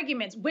Grenier's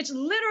arguments, which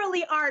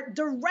literally are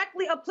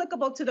directly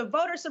applicable to the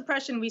voter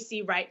suppression we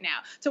see right now,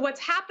 to what's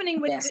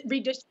happening with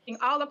redistricting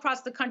all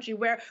across the country,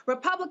 where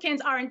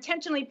Republicans are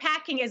intentionally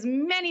packing as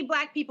many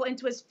Black people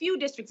into as few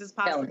districts as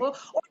possible,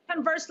 or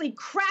conversely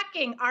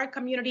cracking our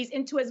communities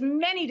into as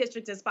many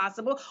districts as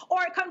possible,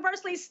 or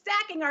conversely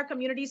stacking our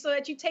communities so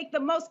that you take the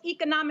most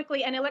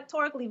economically and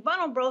electorally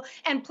vulnerable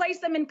and place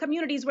them in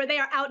communities where they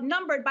are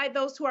outnumbered by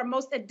those who are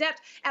most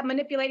adept at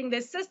manipulating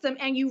this system.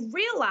 And you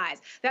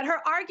realize that her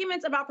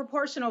arguments about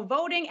proportional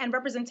voting and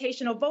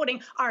representational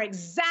voting are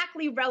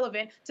exactly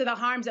relevant to the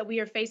harms that we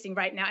are facing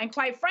right now. And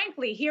quite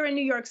frankly, here in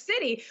New York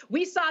City,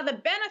 we saw the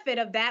benefit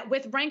of that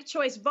with ranked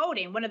choice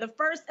voting, one of the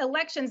first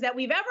elections that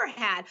we've ever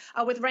had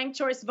with ranked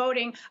choice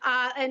voting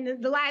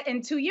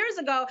in 2 years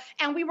ago.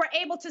 And we were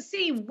able to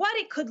see what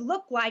it could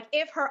look like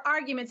if her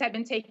arguments had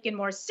been taken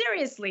more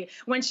seriously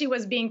when she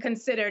was being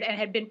considered and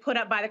had been put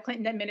up by the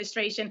Clinton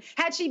administration.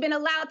 Had she been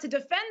allowed to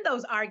defend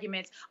those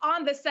arguments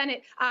on the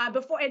Senate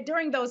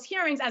during those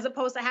hearings, as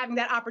opposed to having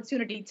that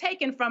opportunity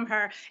taken from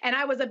her. And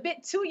I was a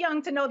bit too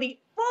young to know the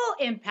full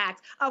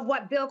impact of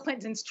what Bill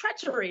Clinton's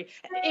treachery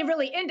it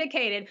really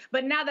indicated.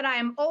 But now that I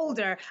am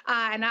older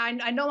and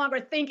I no longer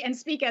think and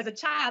speak as a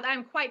child, I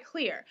am quite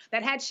clear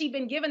that had she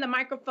been given the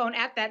microphone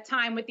at that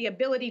time with the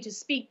ability to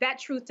speak that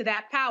truth to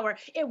that power,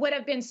 it would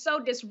have been so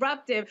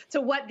disruptive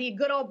to what the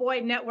Good Old Boy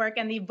Network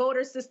and the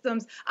voter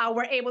systems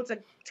were able to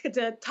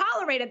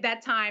tolerate at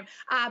that time.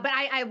 But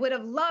I would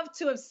have loved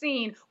to have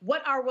seen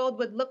what our world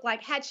would look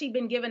like had she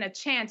been given a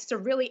chance to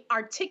really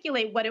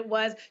articulate what it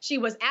was she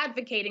was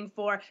advocating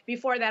for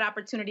before that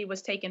opportunity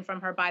was taken from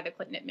her by the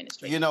Clinton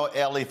administration. You know,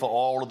 Ellie, for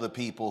all of the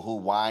people who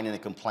whine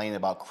and complain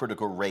about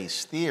critical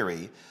race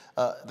theory,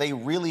 they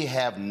really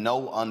have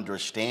no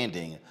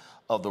understanding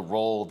of the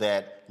role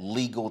that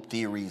legal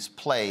theories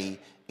play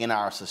in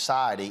our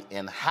society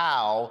and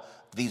how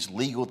these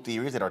legal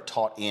theories that are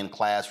taught in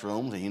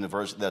classrooms and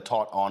that are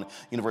taught on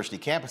university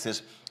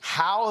campuses,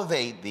 how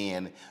they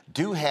then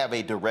do have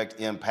a direct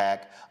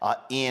impact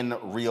in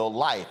real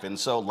life. And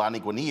so Lani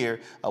Guinier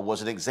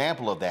was an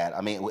example of that. I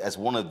mean, as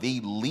one of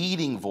the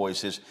leading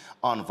voices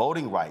on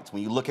voting rights.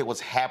 When you look at what's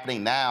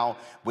happening now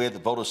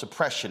with voter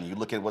suppression, you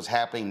look at what's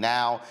happening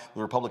now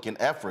with Republican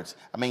efforts,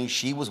 I mean,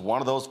 she was one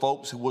of those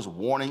folks who was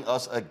warning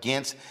us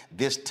against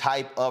this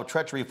type of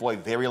treachery for a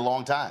very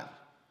long time.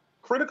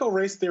 Critical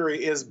race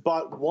theory is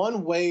but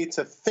one way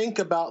to think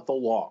about the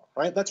law,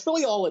 right? That's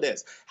really all it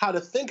is. How to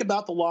think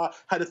about the law,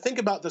 how to think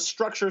about the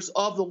structures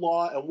of the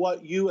law and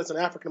what you as an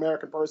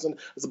African-American person,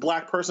 as a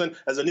Black person,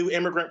 as a new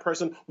immigrant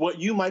person, what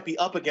you might be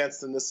up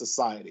against in this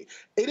society.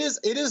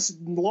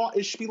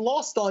 It should be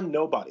lost on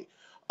nobody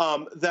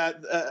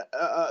that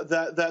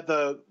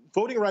the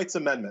Voting Rights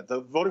Amendment,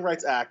 the Voting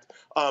Rights Act,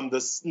 the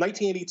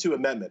 1982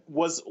 amendment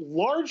was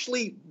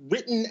largely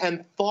written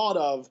and thought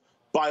of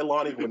by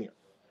Lani Guinier.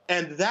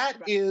 And that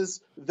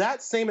is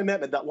that same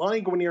amendment that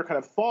Lani Guinier kind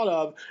of thought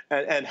of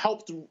and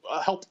helped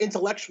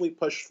intellectually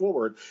push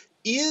forward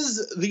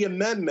is the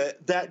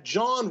amendment that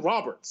John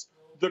Roberts,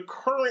 the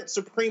current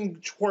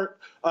Supreme Court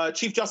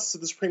Chief Justice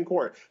of the Supreme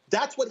Court,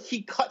 that's what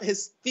he cut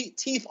his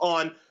teeth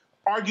on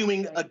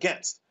arguing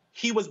against.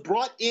 He was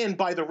brought in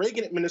by the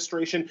Reagan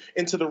administration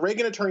into the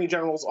Reagan Attorney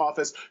General's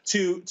office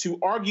to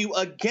argue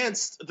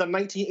against the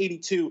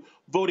 1982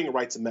 Voting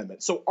Rights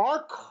Amendment. So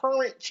our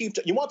current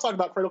you want to talk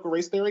about critical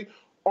race theory?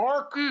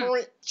 Our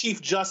current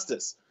Chief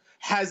Justice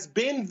has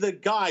been the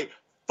guy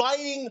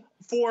fighting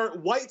for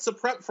white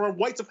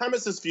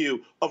supremacist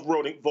view of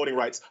voting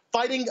rights,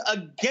 fighting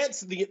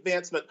against the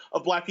advancement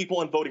of Black people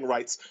and voting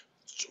rights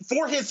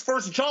for his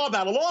first job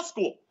out of law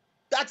school.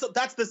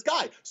 That's this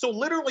guy. So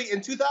literally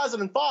in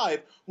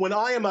 2005, when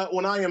I am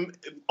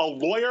a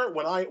lawyer,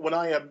 when I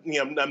am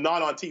I'm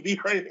not on TV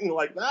or anything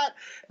like that,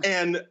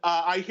 and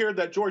I hear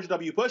that George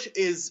W. Bush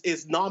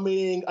is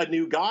nominating a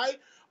new guy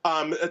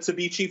to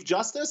be Chief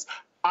Justice,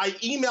 I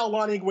email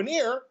Lani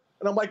Guinier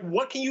and I'm like,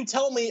 what can you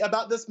tell me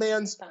about this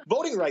man's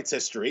voting rights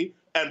history?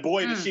 And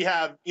boy, does she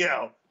have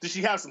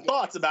some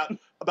thoughts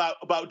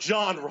about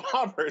John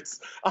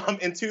Roberts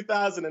in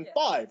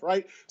 2005,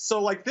 right?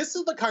 So like this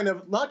is the kind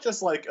of not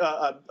just like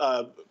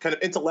kind of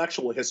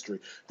intellectual history.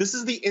 This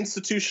is the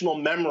institutional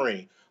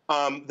memory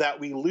that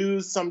we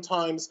lose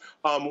sometimes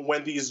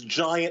when these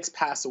giants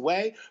pass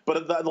away.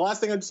 But the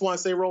last thing I just want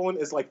to say, Roland,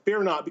 is like,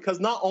 fear not,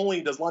 because not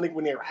only does Lani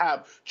Guinier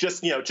have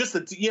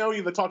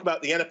they talk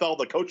about the NFL,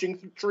 the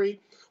coaching tree.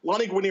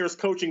 Lonnie Guinier's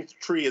coaching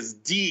tree is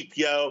deep,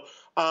 yo.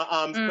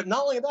 But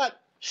not only that,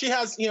 she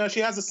has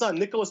a son,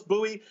 Nicholas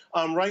Bowie.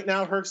 Right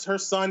now, her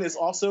son is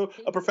also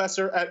a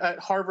professor at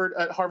Harvard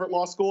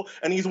Law School,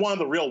 and he's one of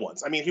the real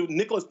ones. I mean,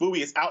 Nicholas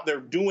Bowie is out there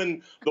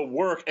doing the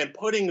work and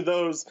putting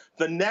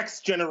the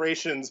next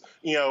generation's,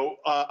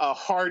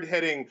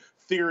 hard-hitting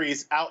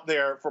theories out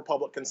there for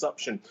public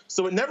consumption.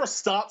 So it never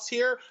stops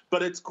here,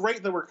 but it's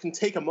great that we can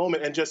take a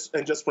moment and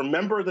just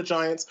remember the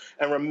Giants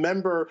and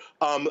remember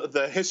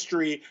the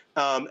history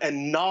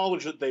and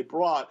knowledge that they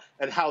brought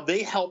and how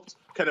they helped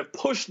kind of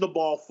push the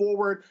ball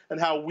forward, and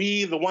how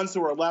we, the ones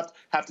who are left,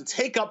 have to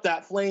take up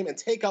that flame and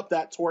take up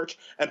that torch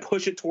and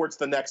push it towards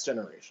the next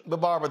generation.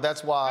 But Barbara,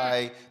 that's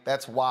why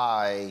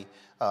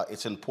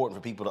it's important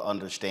for people to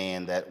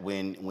understand that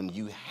when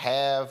you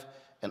have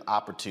an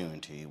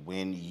opportunity,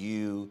 when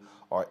you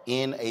are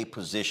in a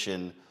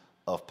position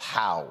of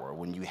power,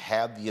 when you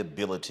have the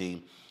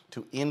ability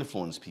to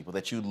influence people,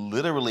 that you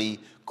literally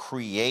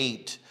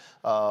create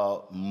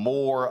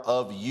more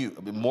of you,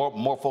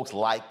 more folks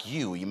like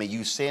you.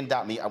 You send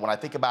out me. When I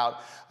think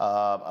about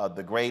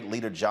the great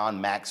leader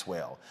John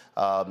Maxwell,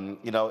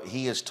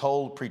 he has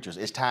told preachers,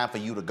 it's time for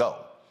you to go.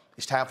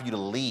 It's time for you to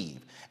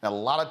leave. And a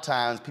lot of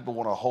times people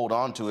want to hold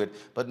on to it,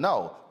 but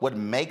no, what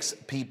makes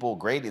people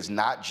great is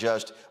not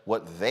just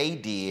what they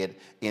did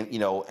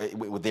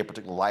with their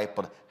particular life,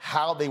 but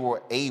how they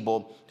were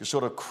able to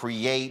sort of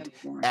create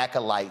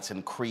acolytes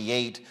and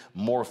create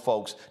more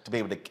folks to be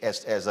able to,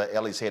 as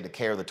Ellie said, to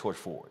carry the torch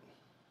forward.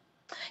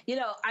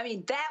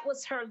 That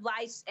was her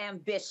life's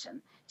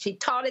ambition. She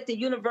taught at the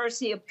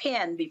University of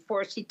Penn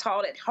before she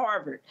taught at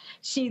Harvard.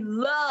 She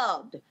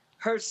loved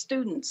her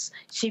students.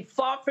 She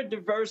fought for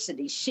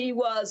diversity. She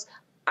was,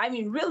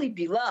 really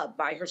beloved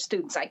by her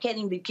students. I can't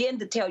even begin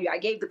to tell you. I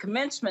gave the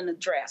commencement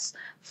address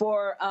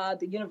for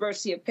the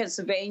University of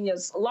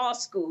Pennsylvania's law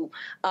school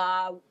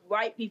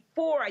right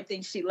before I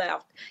think she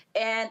left.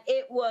 And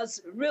it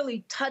was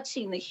really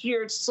touching to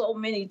hear so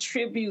many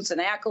tributes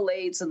and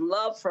accolades and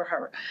love for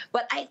her.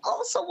 But I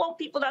also want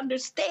people to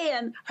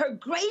understand her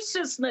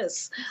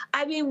graciousness.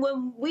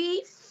 When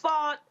we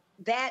fought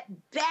that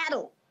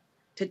battle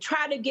to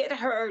try to get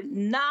her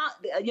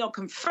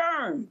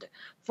confirmed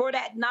for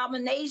that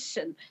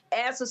nomination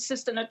as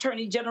Assistant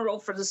Attorney General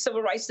for the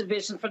Civil Rights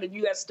Division for the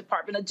U.S.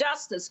 Department of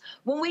Justice.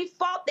 When we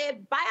fought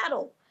that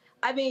battle,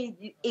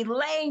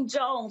 Elaine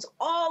Jones,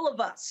 all of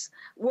us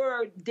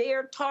were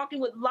there talking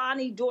with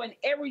Lonnie, doing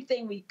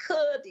everything we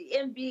could, the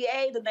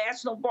NBA, the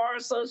National Bar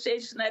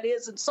Association, that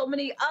is, and so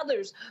many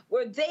others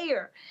were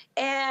there.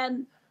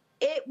 And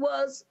it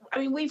was,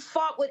 we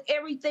fought with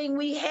everything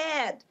we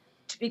had,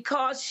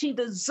 because she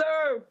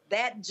deserved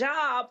that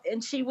job,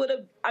 and she would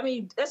have,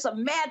 let's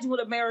imagine what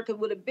America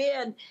would have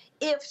been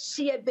if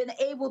she had been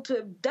able to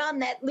have done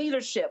that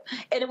leadership.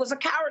 And it was a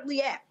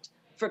cowardly act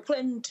for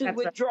Clinton to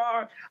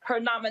withdraw her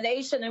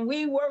nomination, and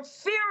we were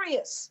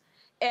furious,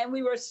 and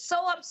we were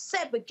so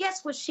upset. But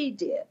guess what she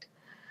did?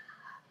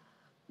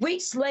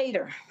 Weeks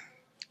later,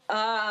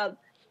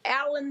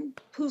 Alan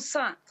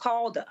Poussaint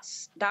called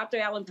us, Dr.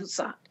 Alan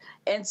Poussaint,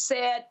 and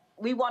said,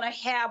 we want to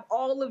have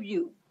all of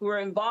you who are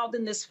involved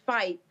in this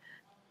fight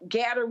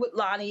gather with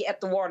Lonnie at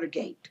the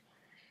Watergate.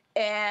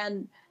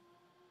 And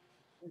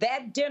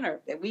that dinner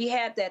that we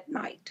had that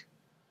night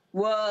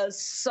was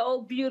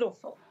so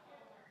beautiful.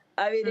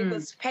 It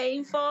was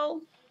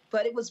painful,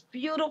 but it was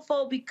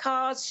beautiful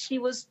because she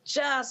was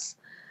just,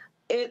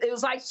 it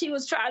was like she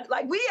was trying,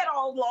 like we had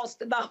all lost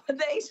the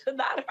nomination,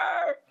 not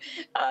her.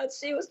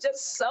 She was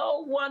just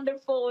so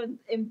wonderful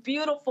and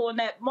beautiful in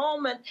that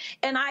moment.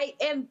 And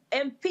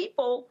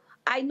people,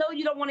 I know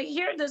you don't want to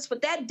hear this,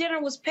 but that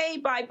dinner was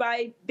paid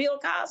by Bill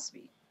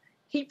Cosby.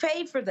 He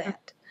paid for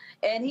that.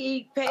 And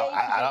he paid.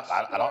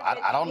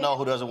 I don't know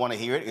who doesn't want to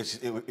hear it.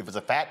 If it's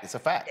a fact, it's a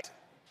fact.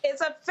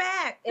 It's a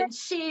fact. And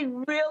she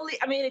really,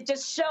 it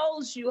just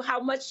shows you how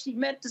much she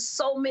meant to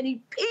so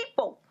many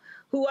people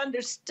who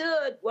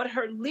understood what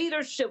her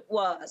leadership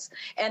was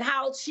and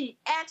how she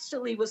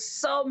actually was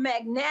so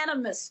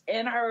magnanimous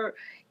in her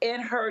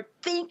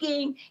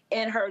thinking,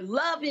 in her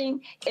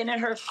loving, and in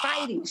her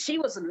fighting. She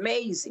was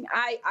amazing.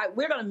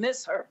 We're going to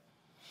miss her.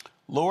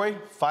 Lori,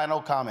 final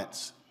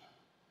comments.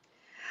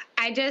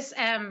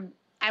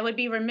 I would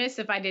be remiss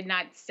if I did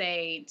not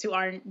say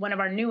to one of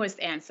our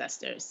newest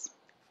ancestors,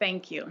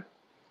 thank you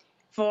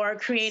for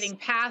creating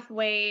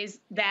pathways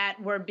that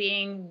were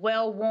being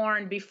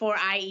well-worn before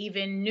I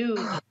even knew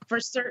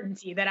for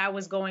certainty that I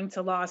was going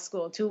to law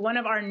school. To one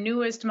of our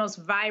newest, most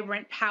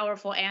vibrant,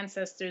 powerful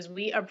ancestors,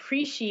 we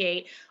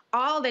appreciate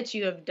all that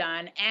you have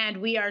done, and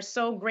we are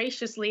so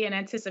graciously in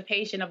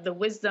anticipation of the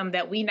wisdom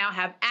that we now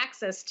have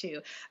access to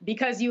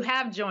because you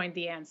have joined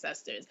the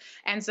ancestors.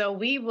 And so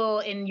we will,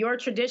 in your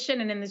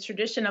tradition and in the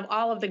tradition of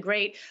all of the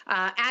great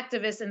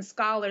activists and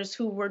scholars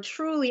who were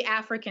truly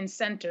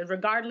African-centered,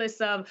 regardless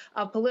of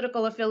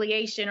political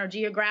affiliation or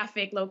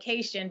geographic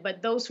location,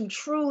 but those who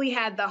truly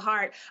had the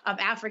heart of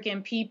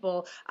African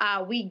people,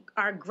 we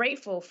are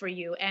grateful for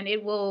you, and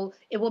it will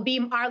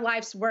be our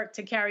life's work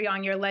to carry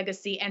on your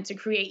legacy and to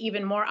create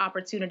even more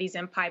opportunities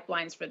and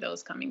pipelines for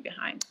those coming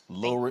behind.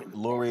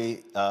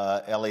 Lori,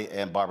 Ellie,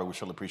 and Barbara, we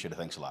surely appreciate it.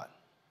 Thanks a lot.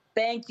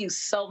 Thank you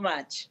so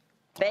much.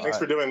 Thanks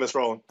for doing this,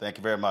 Roland. Thank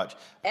you very much.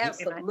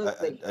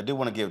 Absolutely. I do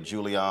want to give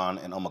Julian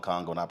and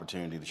Omekongo an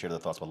opportunity to share their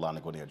thoughts about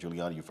Lani Guinier.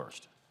 Julian, you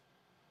first.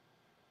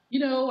 You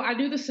know, I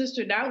knew the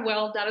sister not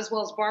as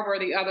well as Barbara or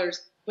the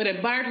others, but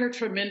admired her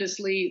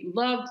tremendously,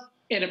 loved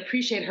and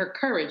appreciate her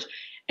courage.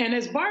 And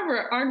as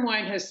Barbara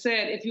Arnwine has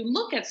said, if you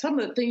look at some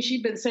of the things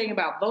she's been saying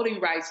about voting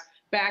rights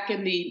back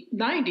in the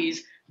 90s,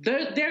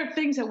 there are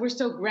things that we're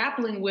still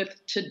grappling with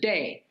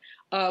today.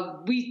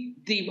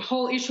 The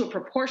whole issue of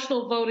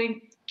proportional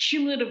voting,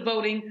 cumulative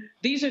voting,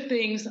 these are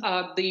things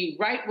the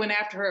right went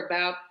after her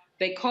about.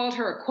 They called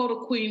her a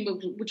quota queen,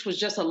 which was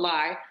just a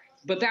lie,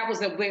 but that was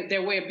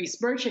their way of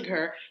besmirching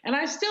her. And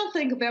I still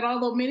think that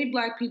although many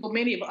Black people,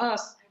 many of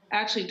us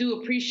actually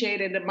do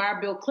appreciate and admire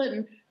Bill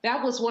Clinton,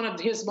 that was one of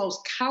his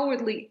most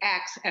cowardly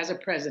acts as a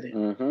president.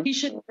 Mm-hmm. He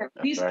should have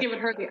at least given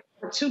her the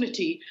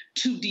opportunity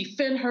to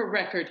defend her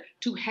record,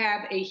 to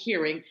have a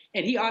hearing,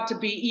 and he ought to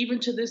be, even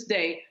to this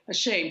day,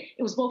 ashamed.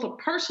 It was both a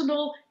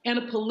personal and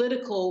a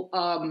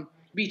political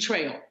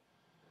betrayal.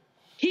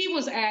 He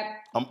was at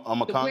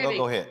Omekongo,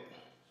 go ahead.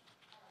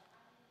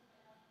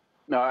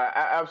 No,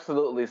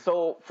 absolutely.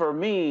 So for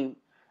me,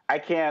 I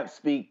can't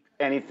speak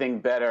anything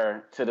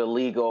better to the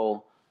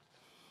legal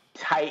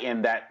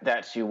titan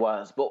that she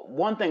was. But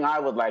one thing I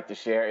would like to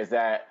share is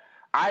that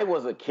I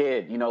was a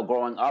kid,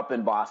 growing up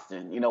in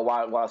Boston,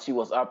 while she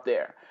was up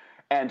there.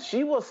 And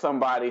she was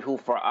somebody who,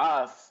 for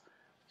us,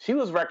 she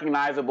was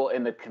recognizable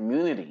in the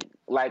community.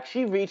 Like,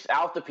 she reached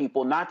out to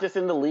people, not just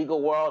in the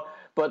legal world,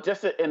 but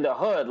just in the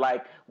hood.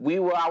 Like,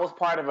 I was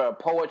part of a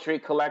poetry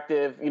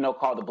collective,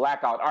 called the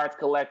Blackout Arts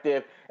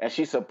Collective, and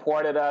she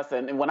supported us.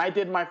 And when I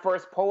did my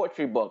first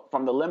poetry book,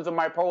 From the Limbs of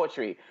My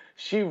Poetry,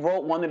 she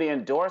wrote one of the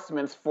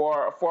endorsements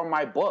for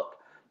my book,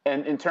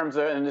 and in terms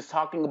of, and just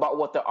talking about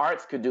what the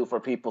arts could do for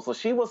people. So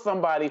she was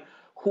somebody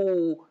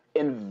who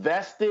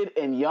invested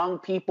in young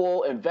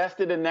people,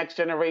 invested in next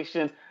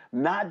generations,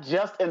 not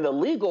just in the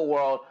legal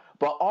world,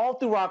 but all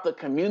throughout the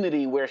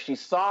community, where she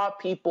saw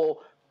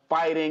people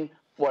fighting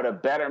for the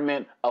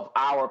betterment of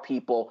our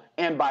people,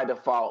 and by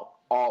default,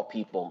 all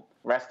people.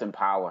 Rest in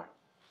power.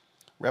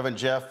 Reverend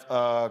Jeff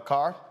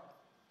Carr?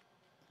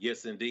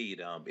 Yes,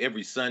 indeed.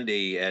 Every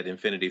Sunday at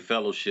Infinity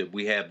Fellowship,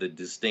 we have the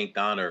distinct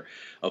honor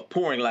of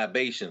pouring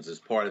libations as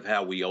part of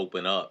how we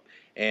open up.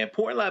 And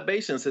pouring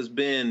libations has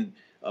been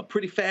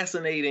pretty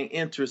fascinating,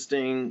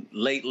 interesting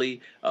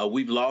lately.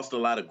 We've lost a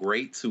lot of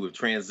greats who have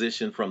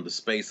transitioned from the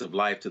space of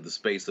life to the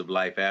space of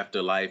life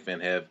after life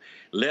and have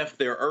left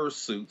their earth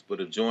suits but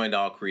have joined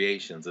all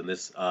creations. And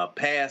this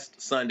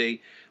past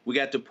Sunday, we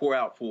got to pour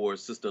out for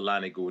Sister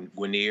Lani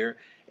Guinier.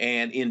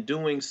 And in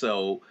doing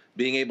so,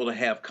 being able to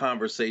have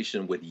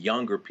conversation with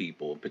younger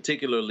people,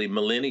 particularly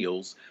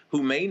millennials,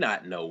 who may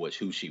not know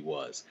who she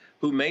was,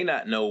 who may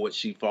not know what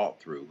she fought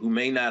through, who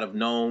may not have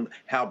known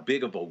how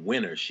big of a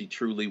winner she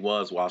truly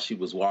was while she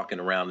was walking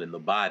around in the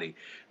body.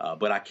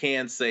 But I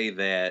can say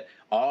that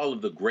all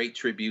of the great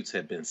tributes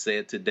have been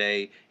said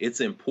today. It's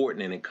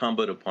important and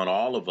incumbent upon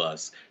all of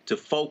us to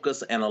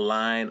focus and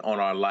align on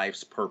our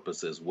life's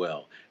purpose as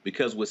well.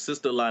 Because with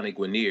Sister Lani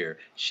Guinier,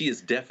 she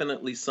is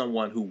definitely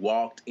someone who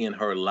walked in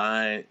her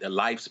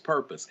life's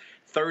purpose.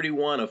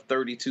 31 of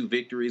 32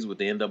 victories with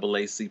the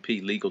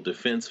NAACP Legal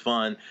Defense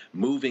Fund,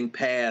 moving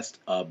past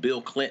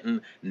Bill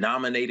Clinton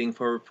nominating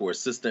her for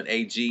Assistant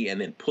AG and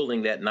then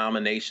pulling that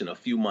nomination a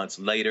few months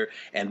later,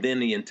 and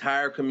then the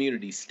entire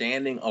community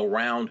standing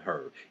around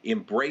her,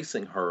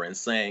 embracing her and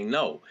saying,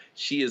 no,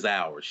 she is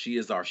ours. She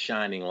is our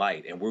shining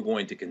light, and we're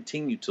going to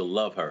continue to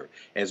love her.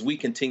 As we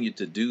continue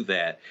to do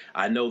that,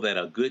 I know that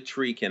a good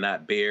tree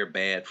cannot bear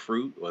bad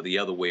fruit or the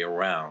other way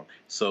around.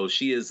 So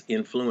she has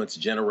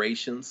influenced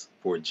generations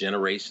for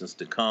generations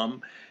to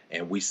come.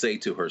 And we say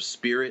to her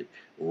spirit,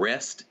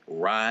 rest,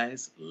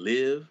 rise,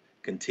 live,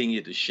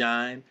 continue to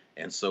shine.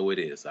 And so it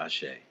is.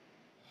 Ashe.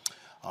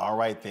 All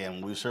right, then.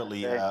 We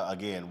certainly,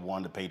 again,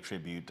 want to pay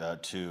tribute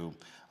to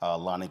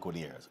Lani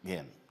Guinier.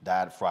 Again,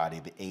 died Friday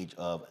at the age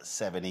of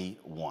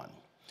 71.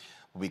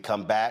 When we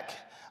come back,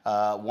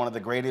 one of the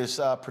greatest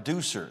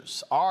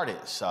producers,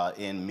 artists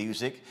in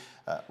music,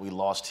 we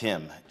lost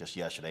him just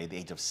yesterday, at the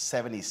age of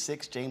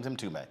 76, James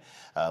Mtume.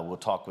 We'll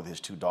talk with his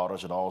two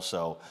daughters and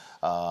also,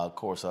 of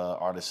course,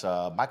 artist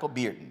Michael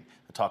Bearden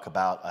to talk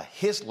about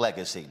his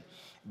legacy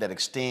that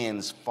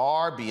extends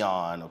far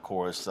beyond, of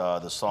course,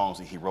 the songs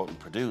that he wrote and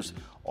produced,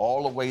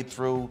 all the way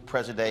through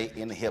present day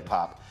in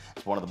hip-hop.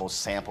 He's one of the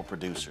most sampled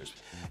producers.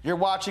 You're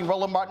watching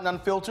Roland Martin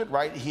Unfiltered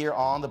right here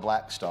on the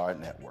Black Star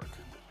Network.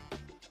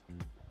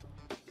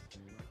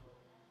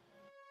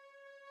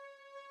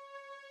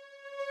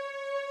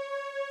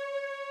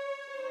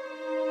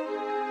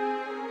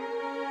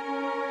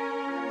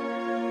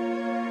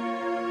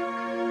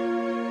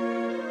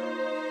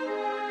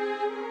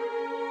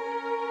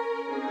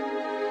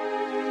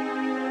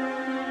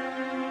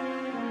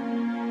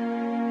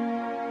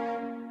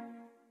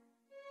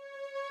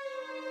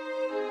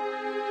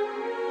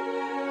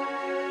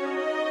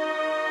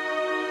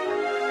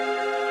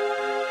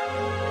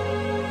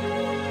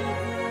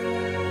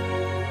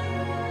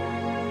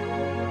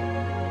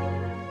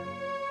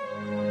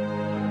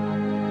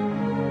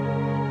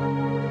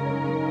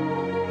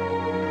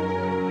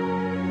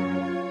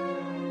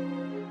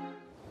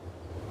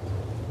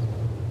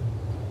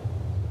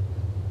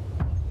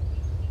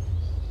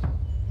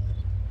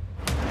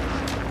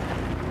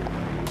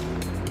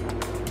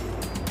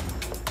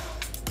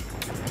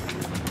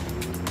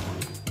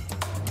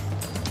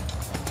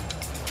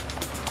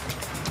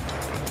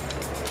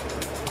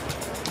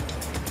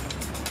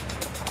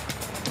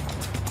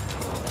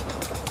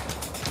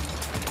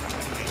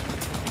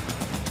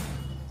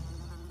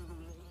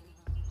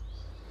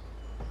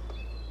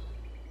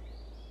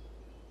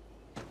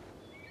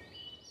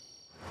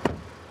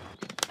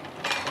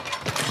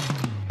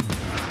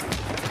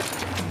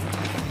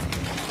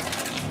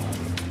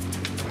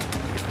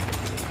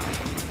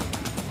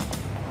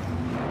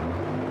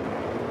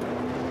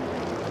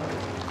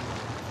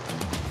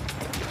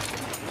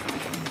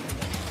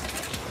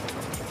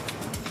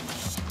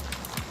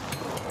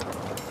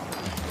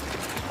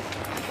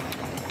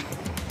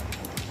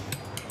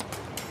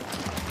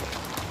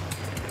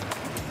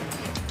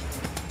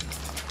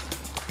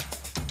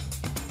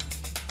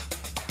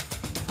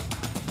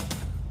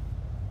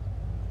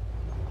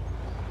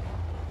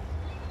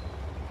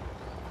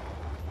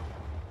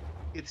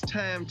 It's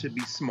time to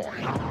be smart.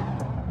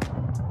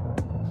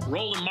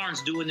 Roland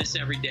Martin's doing this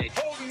every day.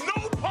 Oh,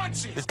 no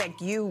punches!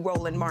 Thank you,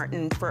 Roland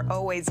Martin, for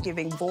always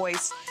giving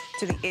voice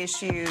to the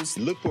issues.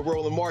 Look for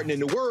Roland Martin in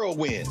the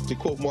whirlwind, to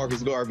quote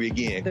Marcus Garvey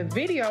again. The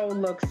video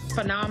looks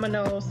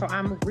phenomenal, so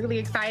I'm really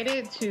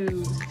excited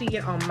to see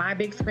it on my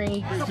big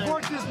screen.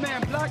 Support this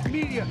man, Black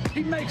Media.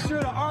 He makes sure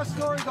that our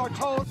stories are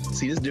told.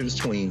 See, there's a difference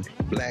between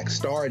Black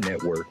Star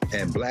Network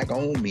and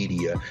Black-owned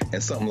media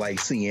and something like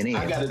CNN.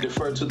 I got to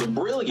defer to the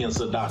brilliance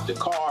of Dr.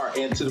 Carr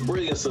and to the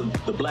brilliance of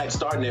the Black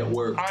Star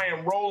Network. I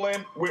am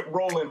rolling with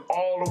Roland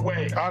all the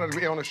way. Honored to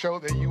be on a show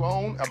that you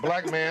own. A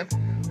black man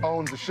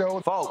owns the show.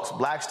 Folks,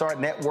 Black Star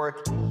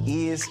Network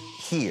is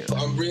here.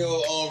 I'm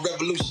real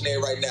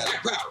revolutionary right now.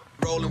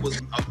 Roland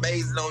was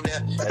amazing on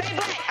there. Stay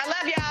black. I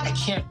love y'all. I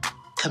can't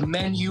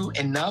commend you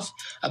enough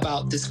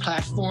about this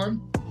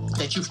platform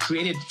that you've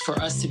created for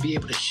us to be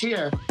able to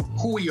share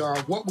who we are,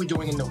 what we're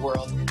doing in the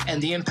world,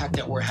 and the impact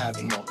that we're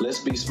having. Let's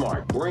be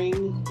smart.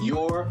 Bring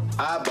your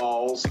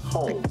eyeballs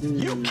home.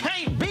 You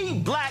can't be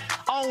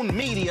Black-owned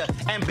media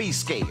and be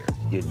scared.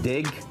 You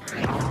dig?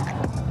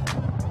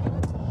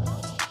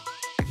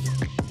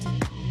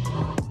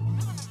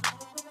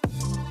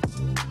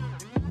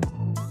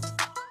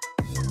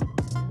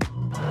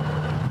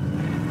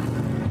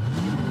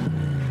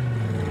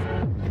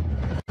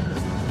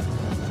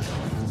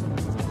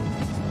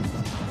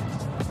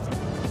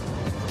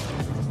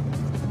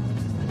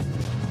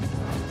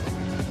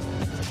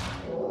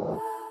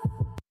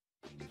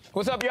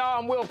 What's up, y'all?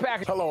 I'm Will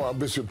Packer. Hello, I'm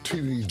Bishop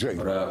T.D. Jakes.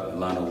 What up,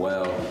 Lana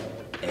Well,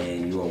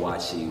 and you are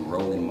watching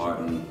Roland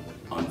Martin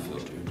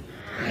Unfiltered.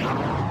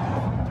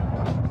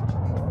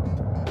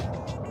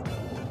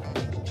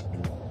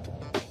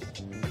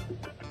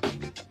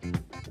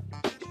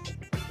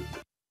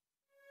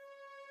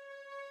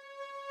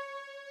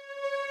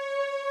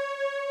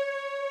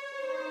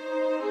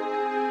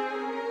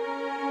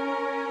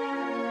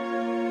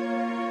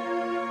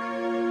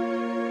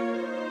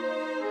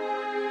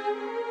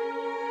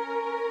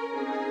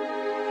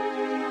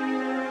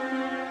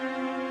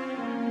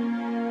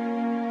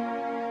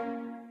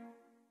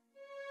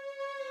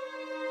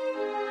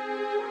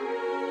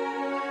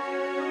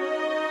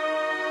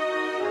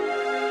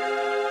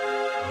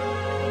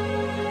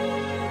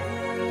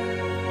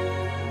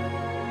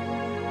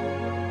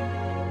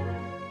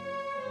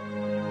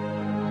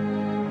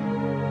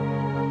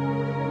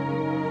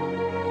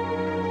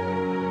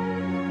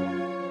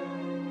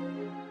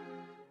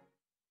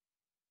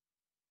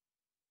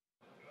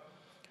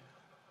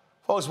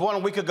 Folks,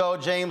 1 week ago,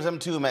 James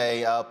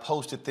Mtume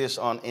posted this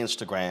on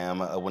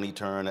Instagram when he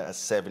turned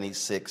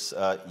 76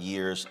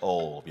 years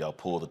old. If y'all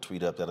pull the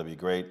tweet up, that'll be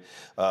great.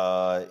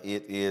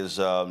 It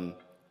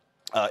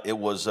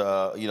was,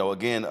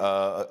 again,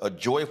 a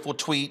joyful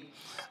tweet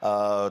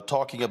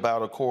talking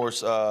about, of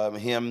course,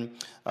 him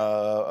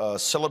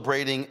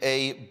celebrating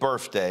a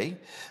birthday.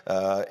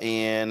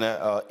 And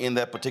in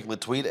that particular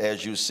tweet,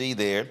 as you see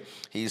there,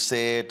 he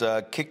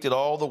said, kicked it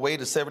all the way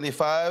to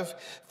 75,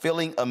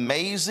 feeling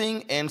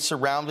amazing and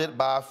surrounded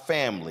by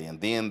family.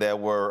 And then there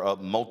were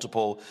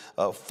multiple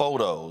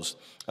photos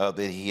that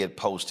he had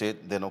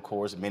posted. Then, of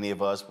course, many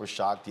of us were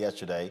shocked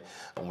yesterday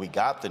when we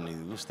got the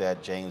news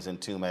that James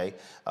Mtume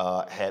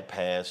had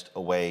passed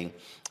away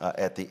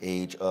at the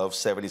age of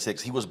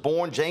 76. He was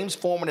born James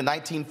Foreman in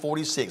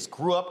 1946,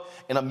 grew up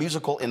in a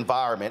musical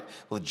environment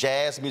with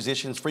jazz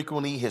musicians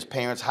frequently his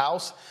parents'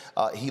 house.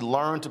 He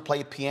learned to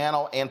play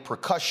piano and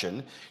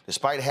percussion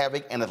despite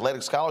having an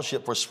athletic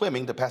scholarship for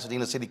swimming to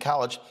Pasadena City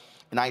College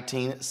in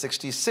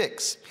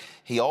 1966.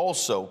 He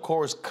also, of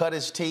course, cut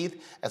his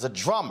teeth as a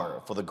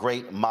drummer for the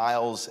great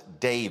Miles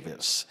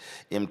Davis.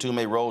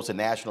 Mtume rose to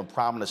national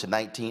prominence in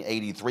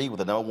 1983 with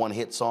the #1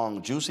 hit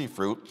song, Juicy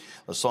Fruit.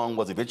 The song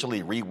was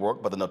eventually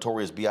reworked by the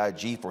Notorious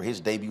B.I.G. for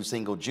his debut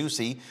single,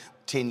 Juicy,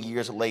 10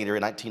 years later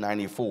in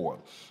 1994.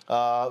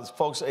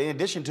 Folks, in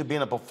addition to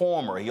being a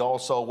performer, he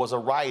also was a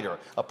writer,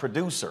 a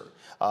producer.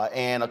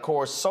 And of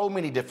course, so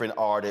many different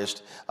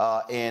artists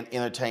and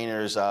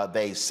entertainers,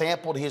 they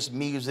sampled his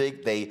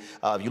music.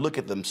 If you look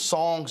at the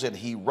songs that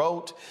he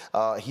wrote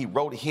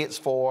hits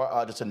for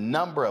just a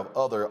number of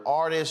other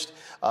artists,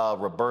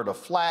 Roberta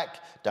Flack,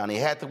 Donny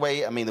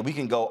Hathaway. I mean, we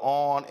can go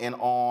on and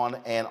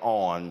on and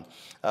on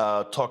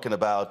talking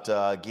about,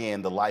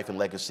 again, the life and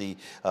legacy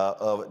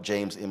of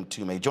James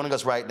Mtume. Joining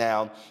us right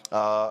now,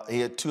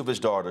 he had 2 of his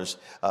daughters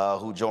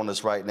who join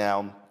us right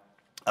now.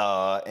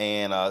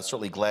 And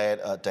certainly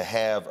glad to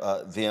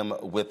have them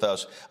with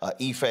us,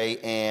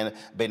 Ife and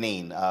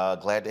Benin.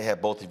 Glad to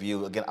have both of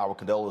you. Again, our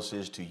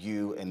condolences to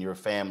you and your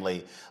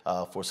family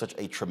for such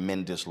a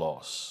tremendous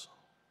loss.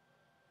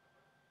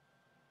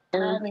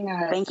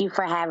 Thank you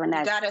for having us.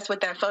 You got us with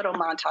that photo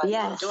montage.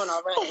 Yes. You're doing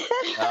all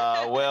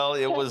right. Well,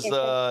 it was.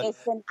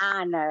 It's an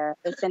honor.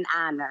 It's an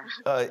honor.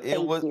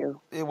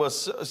 It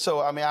was.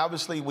 So I mean,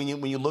 obviously, when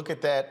you look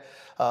at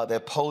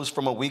that post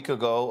from a week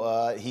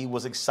ago, he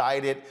was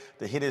excited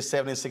to hit his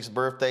 76th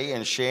birthday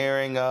and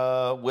sharing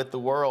with the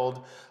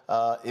world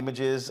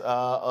images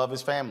of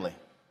his family.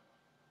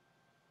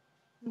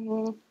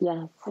 Mm-hmm.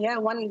 Yes. Yeah.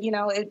 One.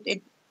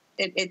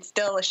 it's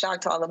still a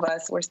shock to all of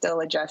us. We're still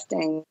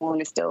adjusting,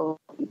 and it's still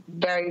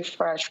very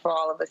fresh for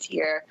all of us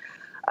here.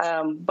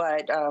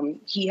 But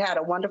he had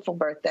a wonderful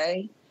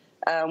birthday.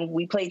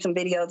 We played some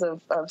videos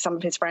of some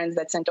of his friends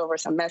that sent over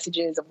some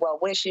messages of well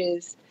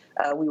wishes.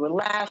 We were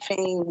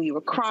laughing, we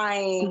were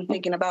crying,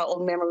 thinking about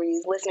old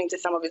memories, listening to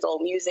some of his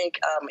old music.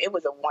 It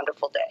was a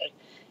wonderful day.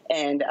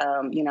 And,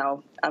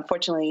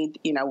 unfortunately,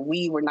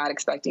 we were not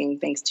expecting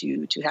things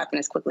to happen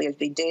as quickly as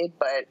they did.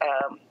 But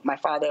my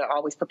father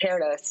always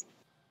prepared us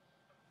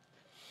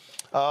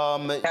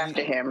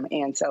after him.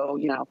 And so,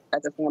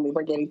 as a family,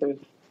 we're getting through.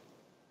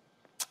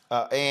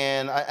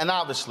 And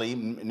obviously,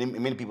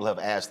 many people have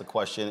asked the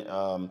question,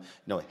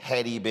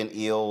 had he been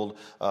ill,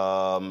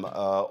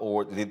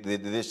 or did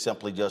this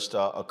simply just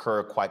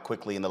occur quite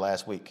quickly in the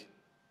last week?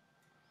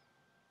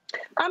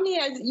 I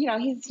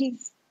mean,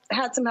 he's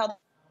had some health.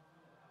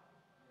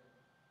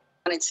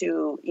 Wanted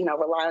to,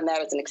 rely on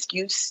that as an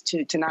excuse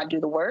to not do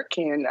the work.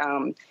 And,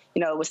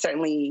 it was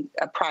certainly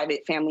a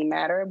private family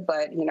matter,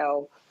 but,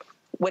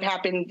 what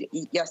happened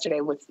yesterday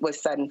was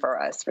sudden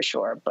for us, for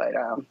sure. But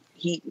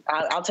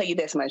I'll tell you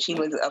this much, he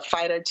was a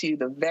fighter to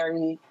the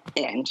very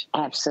end.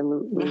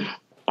 Absolutely.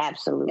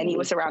 Absolutely. And he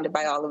was surrounded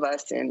by all of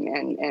us,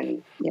 and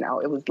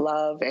it was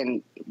love,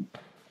 and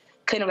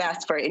couldn't have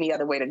asked for any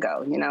other way to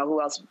go.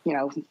 Who else,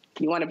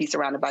 you want to be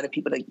surrounded by the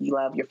people that you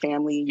love, your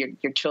family,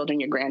 your children,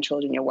 your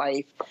grandchildren, your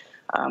wife.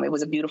 It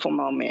was a beautiful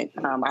moment.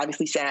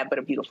 Obviously sad, but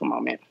a beautiful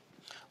moment.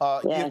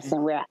 Yes,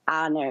 and we're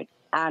honored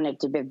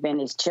to have been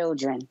his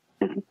children.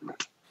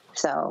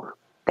 So,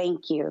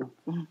 thank you.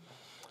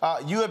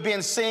 You have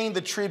been seeing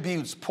the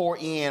tributes pour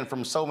in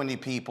from so many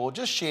people.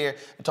 Just share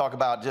and talk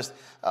about just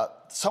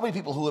so many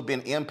people who have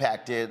been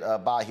impacted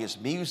by his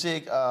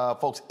music,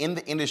 folks in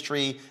the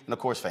industry, and of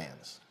course,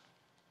 fans.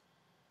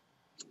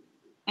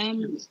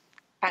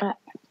 I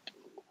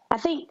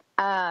think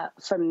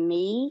for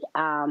me,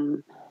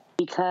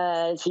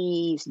 because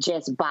he's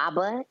just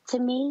Baba to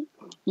me,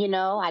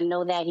 I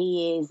know that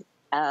he is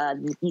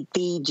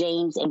the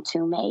James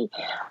Mtume.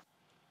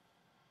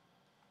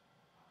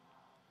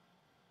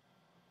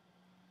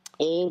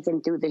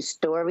 And through the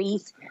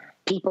stories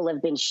people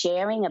have been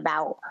sharing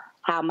about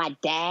how my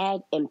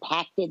dad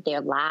impacted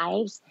their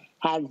lives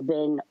has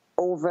been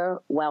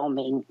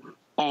overwhelming.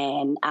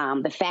 And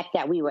the fact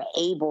that we were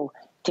able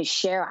to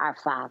share our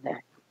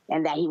father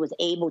and that he was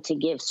able to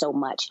give so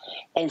much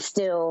and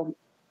still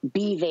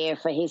be there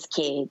for his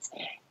kids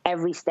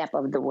every step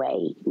of the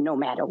way, no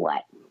matter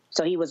what.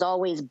 So he was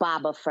always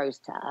Baba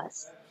first to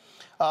us.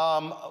 A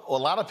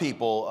lot of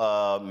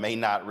people may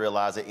not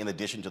realize that in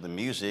addition to the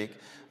music,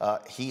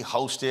 he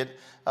hosted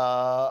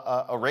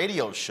a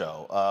radio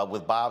show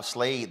with Bob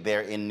Slade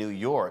there in New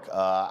York.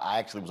 I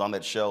actually was on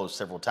that show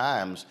several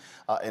times.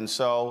 And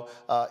so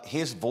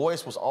his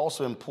voice was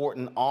also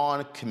important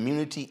on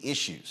community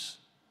issues.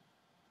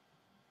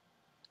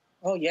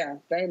 Oh, yeah,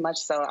 very much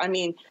so. I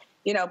mean,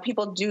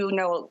 people do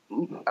know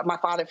my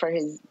father for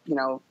his,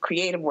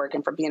 creative work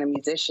and for being a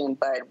musician,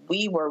 but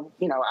we were,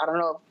 I don't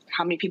know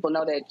how many people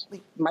know that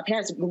my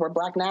parents were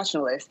Black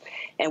nationalists,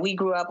 and we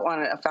grew up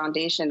on a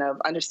foundation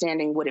of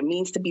understanding what it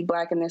means to be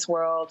Black in this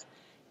world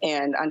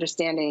and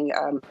understanding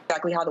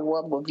exactly how the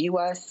world will view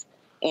us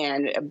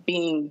and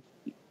being,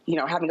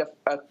 having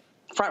a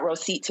front row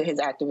seat to his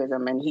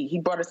activism. And he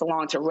brought us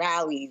along to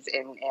rallies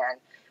and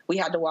we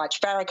had to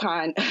watch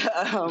Farrakhan.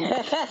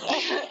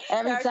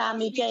 Every time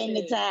he came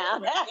to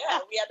town. Yeah,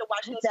 we had to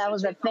watch those. That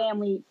was a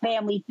family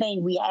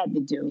thing we had to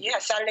do. Yeah,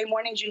 Saturday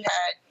mornings you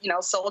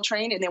had, Soul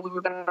Train, and then we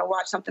were going to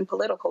watch something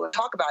political and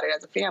talk about it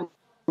as a family.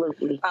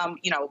 Absolutely.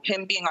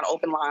 Him being on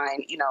Open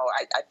Line,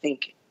 I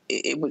think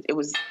it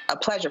was a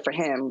pleasure for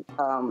him,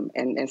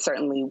 and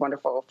certainly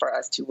wonderful for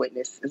us to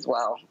witness as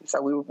well.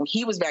 So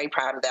he was very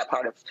proud of that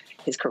part of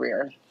his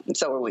career, and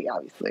so were we,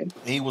 obviously.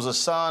 He was a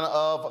son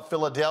of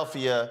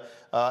Philadelphia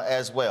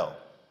as well.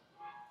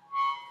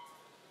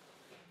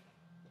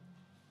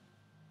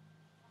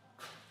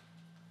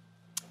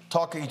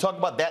 You talk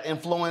about that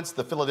influence,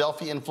 the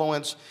Philadelphia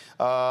influence.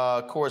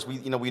 Of course, we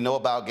know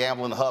about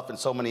Gamble and Huff and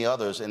so many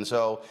others, and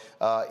so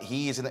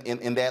he's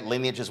in that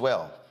lineage as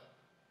well.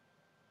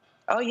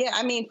 Oh, yeah.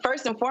 I mean,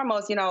 first and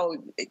foremost,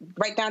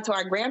 right down to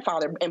our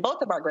grandfather and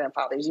both of our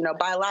grandfathers,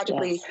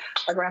 biologically, yes.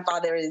 Our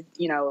grandfather is,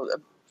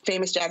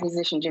 famous jazz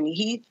musician Jimmy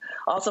Heath,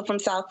 also from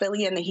South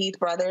Philly and the Heath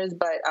brothers.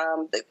 But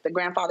the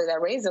grandfather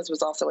that raised us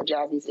was also a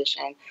jazz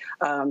musician,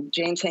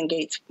 James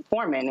Hengates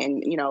Foreman.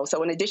 And,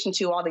 so in addition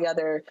to all the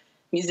other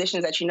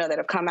musicians that that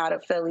have come out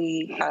of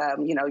Philly,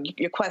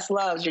 your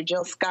Questloves, your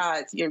Jill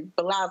Scotts, your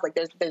Bilals, like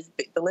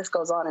the list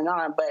goes on.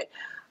 But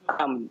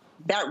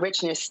that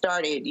richness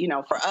started,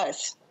 for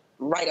us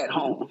right at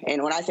home.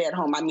 And when I say at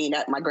home, I mean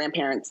at my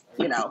grandparents',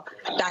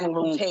 dining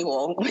room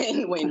table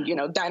when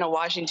Dinah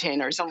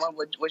Washington or someone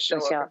would show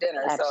up for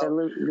dinner.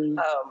 Absolutely.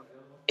 So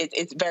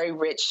it's very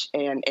rich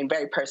and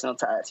very personal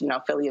to us.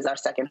 Philly is our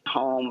second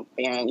home,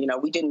 and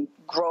we didn't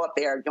grow up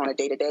there on a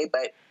day-to-day,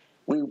 but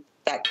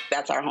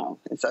that's our home.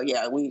 And so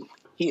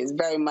he is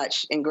very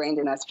much ingrained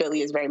in us.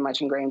 Philly is very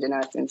much ingrained in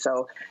us, and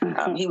so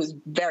he was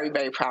very,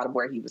 very proud of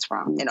where he was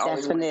from, and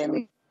always wanted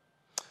to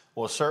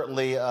Well,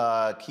 certainly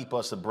keep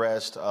us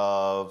abreast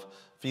of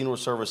funeral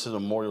services,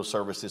 memorial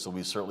services, so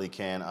we certainly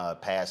can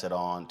pass it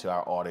on to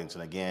our audience.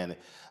 And again,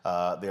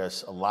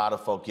 there's a lot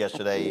of folk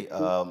yesterday.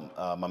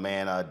 My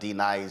man D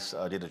Nice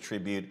did a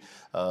tribute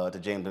to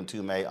James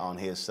Mtume on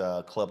his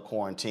Club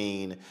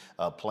Quarantine,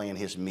 playing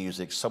his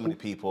music. So many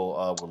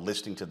people were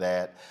listening to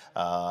that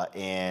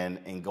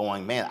and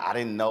going, man, I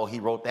didn't know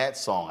he wrote that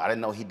song. I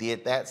didn't know he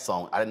did that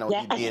song. I didn't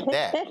know he did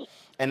that.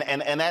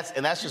 And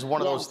that's just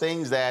one of those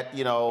things that,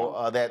 you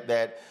know,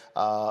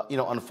 you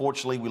know,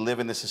 unfortunately, we live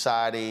in a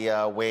society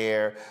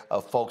where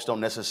folks don't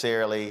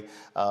necessarily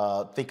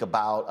think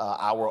about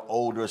our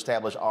older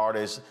established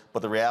artists,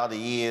 but the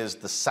reality is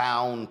the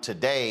sound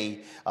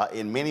today,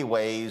 in many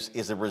ways,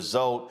 is a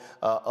result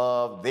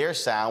of their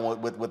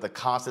sound with the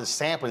constant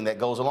sampling that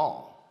goes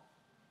along.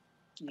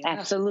 Yeah.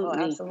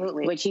 Absolutely.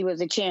 Absolutely. Which he was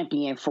a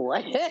champion for.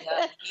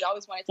 Yeah. He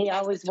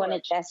always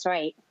wanted to that's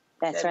right.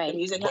 That's right. The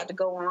music had to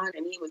go on,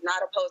 and he was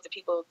not opposed to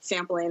people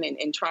sampling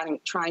and trying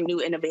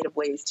new innovative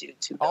ways to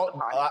build a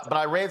party. But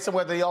I read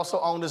somewhere that he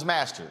also owned his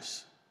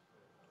masters.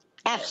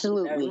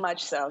 Absolutely. Very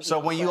much so. So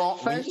when you own,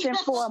 first and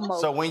foremost.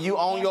 So when you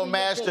own your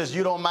masters,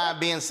 you don't mind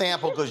being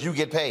sampled because you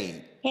get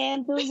paid.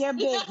 Handle your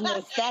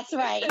business. That's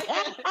right.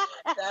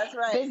 That's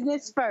right.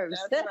 Business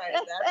first. That's right.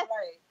 That's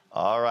right.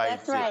 All right.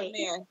 That's right.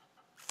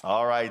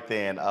 All right,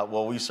 then.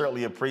 Well, we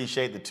certainly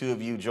appreciate the two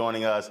of you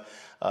joining us,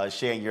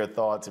 sharing your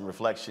thoughts and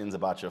reflections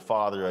about your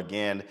father.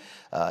 Again,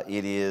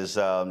 it is,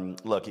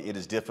 look, it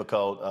is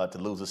difficult to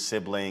lose a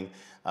sibling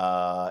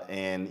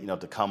and, you know,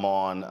 to come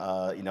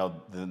on, you know,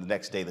 the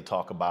next day to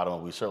talk about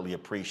him. We certainly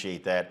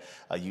appreciate that,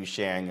 you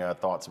sharing your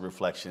thoughts and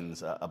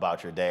reflections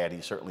about your dad.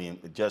 He certainly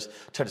just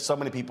touched so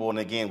many people. And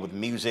again, with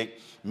music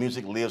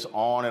lives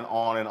on and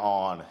on and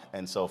on.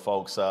 And so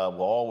folks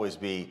will always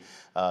be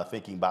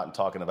thinking about and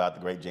talking about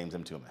the great James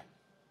Mtume.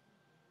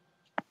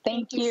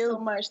 Thank you so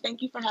much.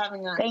 Thank you for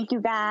having us. Thank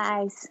you,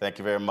 guys. Thank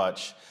you very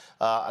much.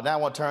 Now I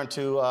want to turn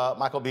to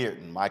Michael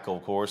Bearden. Michael,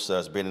 of course,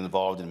 has been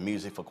involved in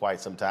music for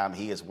quite some time.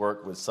 He has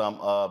worked with some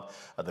of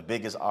the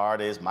biggest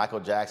artists, Michael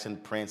Jackson,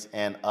 Prince,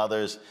 and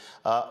others.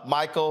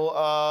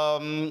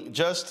 Michael,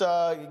 just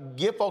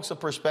give folks a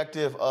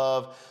perspective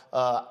of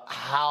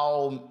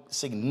how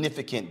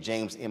significant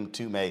James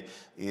Mtume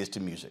is to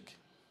music.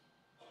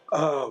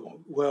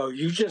 Well,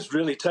 you just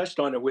really touched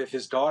on it with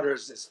his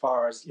daughters as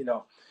far as, you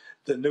know,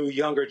 the new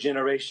younger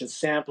generation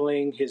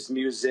sampling his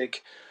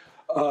music.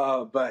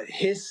 But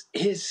his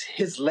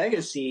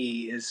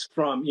legacy is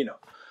from, you know,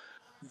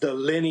 the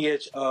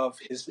lineage of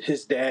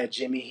his dad,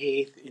 Jimmy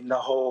Heath, in the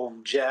whole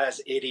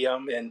jazz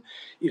idiom, and,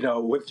 you know,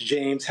 with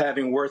James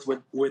having worked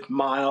with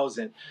Miles,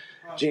 and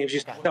James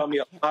used to tell me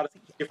a lot of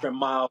different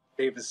Miles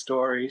Davis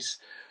stories.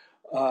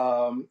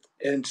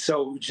 And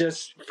so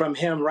just from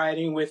him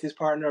writing with his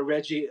partner,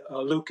 Reggie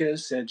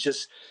Lucas, and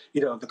just,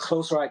 you know, The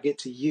Closer I Get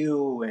to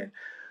You, and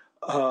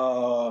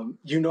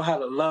You Know How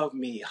to Love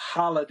Me,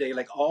 Holiday,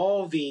 like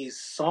all these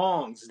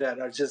songs that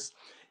are just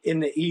in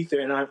the ether.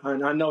 And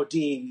I know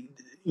Dee,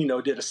 you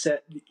know, did a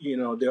set, you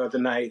know, the other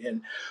night,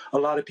 and a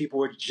lot of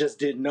people just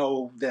didn't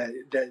know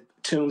that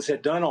Toombs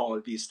had done all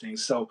of these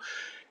things. So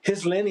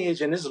his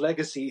lineage and his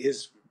legacy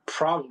is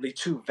probably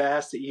too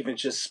vast to even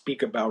just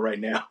speak about right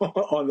now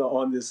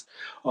on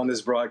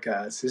this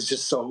broadcast. It's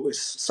just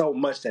so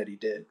much that he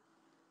did.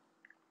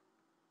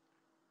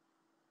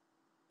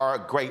 Are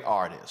a great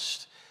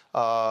artist.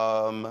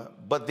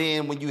 But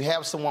then when you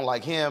have someone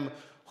like him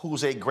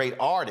who's a great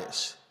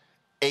artist,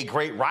 a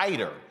great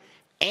writer,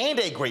 and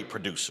a great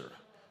producer,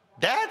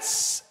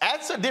 that's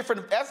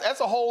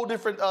a whole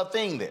different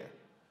thing there.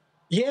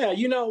 Yeah,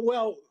 you know,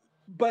 well,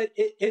 but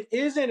it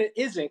isn't,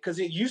 because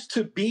it used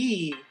to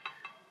be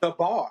the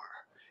bar.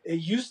 It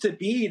used to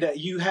be that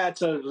you had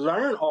to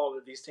learn all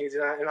of these things.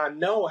 And I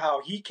know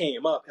how he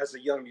came up as a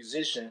young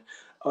musician.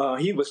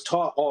 He was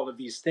taught all of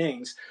these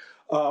things.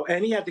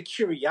 And he had the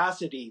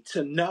curiosity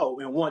to know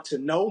and want to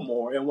know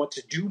more and want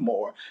to do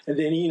more. And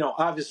then, you know,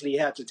 obviously he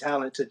had the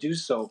talent to do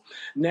so.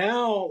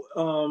 Now,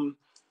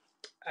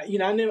 you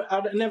know,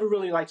 I never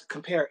really like to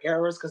compare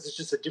eras, because it's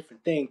just a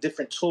different thing,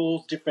 different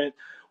tools, different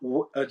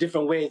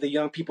way the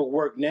young people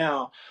work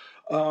now.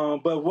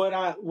 But what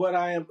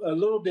I am a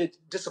little bit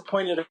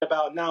disappointed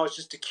about now is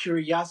just the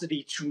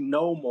curiosity to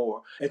know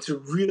more and to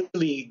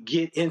really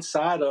get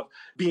inside of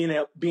being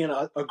a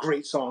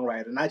great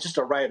songwriter, not just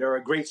a writer,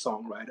 a great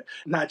songwriter,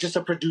 not just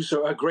a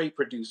producer, a great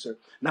producer,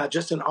 not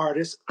just an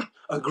artist,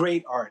 a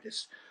great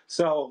artist.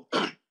 So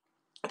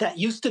that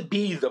used to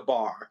be the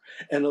bar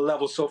and the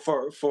level. So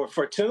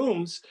for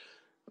Toombs,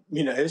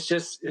 you know, it's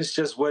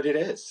just what it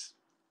is.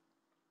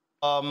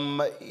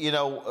 You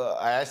know,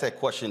 I asked that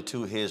question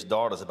to his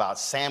daughters about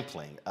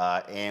sampling,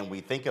 and we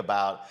think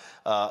about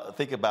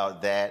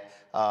that.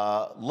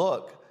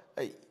 Look,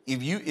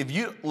 if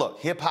you look,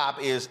 hip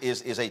hop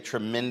is a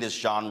tremendous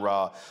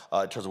genre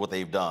in terms of what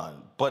they've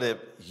done. But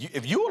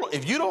if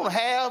you don't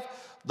have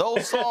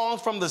those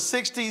songs from the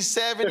 60s,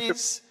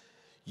 70s,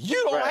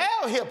 You don't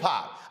have hip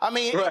hop. I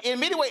mean, in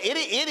many ways,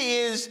 it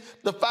is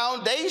the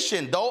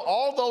foundation. Though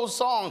all those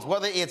songs,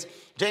 whether it's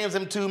James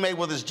Mtume,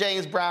 whether it's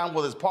James Brown,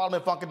 whether it's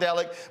Parliament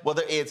Funkadelic,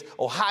 whether it's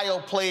Ohio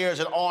Players,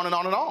 and on and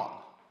on and on.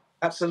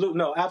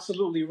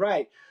 Absolutely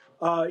right.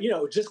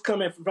 Just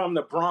coming from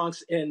the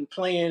Bronx and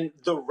playing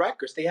the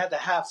records, they had to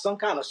have some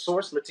kind of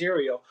source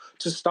material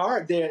to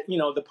start their,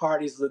 the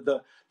parties,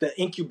 the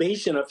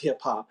incubation of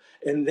hip hop,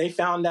 and they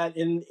found that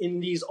in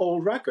these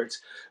old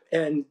records.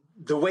 And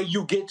the way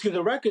you get to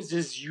the records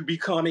is you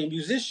become a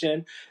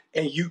musician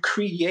and you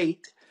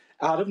create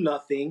out of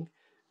nothing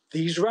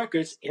these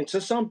records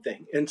into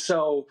something. And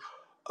so,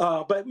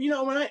 but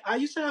when I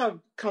used to have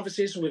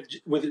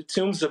conversations with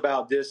Toombs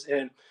about this,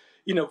 and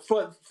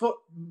for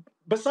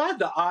besides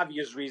the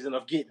obvious reason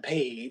of getting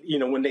paid,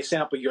 when they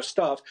sample your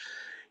stuff,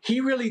 he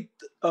really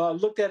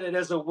looked at it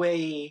as a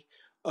way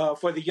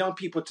for the young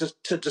people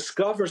to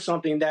discover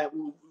something that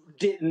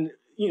didn't,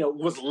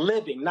 was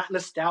living, not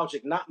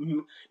nostalgic, not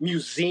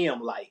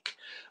museum-like.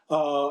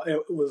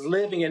 It was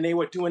living, and they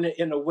were doing it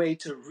in a way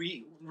to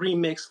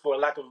remix, for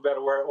lack of a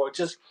better word, or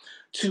just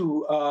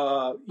to,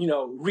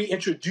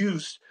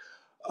 reintroduce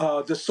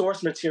the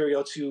source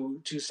material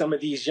to some of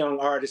these young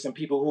artists and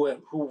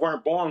people who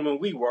weren't born when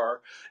we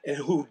were, and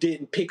who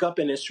didn't pick up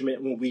an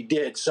instrument when we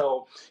did.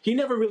 So he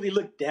never really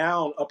looked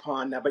down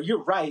upon that. But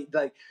you're right,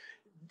 like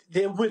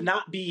there would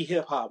not be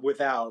hip hop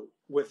without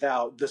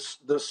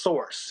the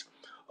source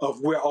of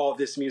where all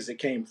this music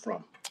came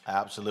from.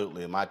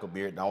 Absolutely. Michael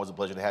Bearden, always a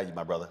pleasure to have you,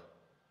 my brother.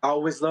 I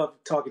always love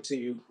talking to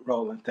you,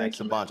 Roland. Thanks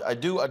a bunch. I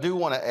do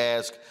want to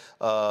ask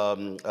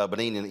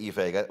Benin and Ife,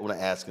 I want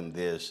to ask him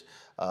this.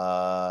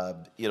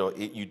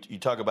 You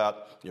talk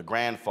about your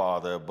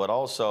grandfather, but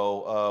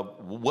also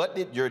what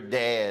did your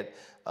dad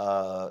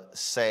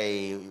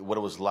say, what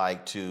it was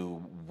like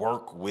to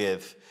work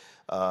with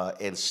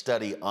and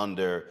study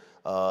under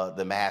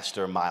the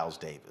master Miles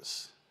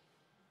Davis?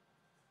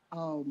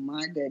 Oh,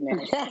 my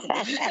goodness.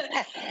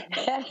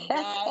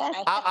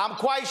 I'm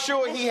quite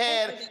sure he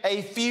had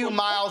a few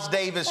Miles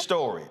Davis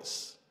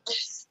stories.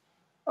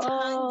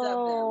 Tons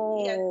of them.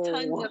 He had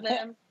tons of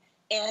them.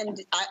 And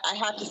I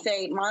have to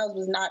say, Miles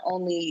was not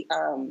only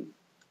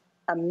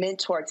a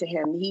mentor to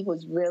him, he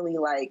was really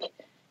like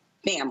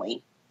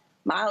family.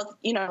 Miles,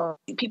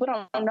 people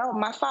don't know,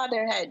 my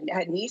father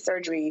had knee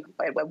surgery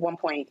at one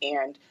point,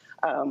 and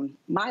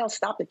Miles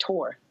stopped the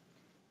tour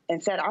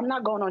and said, "I'm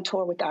not going on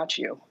tour without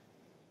you."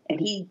 And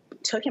he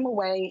took him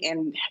away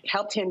and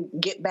helped him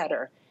get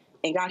better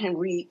and got him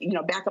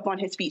back up on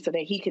his feet so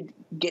that he could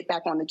get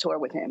back on the tour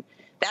with him.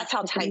 That's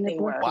how tight they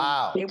were.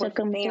 Wow. He took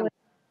him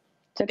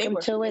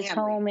to his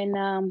home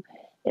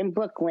in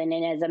Brooklyn.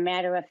 And as a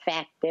matter of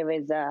fact, there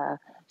is a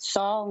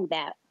song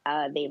that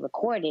they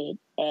recorded.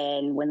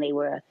 And when they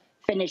were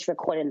finished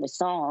recording the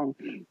song,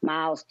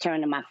 Miles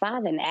turned to my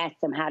father and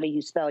asked him, "How do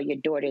you spell your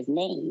daughter's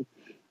name?"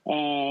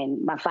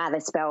 And my father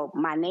spelled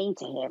my name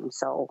to him.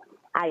 So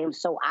I am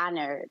so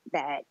honored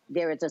that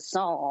there is a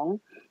song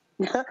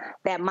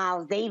that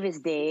Miles Davis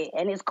did,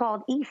 and it's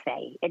called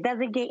Ife. It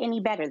doesn't get any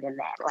better than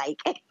that.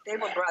 Like, they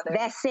were brothers.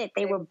 That's it.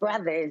 They were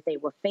brothers. They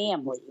were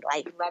family.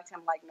 Like, he loved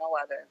him like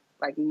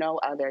no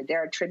other.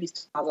 There are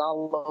tributes to Miles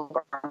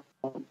all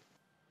over.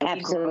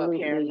 Absolutely. Grew up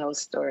hearing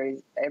those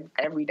stories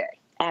every day.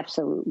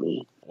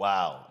 Absolutely.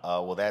 Wow.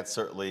 Well, that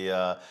certainly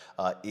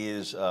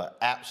is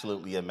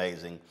absolutely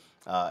amazing.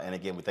 And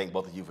again, we thank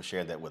both of you for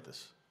sharing that with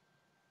us.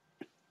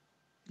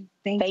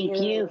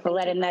 Thank you for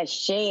letting us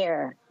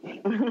share.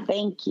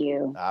 Thank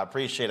you. I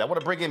appreciate it. I want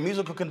to bring in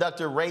musical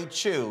conductor Ray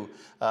Chu.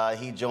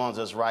 He joins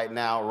us right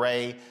now.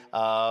 Ray,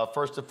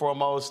 first and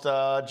foremost,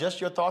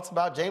 just your thoughts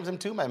about James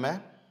Mtume,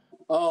 man.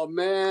 Oh,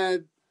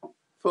 man.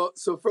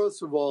 So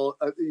first of all,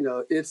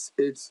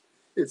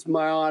 it's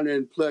my honor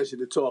and pleasure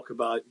to talk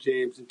about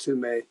James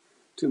Mtume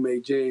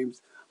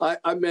James.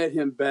 I met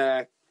him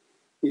back,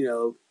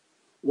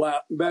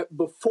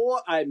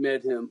 before I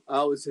met him,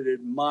 I was an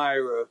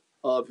admirer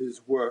of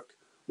his work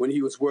when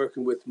he was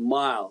working with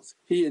Miles.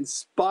 He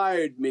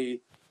inspired me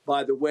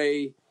by the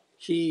way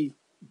he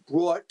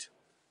brought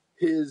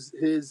his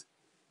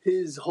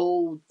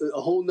whole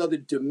nother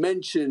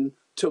dimension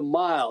to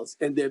Miles,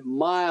 and that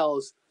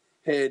Miles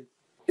had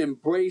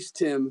embraced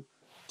him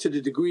to the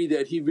degree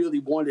that he really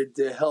wanted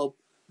to help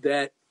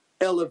that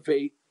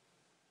elevate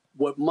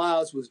what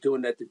Miles was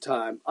doing at the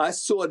time. I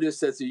saw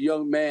this as a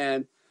young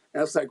man,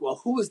 and I was like,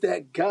 well, who is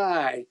that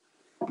guy?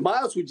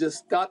 Miles would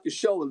just stop the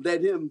show and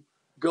let him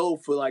go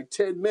for like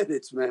 10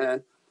 minutes,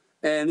 man.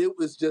 And it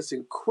was just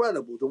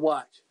incredible to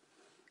watch.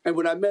 And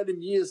when I met him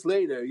years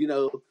later,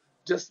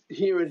 just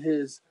hearing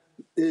his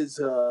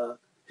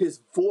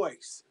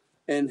voice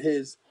and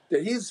he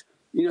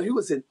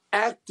was an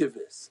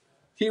activist.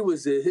 He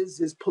was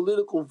his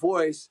political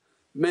voice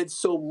meant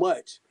so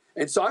much.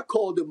 And so I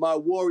called him my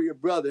warrior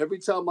brother. Every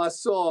time I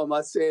saw him,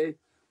 I say,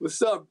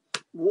 "What's up,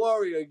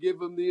 warrior?"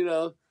 Give him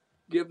the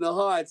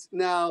hearts.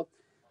 Now,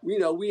 we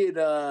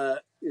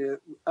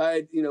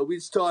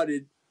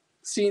started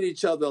seeing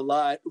each other a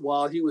lot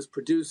while he was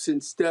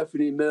producing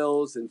Stephanie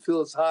Mills and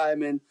Phyllis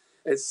Hyman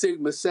at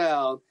Sigma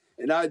Sound.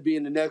 and I'd be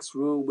in the next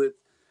room with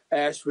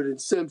Ashford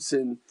and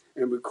Simpson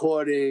and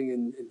recording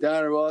and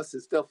Donna Ross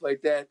and stuff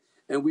like that.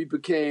 And we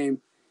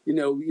became,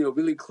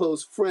 really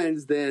close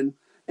friends then.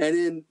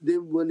 And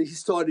then when he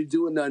started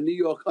doing the New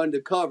York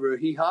Undercover,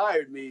 he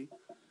hired me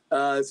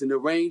as an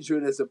arranger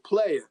and as a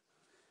player.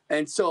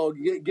 And so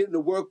getting to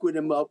work with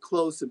him up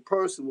close and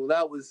personal,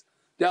 that was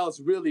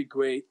really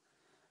great.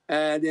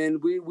 And then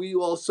we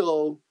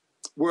also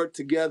worked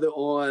together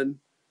on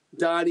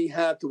Donny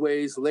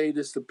Hathaway's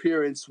latest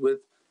appearance with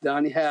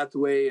Donny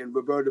Hathaway and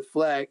Roberta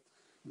Flack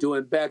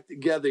doing Back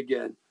Together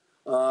Again.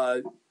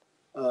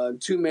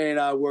 Two-Man and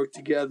I worked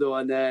together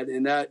on that,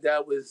 and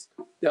that was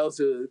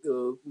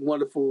a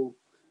wonderful,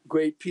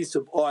 great piece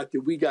of art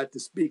that we got to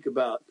speak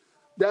about.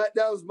 That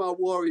was my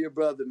warrior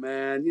brother,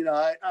 man.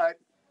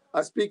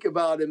 I speak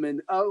about him,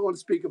 and I want to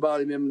speak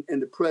about him in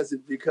the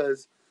present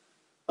because,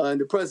 in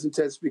the present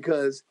tense,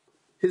 because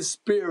his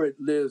spirit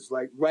lives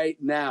like right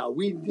now.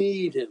 We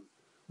need him.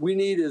 We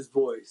need his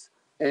voice,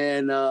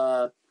 and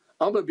I'm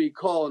gonna be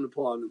calling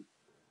upon him.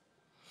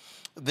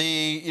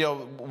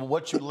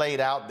 What you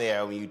laid out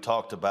there when you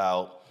talked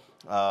about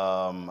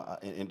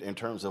in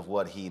terms of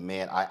what he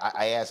meant.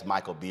 I asked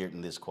Michael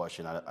Bearden this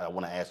question. I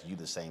want to ask you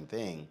the same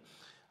thing.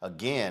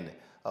 Again,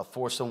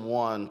 for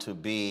someone to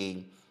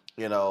be,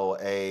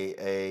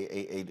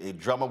 a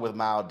drummer with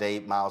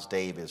Miles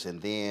Davis,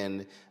 and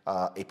then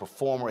a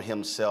performer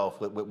himself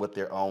with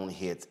their own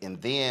hits,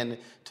 and then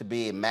to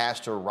be a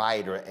master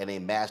writer and a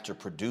master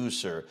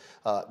producer,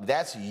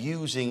 that's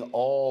using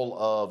all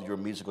of your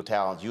musical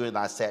talents. You and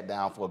I sat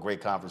down for a great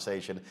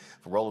conversation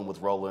for Rolling with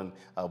Roland.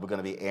 We're going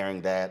to be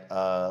airing that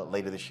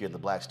later this year in the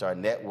Black Star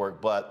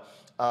Network. But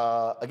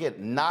again,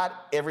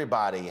 not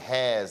everybody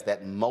has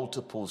that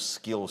multiple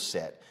skill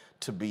set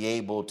to be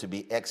able to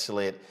be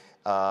excellent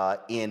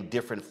in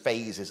different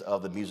phases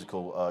of the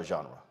musical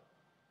genre.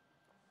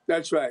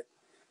 That's right.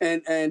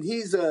 And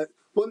he's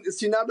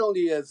not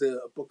only as a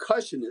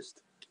percussionist,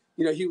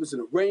 he was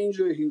an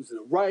arranger, he was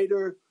a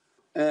writer,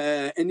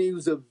 and he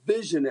was a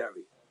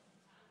visionary.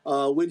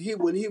 When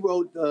he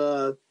wrote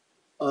The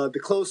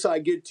Closer I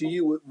Get to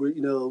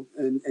You,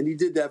 and he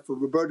did that for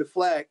Roberta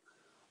Flack,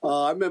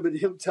 I remember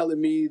him telling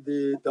me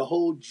the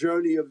whole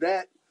journey of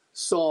that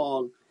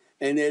song,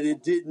 and that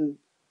it didn't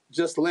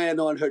just land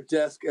on her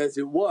desk as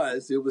it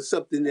was. It was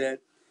something that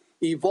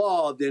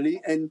evolved.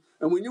 And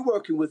when you're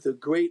working with a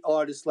great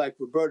artist like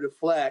Roberta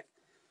Flack,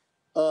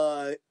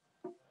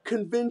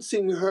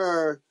 convincing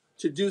her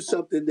to do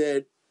something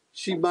that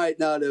she might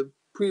not have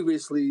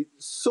previously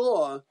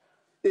saw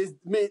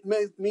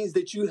means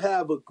that you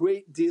have a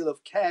great deal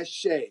of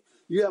cachet.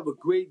 You have a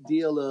great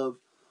deal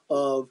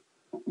of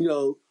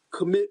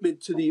commitment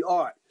to the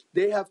art.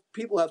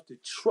 People have to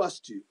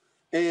trust you.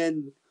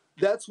 And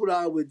that's what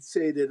I would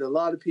say, that a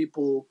lot of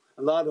people,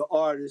 a lot of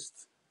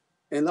artists,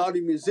 and a lot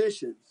of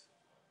musicians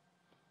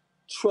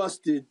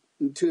trusted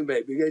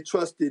Mtume. They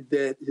trusted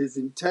that his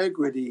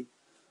integrity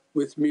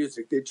with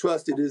music. They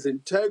trusted his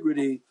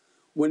integrity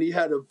when he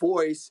had a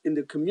voice in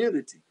the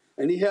community.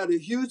 And he had a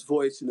huge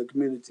voice in the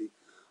community.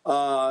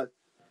 And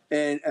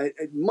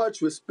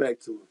much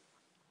respect to him.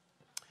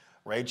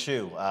 Ray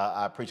Chew,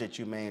 I appreciate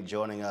you, man,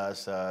 joining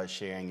us,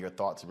 sharing your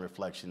thoughts and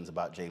reflections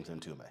about James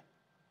Mtume.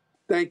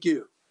 Thank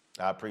you.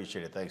 I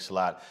appreciate it. Thanks a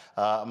lot.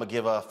 I'm going to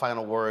give a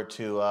final word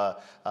to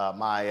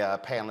my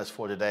panelists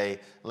for today.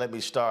 Let me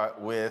start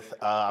with,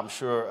 I'm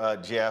sure,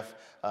 Jeff,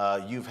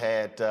 you've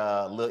had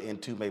Lil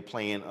Mtume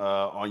playing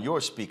on your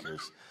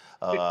speakers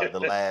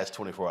the last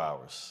 24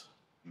 hours.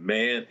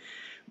 Man,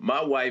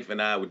 my wife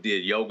and I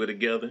did yoga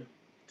together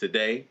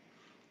today,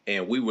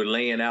 and we were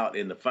laying out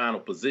in the final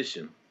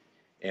position,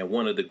 and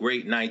one of the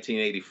great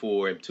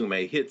 1984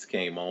 Mtume hits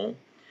came on.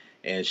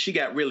 And she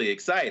got really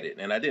excited,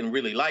 and I didn't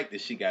really like that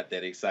she got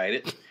that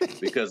excited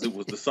because it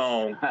was the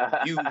song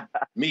You,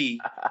 Me,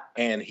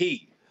 and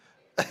He.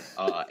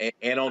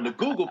 And on the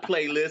Google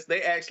playlist,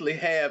 they actually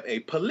have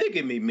a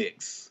polygamy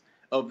mix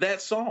of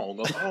that song,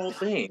 of all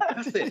things.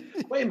 I said,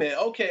 wait a minute,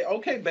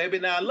 okay, baby,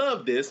 now I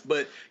love this,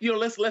 but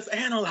let's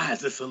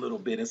analyze this a little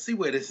bit and see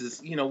where this is,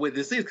 where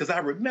this is, because I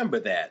remember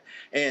that.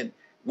 And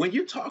when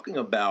you're talking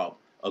about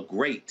a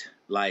great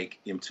like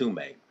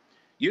Mtume,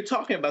 you're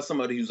talking about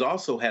somebody who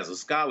also has a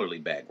scholarly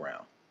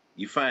background.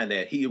 You find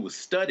that he was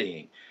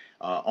studying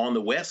on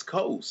the West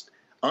Coast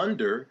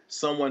under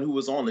someone who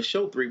was on the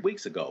show 3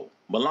 weeks ago,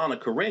 Maulana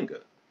Karenga.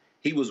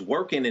 He was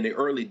working in the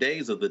early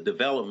days of the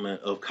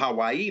development of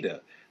Kawaida,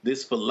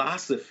 this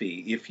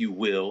philosophy, if you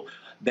will,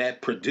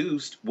 that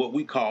produced what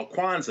we call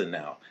Kwanzaa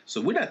now.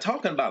 So we're not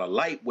talking about a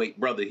lightweight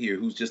brother here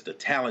who's just a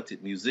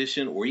talented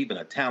musician or even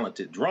a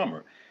talented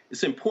drummer.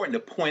 It's important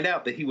to point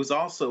out that he was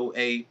also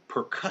a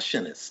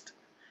percussionist.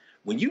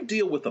 When you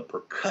deal with a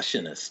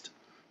percussionist,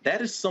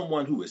 that is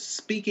someone who is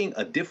speaking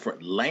a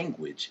different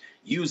language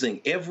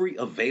using every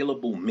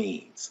available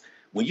means.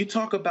 When you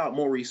talk about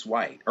Maurice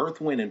White,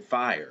 Earth, Wind, and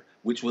Fire,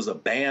 which was a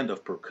band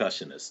of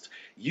percussionists,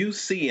 you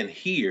see and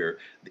hear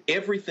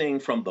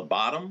everything from the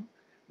bottom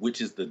which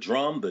is the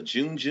drum, the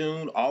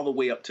jun, all the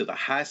way up to the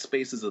high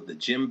spaces of the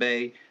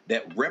djembe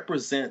that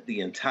represent the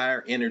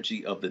entire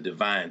energy of the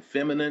divine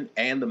feminine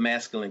and the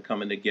masculine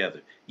coming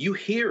together. You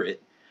hear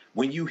it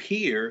when you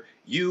hear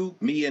you,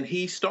 me, and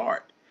he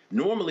start.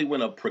 Normally,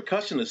 when a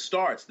percussionist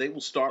starts, they will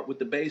start with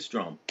the bass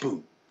drum,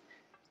 boom,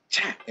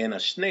 chak, and a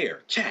snare,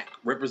 chak,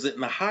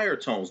 representing the higher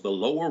tones, the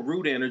lower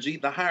root energy,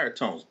 the higher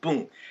tones,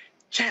 boom,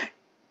 chak,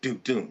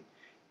 doom,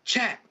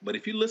 chak. But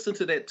if you listen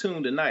to that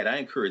tune tonight, I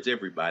encourage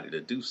everybody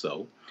to do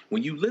so.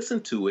 When you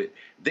listen to it,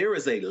 there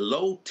is a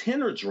low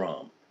tenor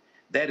drum.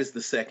 That is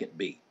the second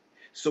beat.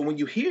 So when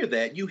you hear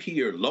that, you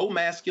hear low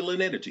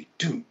masculine energy,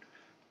 doom,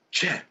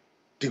 chak,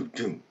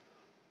 doom,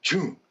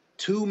 choom.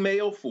 Two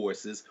male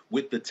forces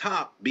with the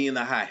top being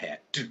the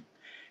hi-hat. Do,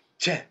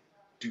 chak,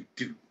 do,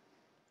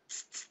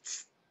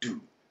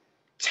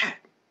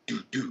 chak,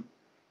 do.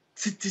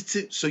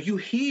 So you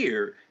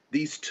hear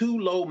these two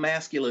low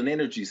masculine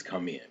energies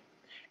come in.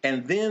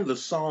 And then the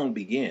song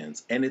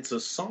begins, and it's a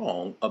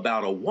song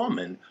about a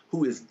woman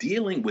who is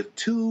dealing with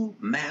two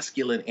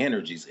masculine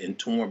energies in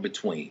torn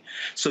between.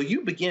 So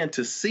you begin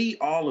to see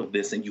all of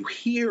this, and you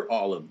hear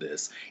all of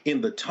this in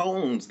the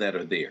tones that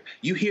are there.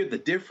 You hear the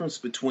difference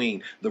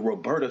between the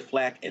Roberta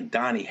Flack and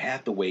Donny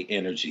Hathaway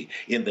energy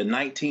in the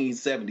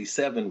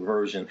 1977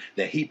 version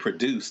that he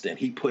produced and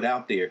he put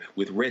out there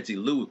with Reggie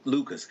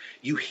Lucas.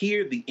 You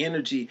hear the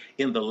energy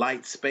in the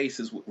light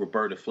spaces with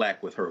Roberta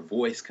Flack with her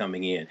voice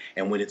coming in,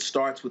 and when it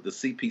starts with the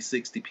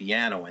CP60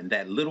 piano and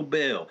that little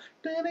bell,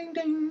 ding,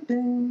 ding,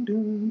 ding,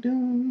 ding,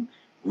 ding,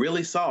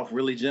 really soft,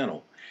 really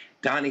gentle.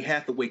 Donny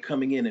Hathaway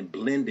coming in and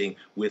blending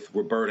with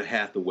Roberta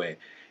Hathaway.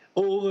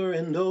 Over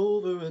and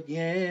over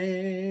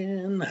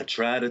again, I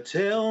try to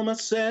tell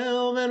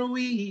myself that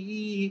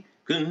we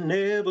could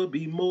never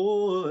be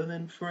more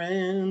than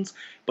friends.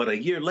 But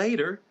a year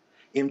later,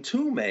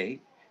 Mtume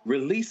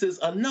releases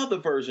another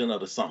version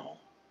of the song.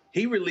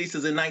 He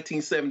releases in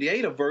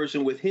 1978 a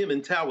version with him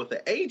and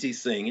Tawatha Agee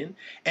singing,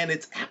 and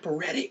it's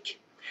operatic.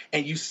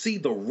 And you see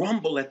the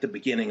rumble at the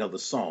beginning of the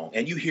song,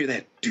 and you hear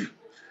that do,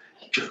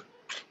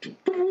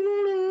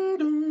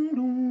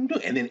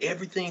 and then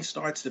everything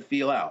starts to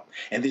feel out.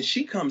 And then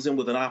she comes in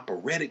with an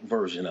operatic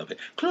version of it.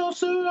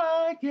 Closer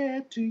I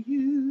get to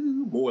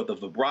you, more of the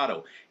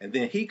vibrato. And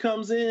then he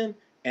comes in,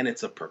 and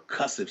it's a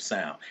percussive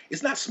sound.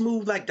 It's not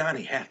smooth like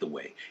Donny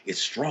Hathaway. It's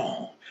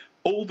strong.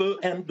 Over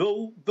and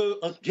over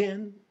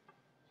again,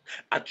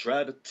 I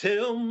try to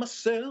tell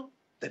myself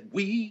that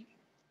we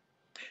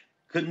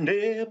could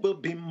never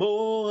be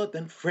more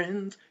than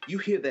friends. You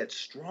hear that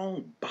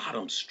strong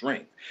bottom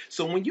strength.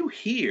 So when you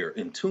hear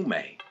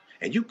Mtume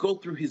and you go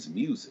through his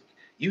music,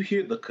 you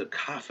hear the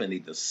cacophony,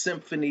 the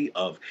symphony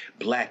of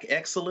Black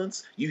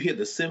excellence. You hear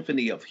the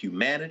symphony of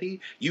humanity.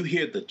 You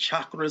hear the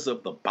chakras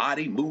of the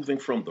body moving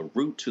from the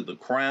root to the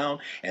crown.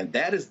 And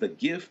that is the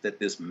gift that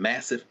this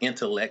massive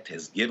intellect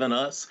has given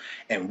us.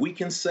 And we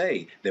can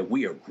say that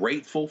we are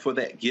grateful for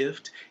that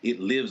gift. It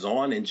lives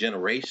on in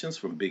generations,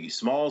 from Biggie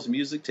Smalls'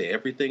 music to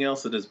everything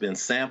else that has been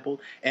sampled.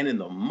 And in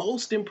the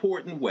most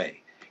important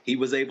way, he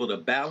was able to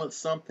balance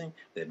something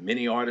that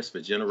many artists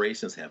for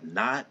generations have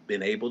not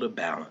been able to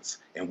balance.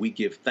 And we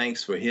give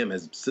thanks for him,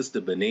 as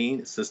Sister Benin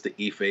and Sister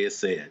Ife has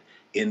said.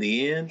 In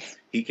the end,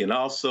 he can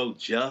also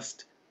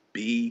just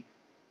be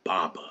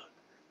Baba.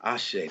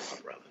 Ashe,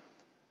 my brother.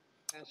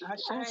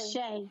 Ashe.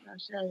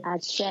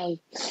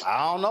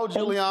 I don't know,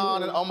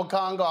 Julian and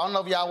Omakongo. I don't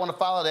know if y'all want to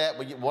follow that,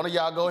 but one of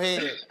y'all go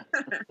ahead.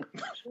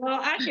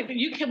 Well,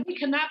 we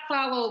cannot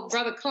follow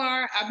Brother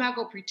Carr. I'm not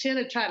going to pretend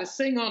to try to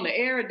sing on the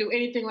air or do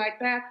anything like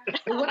that.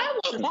 But what I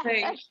want to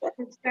say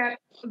is that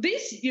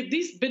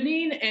these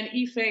Benin and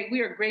Ife, we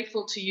are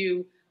grateful to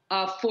you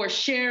for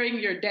sharing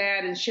your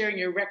dad and sharing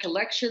your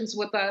recollections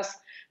with us.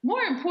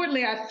 More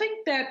importantly, I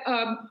think that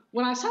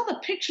when I saw the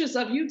pictures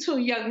of you two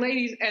young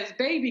ladies as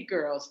baby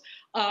girls,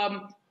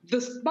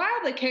 the smile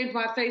that came to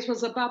my face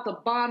was about the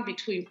bond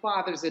between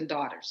fathers and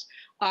daughters.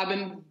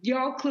 And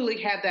y'all clearly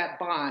had that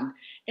bond.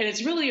 And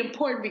it's really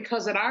important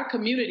because in our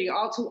community,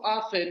 all too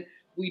often,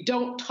 we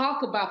don't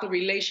talk about the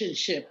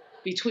relationship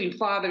between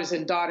fathers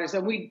and daughters.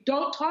 And we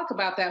don't talk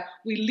about that.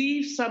 We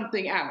leave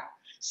something out.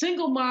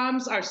 Single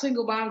moms are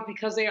single moms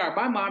because they are.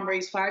 My mom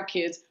raised 5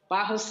 kids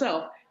by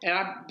herself, and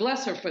I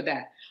bless her for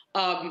that.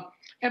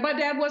 And my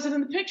dad wasn't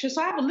in the picture.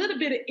 So I have a little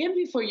bit of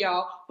envy for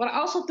y'all, but I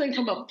also think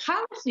from a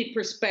policy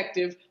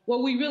perspective,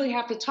 what we really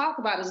have to talk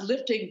about is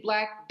lifting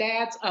Black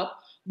dads up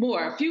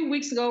more. A few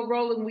weeks ago,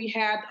 Roland, we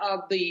had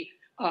the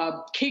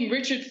King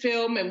Richard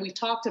film, and we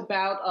talked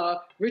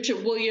about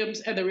Richard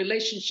Williams and the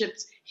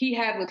relationships he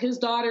had with his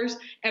daughters.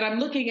 And I'm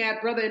looking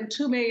at Brother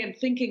Mtume and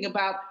thinking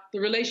about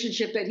the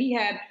relationship that he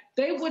had.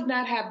 They would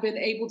not have been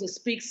able to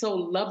speak so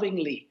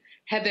lovingly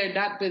had there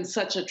not been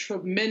such a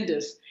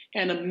tremendous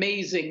and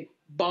amazing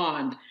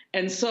bond.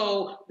 And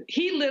so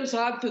he lives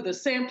on through the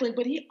sampling,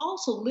 but he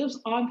also lives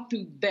on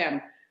through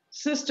them.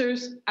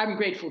 Sisters, I'm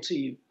grateful to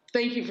you.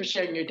 Thank you for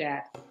sharing your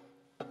dad.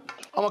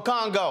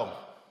 Omakongo.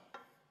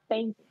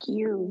 Thank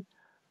you.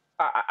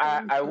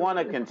 I want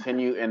to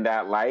continue in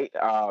that light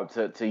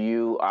to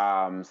you,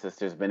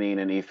 sisters Benin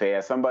and Ife,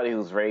 as somebody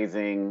who's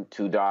raising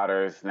two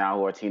daughters now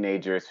who are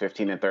teenagers,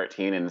 15 and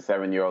 13, and a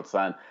 7-year-old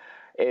son.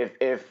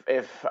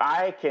 If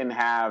I can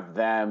have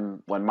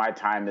them when my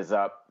time is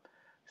up,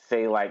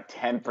 say like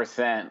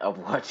 10% of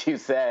what you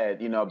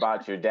said,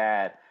 about your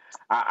dad,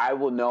 I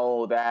will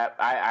know that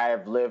I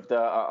have lived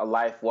a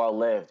life well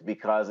lived,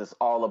 because it's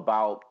all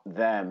about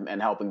them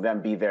and helping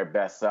them be their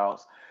best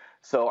selves.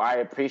 So I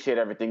appreciate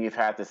everything you've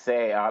had to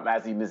say.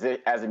 As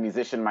a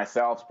musician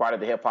myself, part of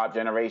the hip hop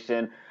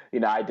generation,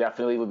 I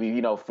definitely would be,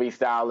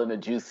 freestyling a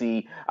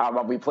Juicy.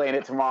 I'll be playing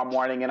it tomorrow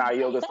morning in our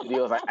yoga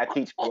studios. I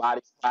teach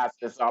Pilates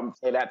classes, so I'm gonna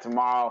play that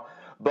tomorrow.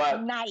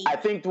 But nice. I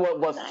think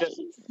what was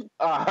just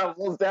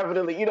was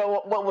definitely,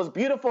 what was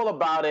beautiful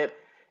about it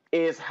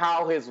is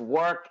how his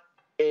work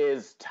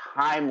is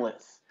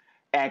timeless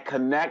and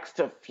connects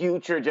to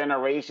future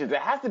generations. It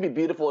has to be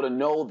beautiful to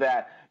know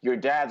that your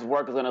dad's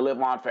work is going to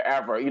live on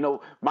forever.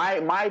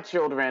 My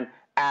children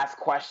ask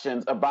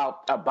questions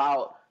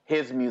about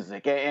his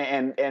music,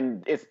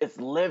 and it's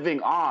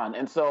living on.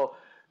 And so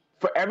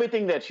for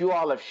everything that you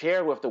all have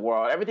shared with the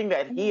world, everything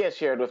that he has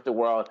shared with the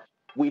world,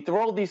 we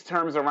throw these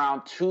terms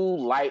around too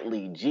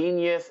lightly,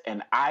 genius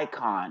and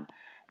icon.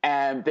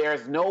 And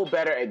there's no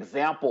better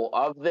example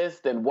of this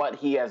than what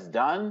he has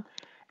done.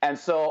 And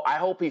so I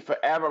hope he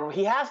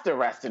has to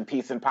rest in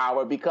peace and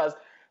power, because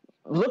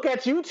look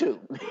at YouTube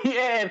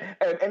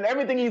and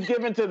everything he's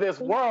given to this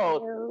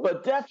world,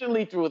 but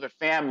definitely through the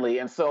family.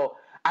 And so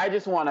I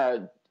just want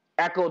to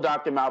echo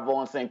Dr. Malveaux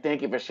and saying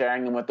thank you for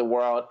sharing him with the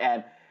world.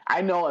 And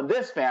I know in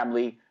this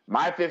family,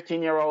 my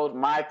 15-year-old,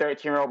 my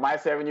 13-year-old, my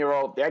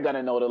 7-year-old, they're going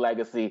to know the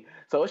legacy.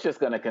 So it's just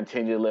going to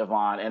continue to live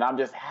on. And I'm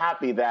just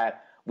happy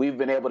that we've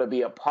been able to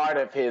be a part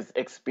of his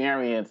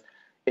experience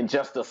in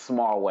just a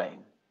small way.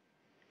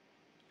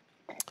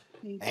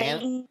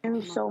 Thank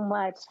you so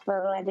much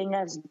for letting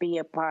us be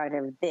a part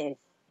of this.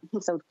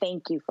 So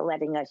thank you for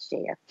letting us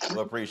share. We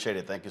appreciate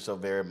it. Thank you so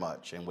very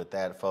much. And with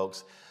that,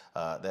 folks,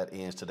 that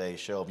ends today's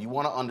show. If you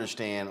want to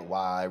understand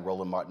why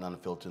Roland Martin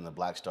Unfiltered and the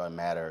Black Star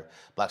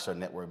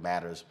Network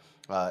matters,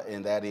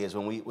 and that is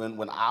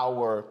when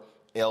our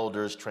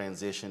elders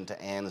transition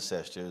to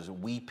ancestors,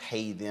 we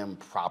pay them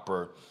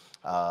proper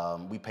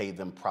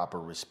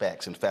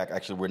respects. In fact,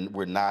 actually,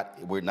 we're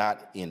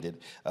not ended.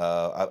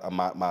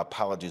 My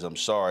apologies. I'm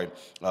sorry.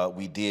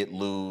 We did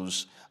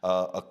lose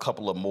a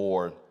couple of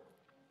more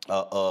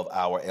of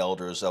our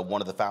elders. One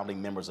of the founding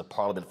members of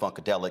Parliament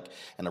Funkadelic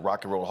and the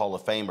Rock and Roll Hall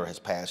of Famer has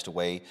passed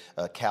away.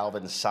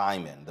 Calvin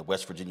Simon, the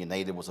West Virginia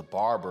native, was a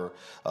barber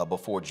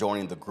before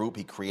joining the group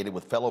he created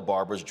with fellow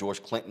barbers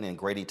George Clinton and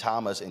Grady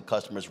Thomas and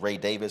customers Ray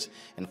Davis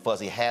and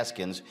Fuzzy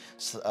Haskins.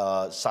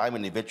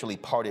 Simon eventually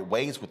parted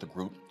ways with the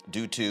group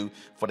due to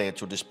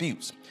financial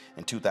disputes.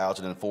 In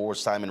 2004,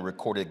 Simon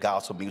recorded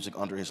gospel music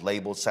under his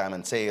label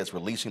Simon Says,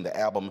 releasing the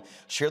album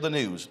Share the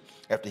News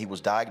after he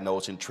was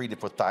diagnosed and treated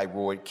for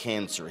thyroid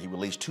cancer. He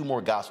released 2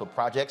 more gospel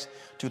projects,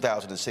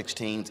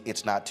 2016's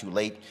It's Not Too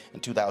Late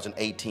and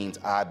 2018's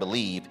I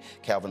Believe.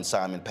 Calvin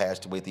Simon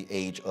passed away at the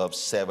age of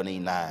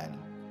 79.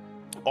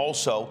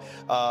 Also,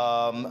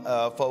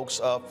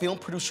 folks, film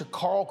producer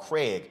Carl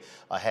Craig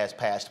has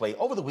passed away.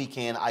 Over the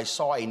weekend, I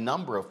saw a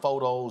number of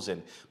photos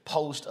and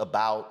posts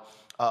about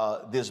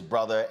this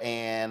brother,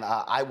 and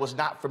I was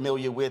not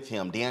familiar with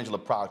him. D'Angela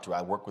Proctor,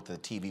 I work with the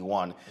TV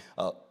One,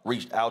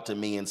 reached out to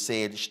me and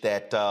said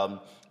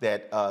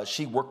that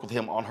she worked with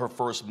him on her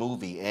first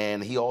movie,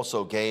 and he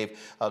also gave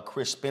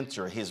Chris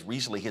Spencer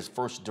recently his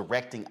first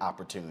directing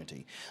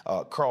opportunity.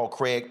 Carl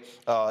Craig,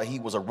 he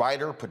was a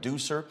writer,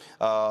 producer,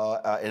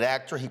 an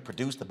actor. He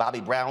produced The Bobby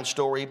Brown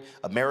Story,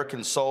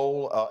 American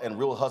Soul, and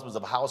Real Husbands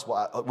of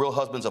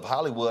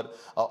Hollywood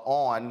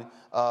on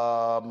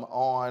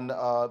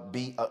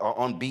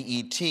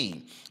BET.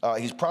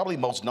 He's probably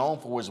most known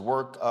for his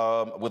work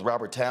with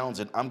Robert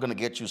Townsend, I'm Gonna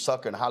Get You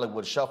Sucker, and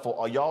Hollywood Shuffle.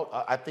 Are y'all,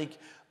 I think,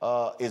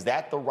 is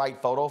that the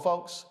right photo,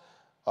 folks?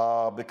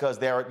 Because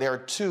there are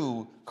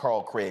 2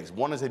 Carl Craigs.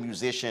 One is a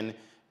musician.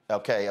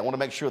 Okay, I want to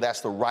make sure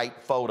that's the right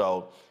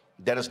photo.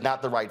 That is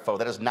not the right photo.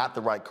 That is not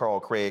the right Carl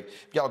Craig.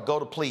 If y'all go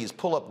to, please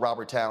pull up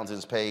Robert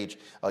Townsend's page.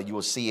 You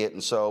will see it.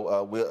 And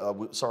so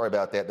we're sorry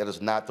about that. That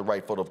is not the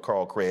right photo of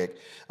Carl Craig.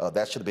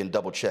 That should have been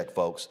double checked,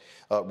 folks.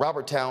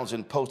 Robert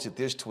Townsend posted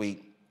this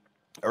tweet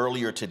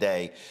earlier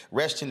today.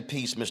 Rest in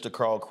peace, Mr.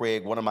 Carl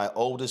Craig, one of my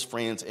oldest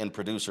friends and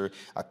producer.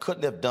 I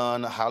couldn't have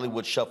done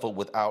Hollywood Shuffle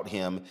without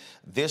him.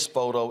 This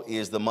photo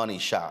is the money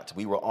shot.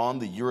 We were on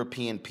the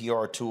European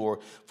PR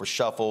tour for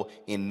Shuffle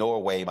in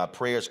Norway. My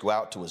prayers go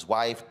out to his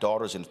wife,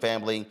 daughters, and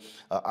family.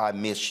 I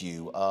miss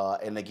you.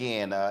 And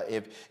again,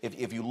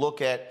 if you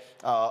look at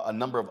a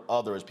number of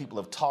others, people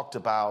have talked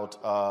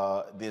about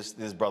this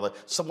brother.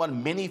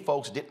 Many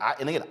folks did,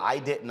 and again, I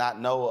did not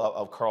know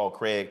of Carl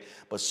Craig,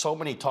 but so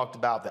many talked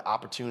about the opportunity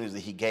opportunities that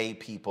he gave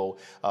people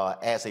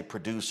as a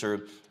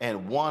producer,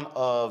 and one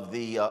of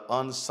the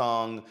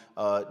unsung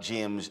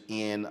gems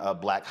in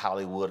Black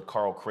Hollywood.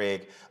 Carl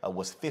Craig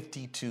was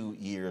 52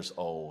 years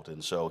old,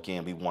 and so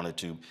again, we wanted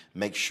to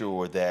make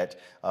sure that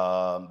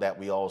that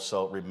we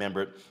also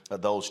remembered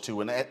those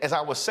two. And as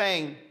I was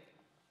saying,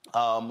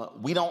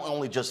 we don't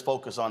only just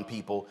focus on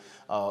people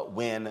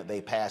when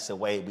they pass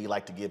away. We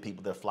like to give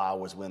people their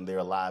flowers when they're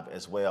alive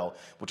as well,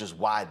 which is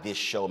why this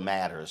show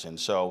matters. And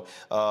so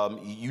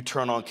you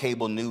turn on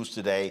cable news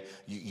today,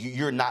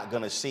 you're not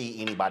going to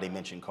see anybody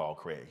mention Carl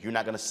Craig. You're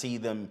not going to see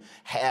them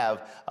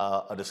have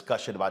a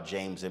discussion about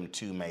James M.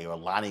 Toomey or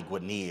Lonnie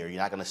Guinier.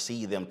 You're not going to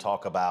see them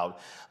talk about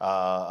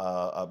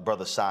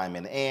Brother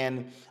Simon.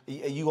 And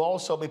you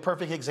also, a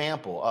perfect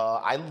example,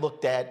 I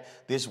looked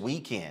at this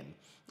weekend,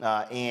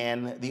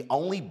 and the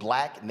only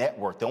black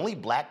network, the only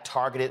black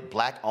targeted,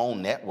 black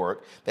owned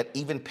network that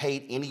even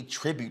paid any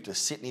tribute to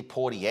Sidney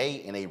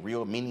Poitier in a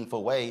real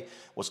meaningful way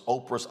was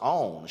Oprah's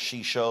own.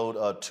 She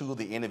showed 2 of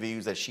the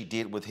interviews that she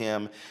did with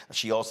him.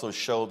 She also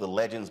showed the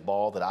Legends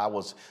Ball that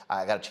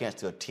I got a chance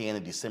to attend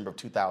in December of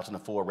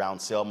 2004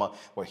 around Selma,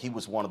 where he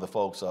was one of the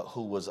folks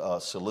who was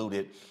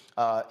saluted.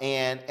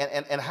 And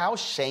how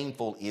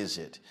shameful is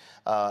it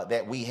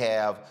that we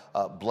have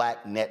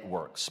black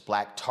networks,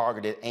 black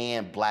targeted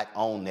and black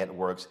owned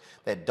networks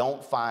that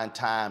don't find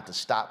time to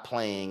stop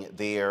playing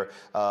their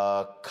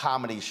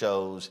comedy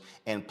shows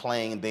and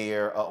playing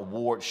their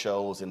award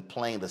shows and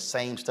playing the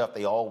same stuff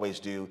they always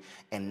do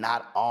and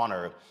not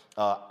honor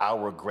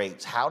our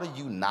greats. How do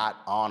you not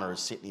honor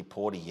Sidney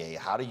Poitier?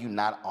 How do you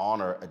not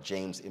honor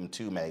James M.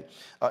 Toomey?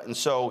 And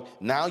so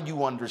now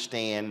you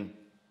understand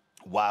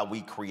why we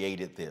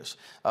created this.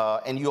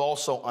 And you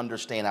also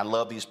understand, I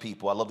love these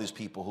people. I love these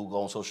people who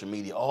go on social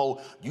media.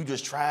 Oh, you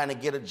just trying to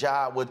get a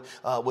job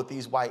with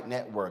these white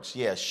networks.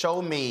 Yeah,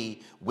 show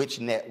me which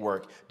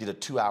network did a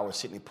 2-hour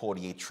Sidney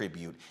Poitier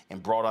tribute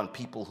and brought on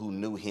people who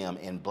knew him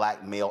and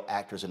black male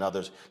actors and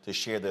others to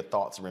share their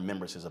thoughts and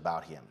remembrances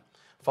about him.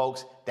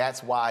 Folks,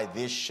 that's why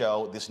this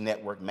show, this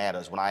network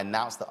matters. When I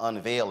announced the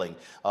unveiling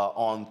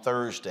on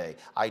Thursday,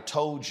 I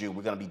told you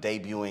we're going to be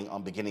debuting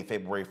on beginning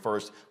February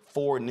 1st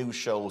 4 new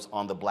shows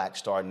on the Black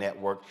Star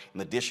Network.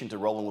 In addition to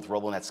Rolling with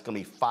Roland, that's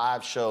going to be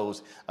 5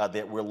 shows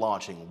that we're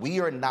launching. We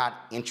are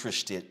not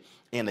interested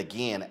in,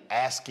 again,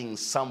 asking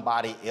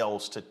somebody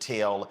else to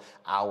tell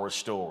our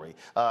story.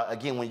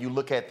 Again, when you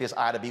look at this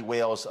Ida B.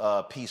 Wells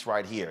piece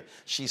right here,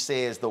 she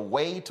says, the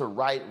way to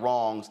right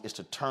wrongs is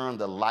to turn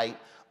the light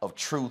of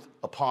truth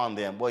upon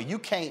them. Well, you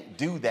can't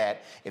do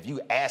that if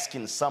you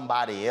asking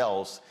somebody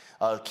else,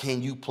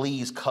 can you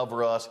please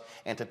cover us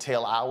and to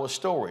tell our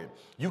story?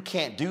 You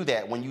can't do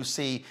that when you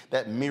see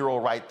that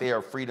mural right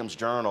there, Freedom's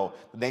Journal,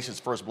 the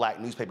nation's first black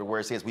newspaper, where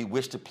it says, we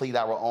wish to plead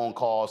our own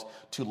cause.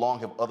 Too long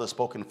have others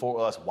spoken for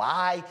us.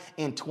 Why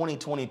in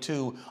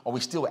 2022 are we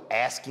still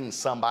asking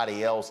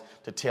somebody else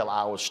to tell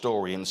our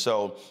story? And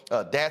so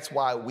that's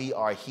why we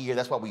are here.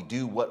 That's why we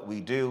do what we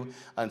do.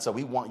 And so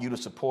we want you to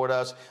support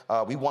us.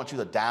 We want you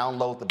to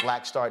download the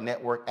Black Star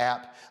Network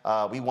app.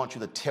 We want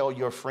you to tell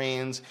your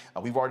friends.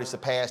 We've already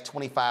surpassed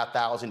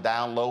 25,000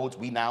 downloads.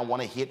 We now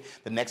want to hit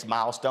the next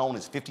milestone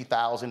is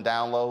 50,000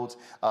 downloads,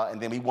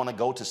 and then we want to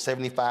go to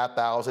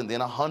 75,000,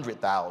 then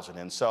 100,000.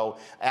 And so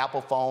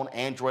Apple phone,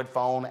 Android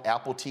phone,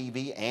 Apple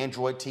TV,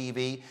 Android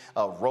TV,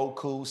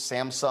 Roku,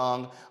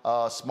 Samsung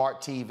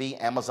Smart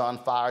TV, Amazon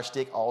Fire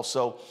Stick,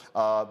 also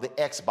the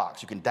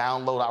Xbox. You can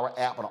download our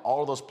app on all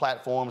of those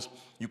platforms.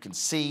 You can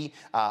see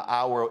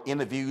our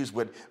interviews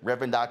with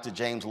Reverend Dr.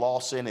 James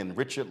Lawson and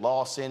Richard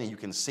Lawson, and you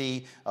can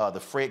see the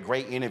Fred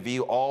Gray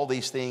interview. All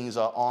these things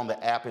are on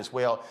the app as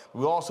well.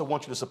 We also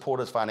want you to support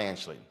us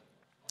financially.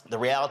 The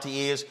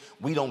reality is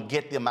we don't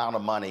get the amount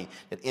of money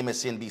that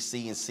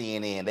MSNBC and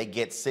CNN, they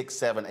get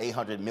 $600, $700,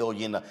 $800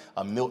 million,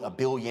 $1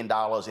 billion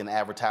in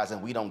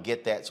advertising. We don't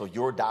get that. So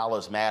your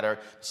dollars matter.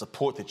 The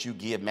support that you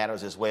give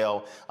matters as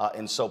well.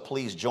 And so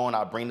please join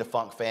our Bring the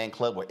Funk fan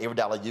club, where every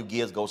dollar you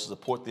give goes to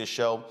support this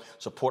show,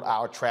 support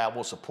our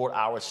travel, support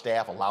our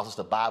staff, allows us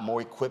to buy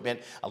more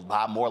equipment,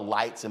 buy more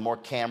lights and more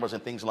cameras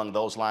and things along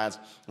those lines.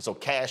 And so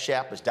Cash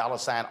App is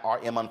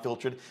 $RM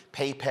Unfiltered.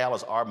 PayPal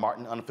is R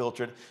Martin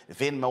Unfiltered.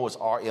 Venmo is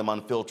RM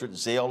Unfiltered.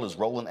 Zelle is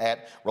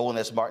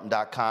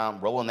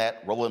roland@rolandsmartin.com,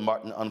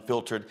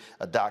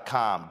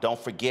 roland@rolandmartinunfiltered.com. Don't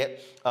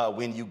forget,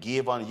 when you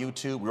give on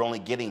YouTube, we're only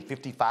getting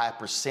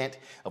 55%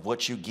 of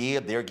what you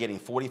give. They're getting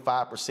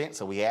 45%.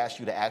 So we ask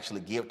you to actually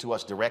give to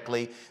us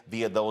directly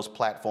via those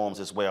platforms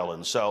as well.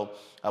 And so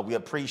we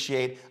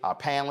appreciate our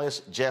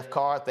panelists. Jeff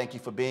Carr, thank you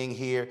for being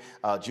here.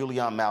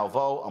 Julian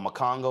Malveaux,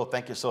 Makongo,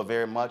 thank you so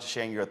very much for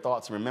sharing your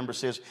thoughts and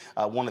remembrances.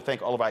 I want to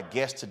thank all of our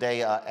guests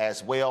today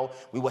as well.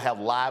 We will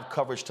have live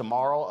coverage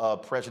tomorrow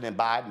of President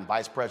Biden,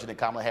 Vice President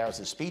Kamala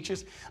Harris's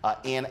speeches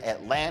in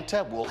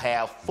Atlanta. We'll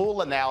have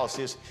full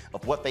analysis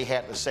of what they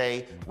had to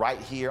say right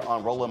here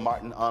on Roland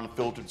Martin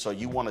Unfiltered. So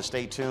you want to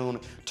stay tuned.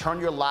 Turn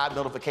your live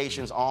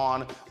notifications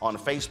on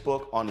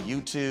Facebook, on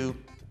YouTube,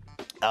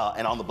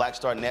 and on the Black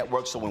Star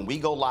Network. So when we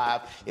go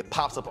live, it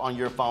pops up on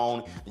your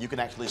phone. You can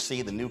actually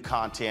see the new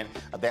content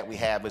that we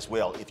have as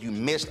well. If you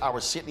missed our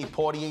Sidney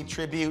Poitier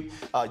tribute,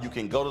 you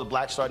can go to the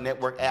Black Star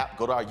Network app,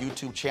 go to our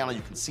YouTube channel.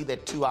 You can see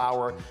that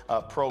 2-hour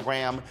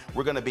program.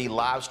 We're going to be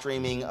live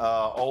streaming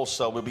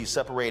also. We'll be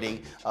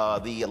separating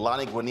the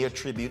Lonnie Guinier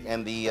tribute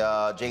and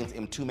the James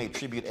M. Tume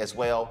tribute as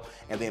well,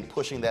 and then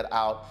pushing that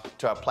out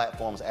to our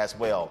platforms as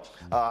well.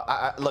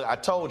 Look, I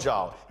told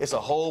y'all, it's a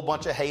whole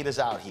bunch of haters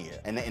out here,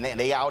 and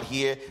they out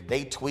here.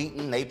 They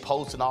tweeting, they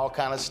posting all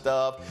kind of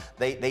stuff.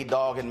 They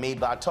dogging me,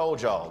 but I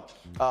told y'all,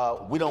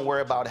 we don't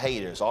worry about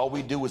haters. All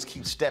we do is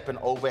keep stepping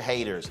over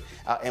haters,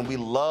 and we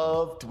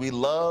love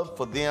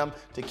for them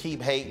to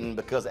keep hating,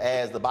 because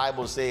as the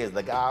Bible says,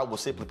 the God will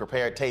simply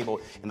prepare a table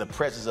in the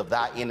presence of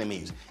thy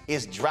enemies.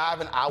 It's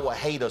driving our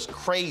haters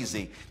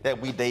crazy that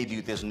we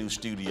debuted this new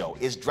studio.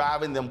 It's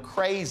driving them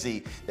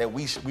crazy that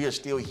we are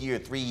still here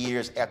 3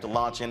 years after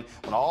launching,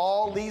 when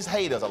all these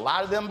haters, a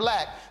lot of them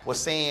black, was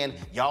saying,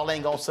 y'all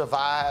ain't gonna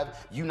survive.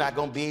 You're not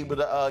going to be able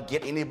to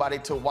get anybody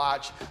to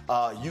watch.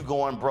 You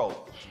going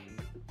broke.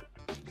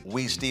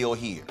 We still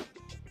here.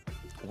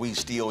 We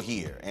still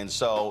here. And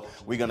so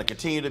we're going to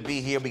continue to be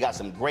here. We got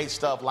some great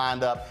stuff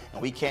lined up,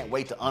 and we can't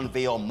wait to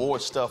unveil more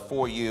stuff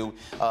for you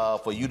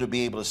to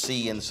be able to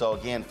see. And so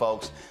again,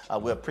 folks,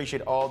 we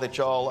appreciate all that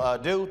y'all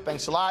do.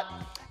 Thanks a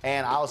lot.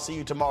 And I'll see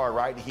you tomorrow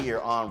right here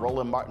on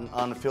Roland Martin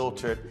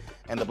Unfiltered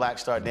and the Black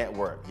Star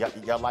Network.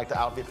 Y'all like the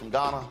outfit from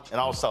Ghana?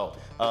 And also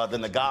the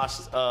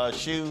Nagast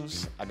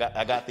shoes. I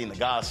got the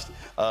Nagast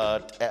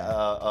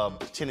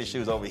tennis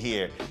shoes over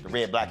here, the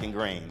red, black, and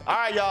green. All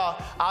right,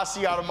 y'all. I'll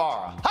see y'all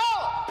tomorrow.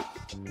 Ho!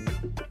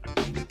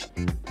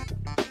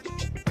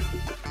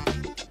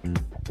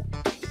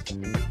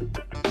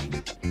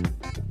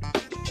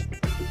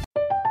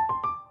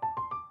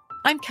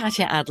 I'm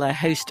Katya Adler,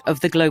 host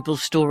of The Global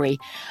Story.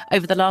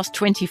 Over the last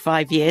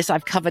 25 years,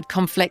 I've covered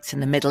conflicts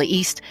in the Middle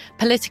East,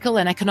 political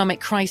and economic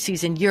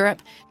crises in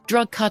Europe,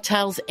 drug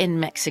cartels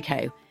in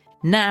Mexico.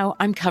 Now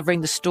I'm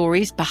covering the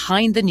stories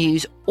behind the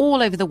news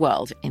all over the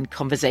world in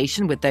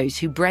conversation with those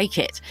who break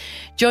it.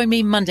 Join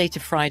me Monday to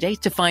Friday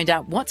to find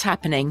out what's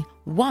happening,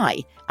 why,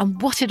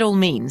 and what it all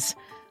means.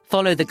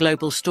 Follow The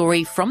Global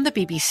Story from the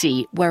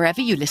BBC wherever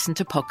you listen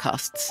to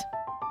podcasts.